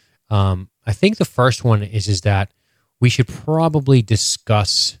about. I think the first one is that we should probably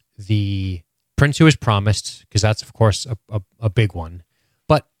discuss the Prince Who Was Promised, because that's, of course, a big one.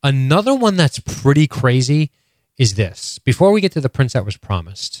 But another one that's pretty crazy is this. Before we get to the Prince That Was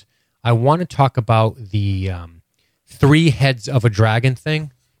Promised, I want to talk about the 3 heads of a dragon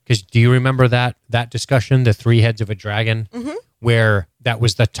thing. Because do you remember that discussion, the 3 heads of a dragon, where that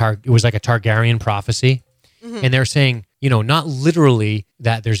was it was like a Targaryen prophecy? Mm-hmm. And they're saying, not literally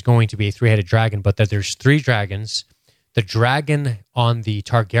that there's going to be a 3-headed dragon, but that there's 3 dragons. The dragon on the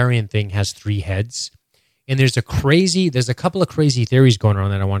Targaryen thing has 3 heads. And there's a couple of crazy theories going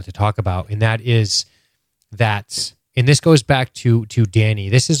on that I wanted to talk about. And that is that, and this goes back to Danny.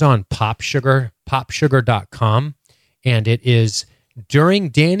 This is on popsugar.com. And it is during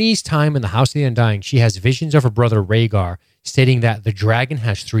Danny's time in the House of the Undying, she has visions of her brother Rhaegar stating that the dragon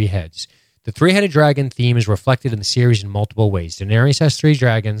has 3 heads. The 3-headed dragon theme is reflected in the series in multiple ways. Daenerys has 3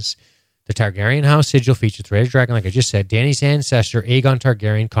 dragons. The Targaryen house sigil features 3-headed dragon, like I just said. Danny's ancestor, Aegon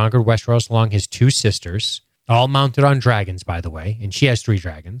Targaryen, conquered Westeros along his 2 sisters, all mounted on dragons, by the way, and she has 3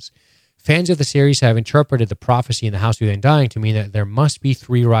 dragons. Fans of the series have interpreted the prophecy in the House of the Undying to mean that there must be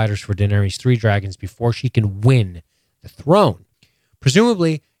 3 riders for Daenerys' 3 dragons before she can win the throne.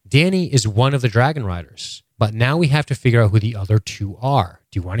 Presumably, Danny is one of the dragon riders, but now we have to figure out who the other 2 are.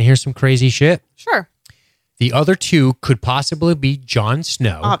 Do you want to hear some crazy shit? Sure. The other 2 could possibly be Jon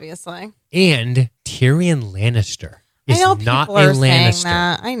Snow. Obviously. And Tyrion Lannister is I know not people a are saying Lannister.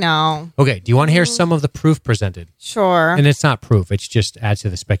 that. I know. Okay, do you want to hear some of the proof presented? Sure. And it's not proof, it's just adds to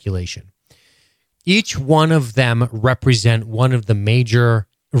the speculation. Each one of them represent one of the major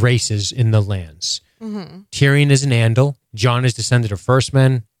races in the lands. Mm-hmm. Tyrion is an Andal, Jon is descendant of First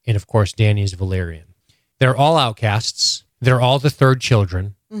Men, and of course Dany is Valyrian. They're all outcasts. They're all the 3rd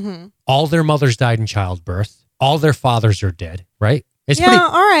children. Mm-hmm. All their mothers died in childbirth. All their fathers are dead, right? It's all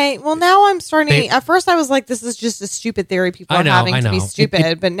right. Well, now I'm starting... At first I was like, this is just a stupid theory people are having to be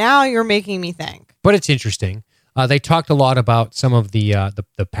stupid, but now you're making me think. But it's interesting. They talked a lot about some of the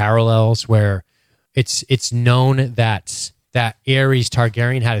parallels where it's known that Aerys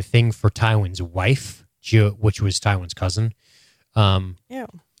Targaryen had a thing for Tywin's wife, which was Tywin's cousin. Ew.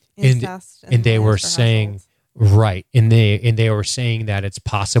 Incest and they were saying... households. Right. And they were saying that it's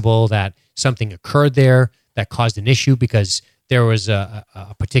possible that something occurred there that caused an issue because there was a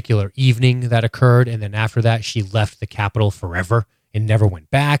particular evening that occurred, and then after that, she left the capital forever and never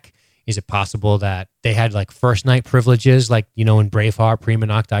went back? Is it possible that they had like first night privileges, like, in Braveheart, prima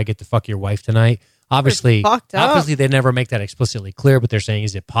nocte, get to fuck your wife tonight? Obviously, they never make that explicitly clear, but they're saying,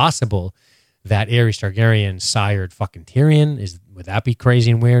 is it possible that Aerys Targaryen sired fucking Tyrion? Would that be crazy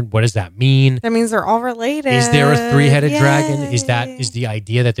and weird? What does that mean? That means they're all related. Is there a three-headed dragon? Is the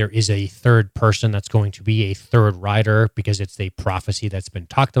idea that there is a third person that's going to be a third rider because it's a prophecy that's been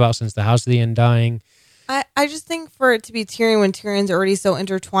talked about since the House of the Undying? I just think for it to be Tyrion when Tyrion's already so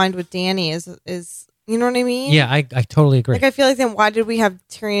intertwined with Dany is you know what I mean? Yeah, I totally agree. Like, I feel like then why did we have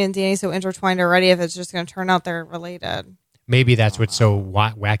Tyrion and Dany so intertwined already if it's just going to turn out they're related? Maybe that's what's so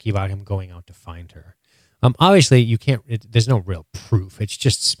wacky about him going out to find her. Obviously, you can't. There's no real proof. It's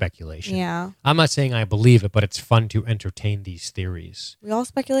just speculation. Yeah. I'm not saying I believe it, but it's fun to entertain these theories. We all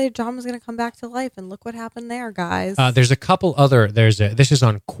speculated Jon was going to come back to life, and look what happened there, guys. There's a couple other. This is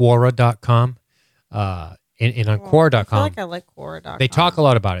on Quora.com. And on Quora.com, I feel like I like Quora.com. They talk a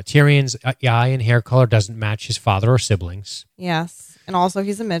lot about it. Tyrion's eye and hair color doesn't match his father or siblings. Yes. And also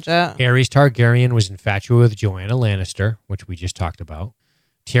he's a midget. Aerys Targaryen was infatuated with Joanna Lannister, which we just talked about.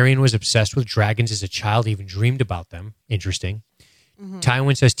 Tyrion was obsessed with dragons as a child, even dreamed about them. Interesting. Mm-hmm.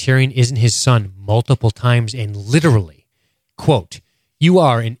 Tywin says Tyrion isn't his son multiple times and literally, quote, "You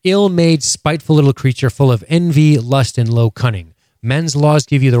are an ill-made, spiteful little creature full of envy, lust, and low cunning. Men's laws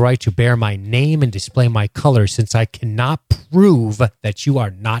give you the right to bear my name and display my colors, since I cannot prove that you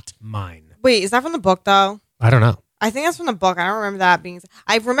are not mine." Wait, is that from the book, though? I don't know. I think that's from the book. I don't remember that being...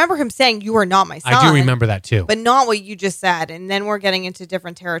 I remember him saying, "You are not my son." I do remember that, too. But not what you just said. And then we're getting into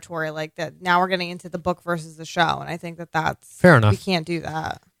different territory like that. Now we're getting into the book versus the show. And I think that's... Fair enough. We can't do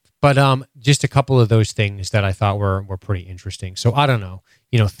that. But just a couple of those things that I thought were pretty interesting. So I don't know.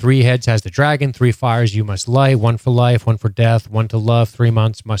 3 heads has the dragon, 3 fires you must light, 1 for life, 1 for death, 1 to love, 3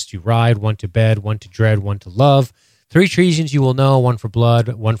 months must you ride, 1 to bed, 1 to dread, 1 to love, 3 treasons you will know, 1 for blood,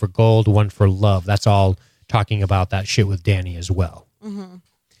 1 for gold, 1 for love. That's all talking about that shit with Dany as well. Mm-hmm.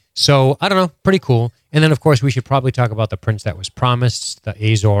 So I don't know. Pretty cool. And then, of course, we should probably talk about the prince that was promised, the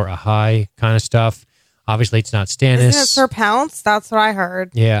Azor Ahai kind of stuff. Obviously, it's not Stannis. Isn't it Sir Pounce? That's what I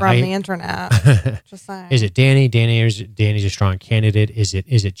heard from the internet. Just saying. Is it Dany? Dany's a strong candidate. Is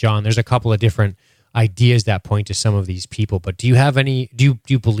it Jon? There's a couple of different ideas that point to some of these people. But do you have any? Do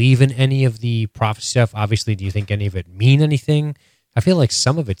you believe in any of the prophecy stuff? Obviously, do you think any of it mean anything? I feel like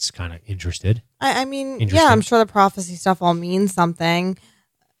some of it's kind of interesting. I mean, yeah, I'm sure the prophecy stuff all means something.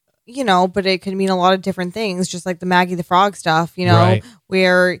 But it could mean a lot of different things, just like the Maggie the Frog stuff, right.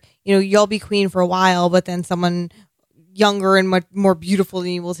 Where, you'll be queen for a while, but then someone younger and much more beautiful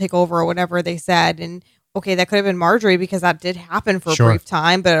than you will take over or whatever they said. And okay, that could have been Marjorie because that did happen for a brief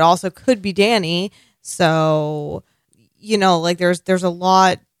time, but it also could be Dany. So, like there's a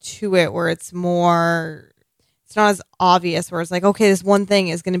lot to it where it's more, it's not as obvious where it's like, okay, this one thing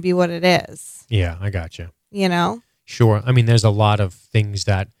is going to be what it is. Yeah, I gotcha. Sure. I mean, there's a lot of things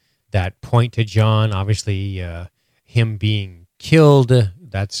that point to Jon. Obviously, him being killed,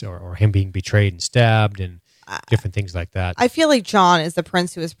 or him being betrayed and stabbed, and different things like that. I feel like Jon is the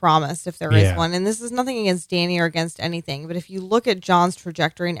prince who is promised, if there is one. And this is nothing against Dany or against anything, but if you look at Jon's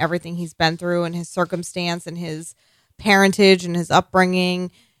trajectory and everything he's been through, and his circumstance, and his parentage, and his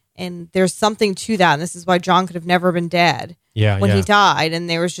upbringing, and there's something to that. And this is why Jon could have never been dead. When he died, and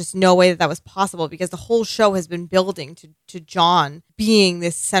there was just no way that was possible because the whole show has been building to Jon being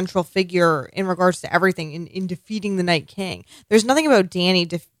this central figure in regards to everything in defeating the Night King. There's nothing about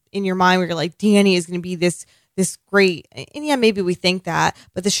Dany in your mind where you're like, Dany is going to be this great, and yeah, maybe we think that,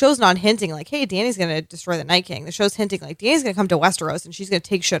 but the show's not hinting like, hey, Dany's going to destroy the Night King. The show's hinting like Dany's going to come to Westeros and she's going to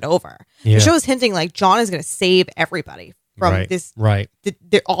take shit over. The show's hinting like Jon is going to save everybody from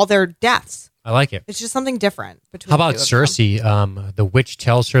all their deaths. I like it. It's just something different between. How about Cersei? The witch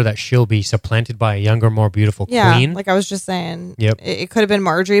tells her that she'll be supplanted by a younger, more beautiful queen. Like I was just saying. Yep. It could have been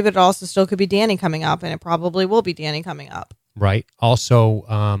Marjorie, but it also still could be Dany coming up, and it probably will be Dany coming up. Right.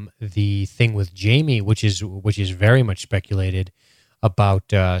 Also, the thing with Jaime, which is very much speculated about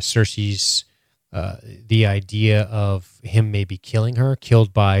Cersei's the idea of him maybe killing her,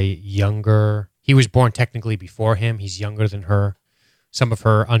 killed by younger. He was born technically before him. He's younger than her. Some of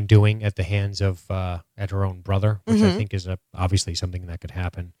her undoing at the hands of at her own brother, which I think is obviously something that could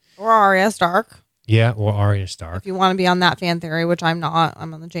happen. Or Arya Stark. Yeah, or Arya Stark. If you want to be on that fan theory, which I'm not.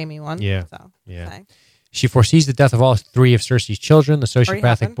 I'm on the Jaime one. Yeah. So, yeah. She foresees the death of all 3 of Cersei's children, the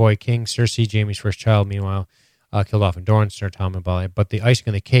sociopathic boy king, Cersei, Jaime's first child, meanwhile, killed off in Dorne, Sir Tom and Ballet. But the icing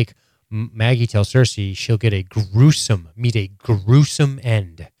on the cake, Maggie tells Cersei she'll meet a gruesome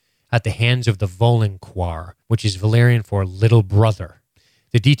end. at the hands of the Volinquar, which is Valyrian for little brother.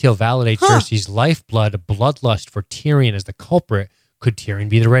 The detail validates Cersei's lifeblood, bloodlust for Tyrion as the culprit. Could Tyrion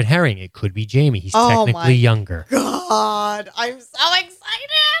be the red herring? It could be Jaime. He's technically younger. God, I'm so excited.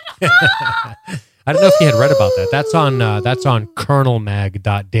 I don't know if you had read about that. That's on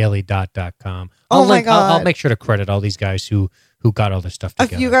colonelmag.daily.com. Oh my God. I'll make sure to credit all these guys who got all this stuff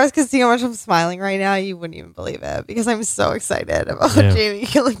together. If you guys could see how much I'm smiling right now, you wouldn't even believe it because I'm so excited about Jaime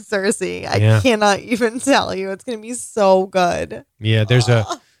killing Cersei. I cannot even tell you. It's going to be so good. Yeah, there's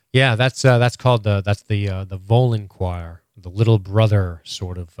that's called the Volinquar, the little brother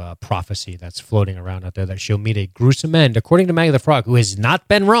sort of prophecy that's floating around out there that she'll meet a gruesome end, according to Maggie the Frog, who has not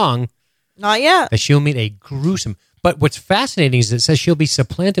been wrong. Not yet. That she'll meet a gruesome. But what's fascinating is it says she'll be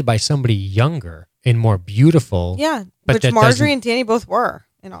supplanted by somebody younger and more beautiful. Yeah, but which Marjorie and Dany both were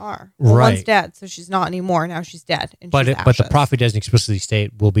and are. Well, right. One's dead, so she's not anymore. Now she's dead. And but the prophet doesn't explicitly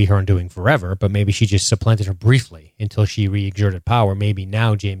state will be her undoing forever. But maybe she just supplanted her briefly until she re-exerted power. Maybe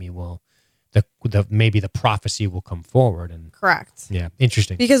now Jaime will. Maybe the prophecy will come forward. And correct. Yeah,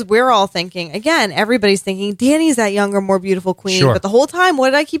 interesting. Because we're all thinking, again, everybody's thinking, Dany's that younger, more beautiful queen. Sure. But the whole time, what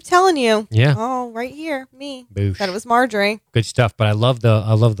did I keep telling you? Yeah. Oh, right here, me. Boosh. That it was Marjorie. Good stuff. But I love the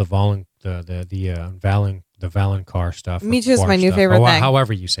Valinquar stuff. Me too is my new favorite thing.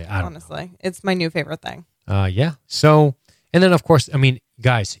 However you say it. Honestly, it's my new favorite thing. Yeah. So, and then of course, I mean,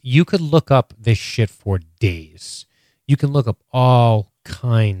 guys, you could look up this shit for days. You can look up all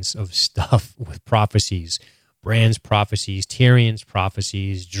kinds of stuff with prophecies, Bran's prophecies, Tyrion's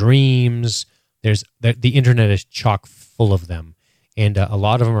prophecies, dreams. The internet is chock full of them, and a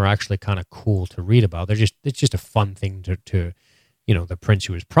lot of them are actually kind of cool to read about. It's just a fun thing to the prince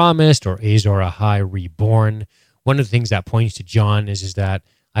who was promised, or Azor Ahai reborn. One of the things that points to Jon is that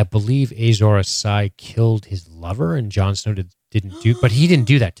I believe Azor Ahai killed his lover, and Jon Snow didn't do, but he didn't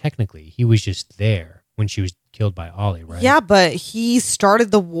do that technically. He was just there when she was killed by Ollie, right? Yeah, but he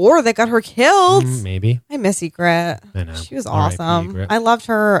started the war that got her killed. Maybe. I miss Ygritte. I know. She was awesome. I loved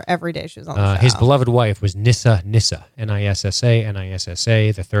her every day she was on the show. His beloved wife was Nissa, Nissa.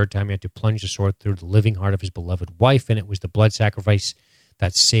 The third time he had to plunge the sword through the living heart of his beloved wife, and it was the blood sacrifice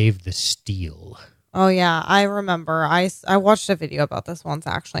that saved the steel. Oh, yeah. I remember. I watched a video about this once,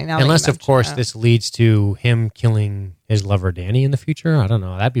 actually. Unless, of course, this leads to him killing his lover Dany in the future. I don't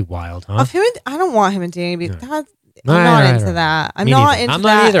know. That'd be wild, huh? I don't want him and Dany to be... I'm not into that. I'm not into that. I'm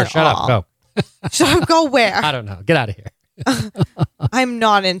not either. Shut up. Go. Shut up. Go where? I don't know. Get out of here. I'm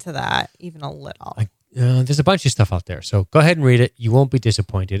not into that, even a little. There's a bunch of stuff out there, so go ahead and read it. You won't be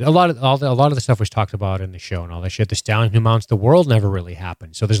disappointed. A lot of the stuff was talked about in the show and all that shit. The stallion who mounts the world never really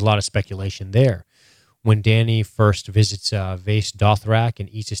happened, so there's a lot of speculation there. When Dany first visits Vaes Dothrak and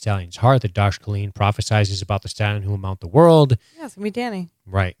eats a stallion's heart, the Darsh Khaleen prophesizes about the stallion who will mount the world. Yeah, it's going to be Dany.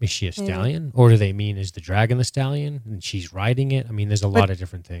 Right. Is she a stallion? Or do they mean is the dragon the stallion and she's riding it? I mean, there's a lot of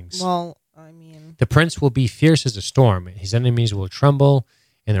different things. Well, I mean... The prince will be fierce as a storm. His enemies will tremble,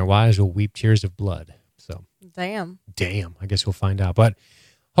 and their wives will weep tears of blood. So, Damn. I guess we'll find out. But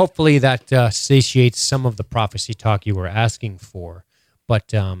hopefully that satiates some of the prophecy talk you were asking for.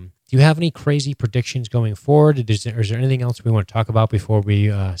 But... do you have any crazy predictions going forward? Is there anything else we want to talk about before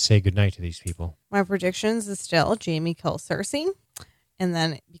we say goodnight to these people? My predictions is still Jaime kills Cersei and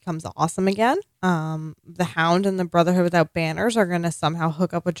then it becomes awesome again. The Hound and the Brotherhood Without Banners are going to somehow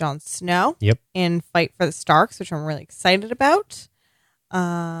hook up with Jon Snow. Yep. And fight for the Starks, which I'm really excited about.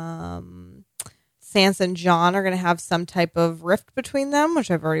 Sansa and Jon are going to have some type of rift between them,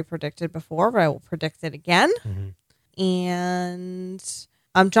 which I've already predicted before, but I will predict it again. Mm-hmm. And...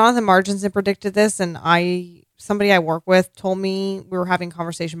 Jonathan Marginson predicted this, and somebody I work with told me we were having a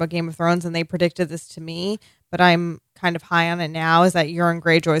conversation about Game of Thrones, and they predicted this to me, but I'm kind of high on it now, is that Euron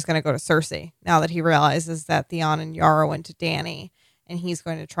Greyjoy is going to go to Cersei, now that he realizes that Theon and Yara went to Dany, and he's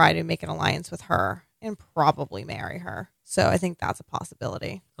going to try to make an alliance with her and probably marry her. So I think that's a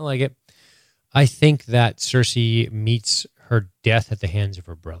possibility. I like it. I think that Cersei meets her death at the hands of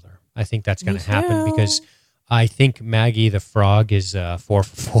her brother. I think that's going to happen because... I think Maggie the Frog is 4 for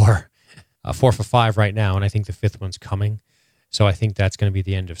 4, 4 for 5 right now, and I think the fifth one's coming. So I think that's going to be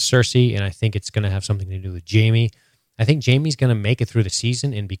the end of Cersei, and I think it's going to have something to do with Jaime. I think Jaime's going to make it through the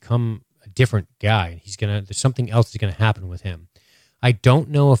season and become a different guy. There's something else is going to happen with him. I don't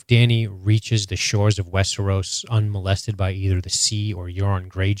know if Dany reaches the shores of Westeros unmolested by either the sea or Euron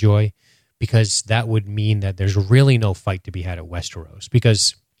Greyjoy, because that would mean that there's really no fight to be had at Westeros,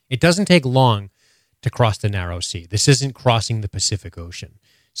 because it doesn't take long to cross the narrow sea. This isn't crossing the Pacific Ocean.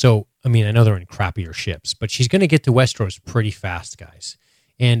 So, I mean, I know they're in crappier ships, but she's going to get to Westeros pretty fast, guys.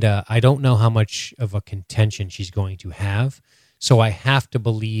 And I don't know how much of a contention she's going to have. So I have to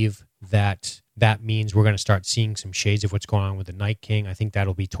believe that means we're going to start seeing some shades of what's going on with the Night King. I think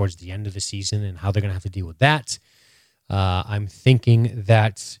that'll be towards the end of the season and how they're going to have to deal with that. I'm thinking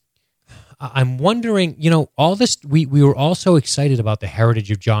that I'm wondering, all this, we were all so excited about the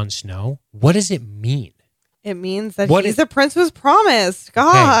heritage of Jon Snow. What does it mean? It means that he's a prince who was promised.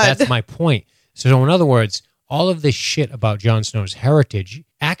 God. Okay, that's my point. So in other words, all of this shit about Jon Snow's heritage,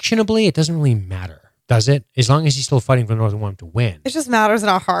 actionably, it doesn't really matter, does it? As long as he's still fighting for the Northern One to win. It just matters in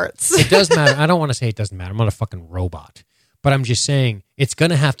our hearts. It does matter. I don't want to say it doesn't matter. I'm not a fucking robot. But I'm just saying it's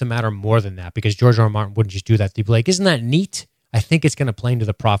going to have to matter more than that because George R. R. Martin wouldn't just do that. They'd be like, isn't that neat? I think it's going to play into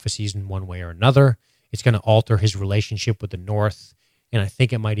the prophecies in one way or another. It's going to alter his relationship with the North. And I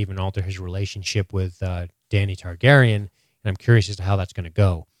think it might even alter his relationship with Dany Targaryen. And I'm curious as to how that's going to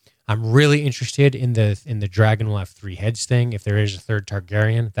go. I'm really interested in the dragon will have 3 heads thing. If there is a third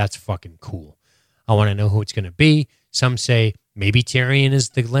Targaryen, that's fucking cool. I want to know who it's going to be. Some say maybe Tyrion is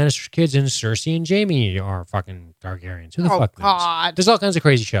the Lannister kids and Cersei and Jaime are fucking Targaryens. Who the fuck knows? God. There's all kinds of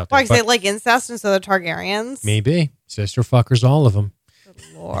crazy shit out there. Like, say, like incest instead of Targaryens? Maybe. Sister fuckers, all of them. Good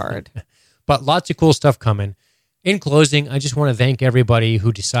Lord. But lots of cool stuff coming. In closing, I just want to thank everybody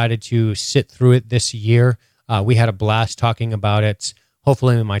who decided to sit through it this year. We had a blast talking about it.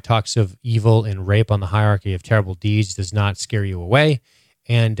 Hopefully my talks of evil and rape on the hierarchy of terrible deeds does not scare you away,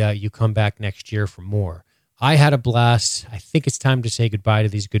 and you come back next year for more. I had a blast. I think it's time to say goodbye to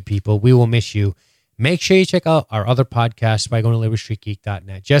these good people. We will miss you. Make sure you check out our other podcasts by going to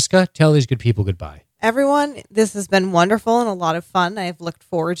libertystreetgeek.net. Jessica, tell these good people goodbye. Everyone, this has been wonderful and a lot of fun. I've looked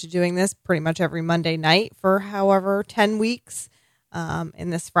forward to doing this pretty much every Monday night for however 10 weeks. In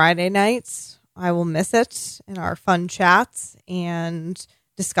this Friday nights, I will miss it in our fun chats and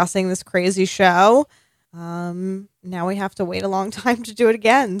discussing this crazy show. Now we have to wait a long time to do it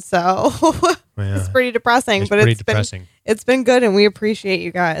again. So it's pretty depressing, but it's been good and we appreciate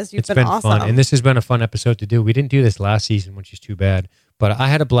you guys. You've been awesome. Fun. And this has been a fun episode to do. We didn't do this last season, which is too bad, but I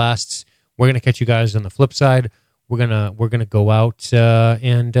had a blast. We're going to catch you guys on the flip side. We're going to go out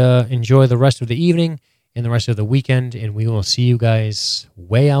and enjoy the rest of the evening and the rest of the weekend. And we will see you guys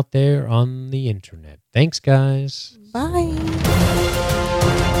way out there on the internet. Thanks, guys. Bye.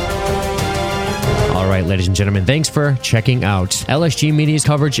 All right, ladies and gentlemen, thanks for checking out LSG Media's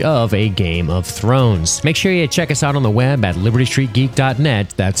coverage of A Game of Thrones. Make sure you check us out on the web at libertystreetgeek.net.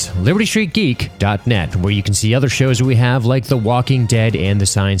 That's libertystreetgeek.net, where you can see other shows we have like The Walking Dead and the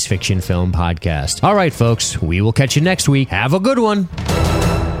Science Fiction Film Podcast. All right, folks, we will catch you next week. Have a good one.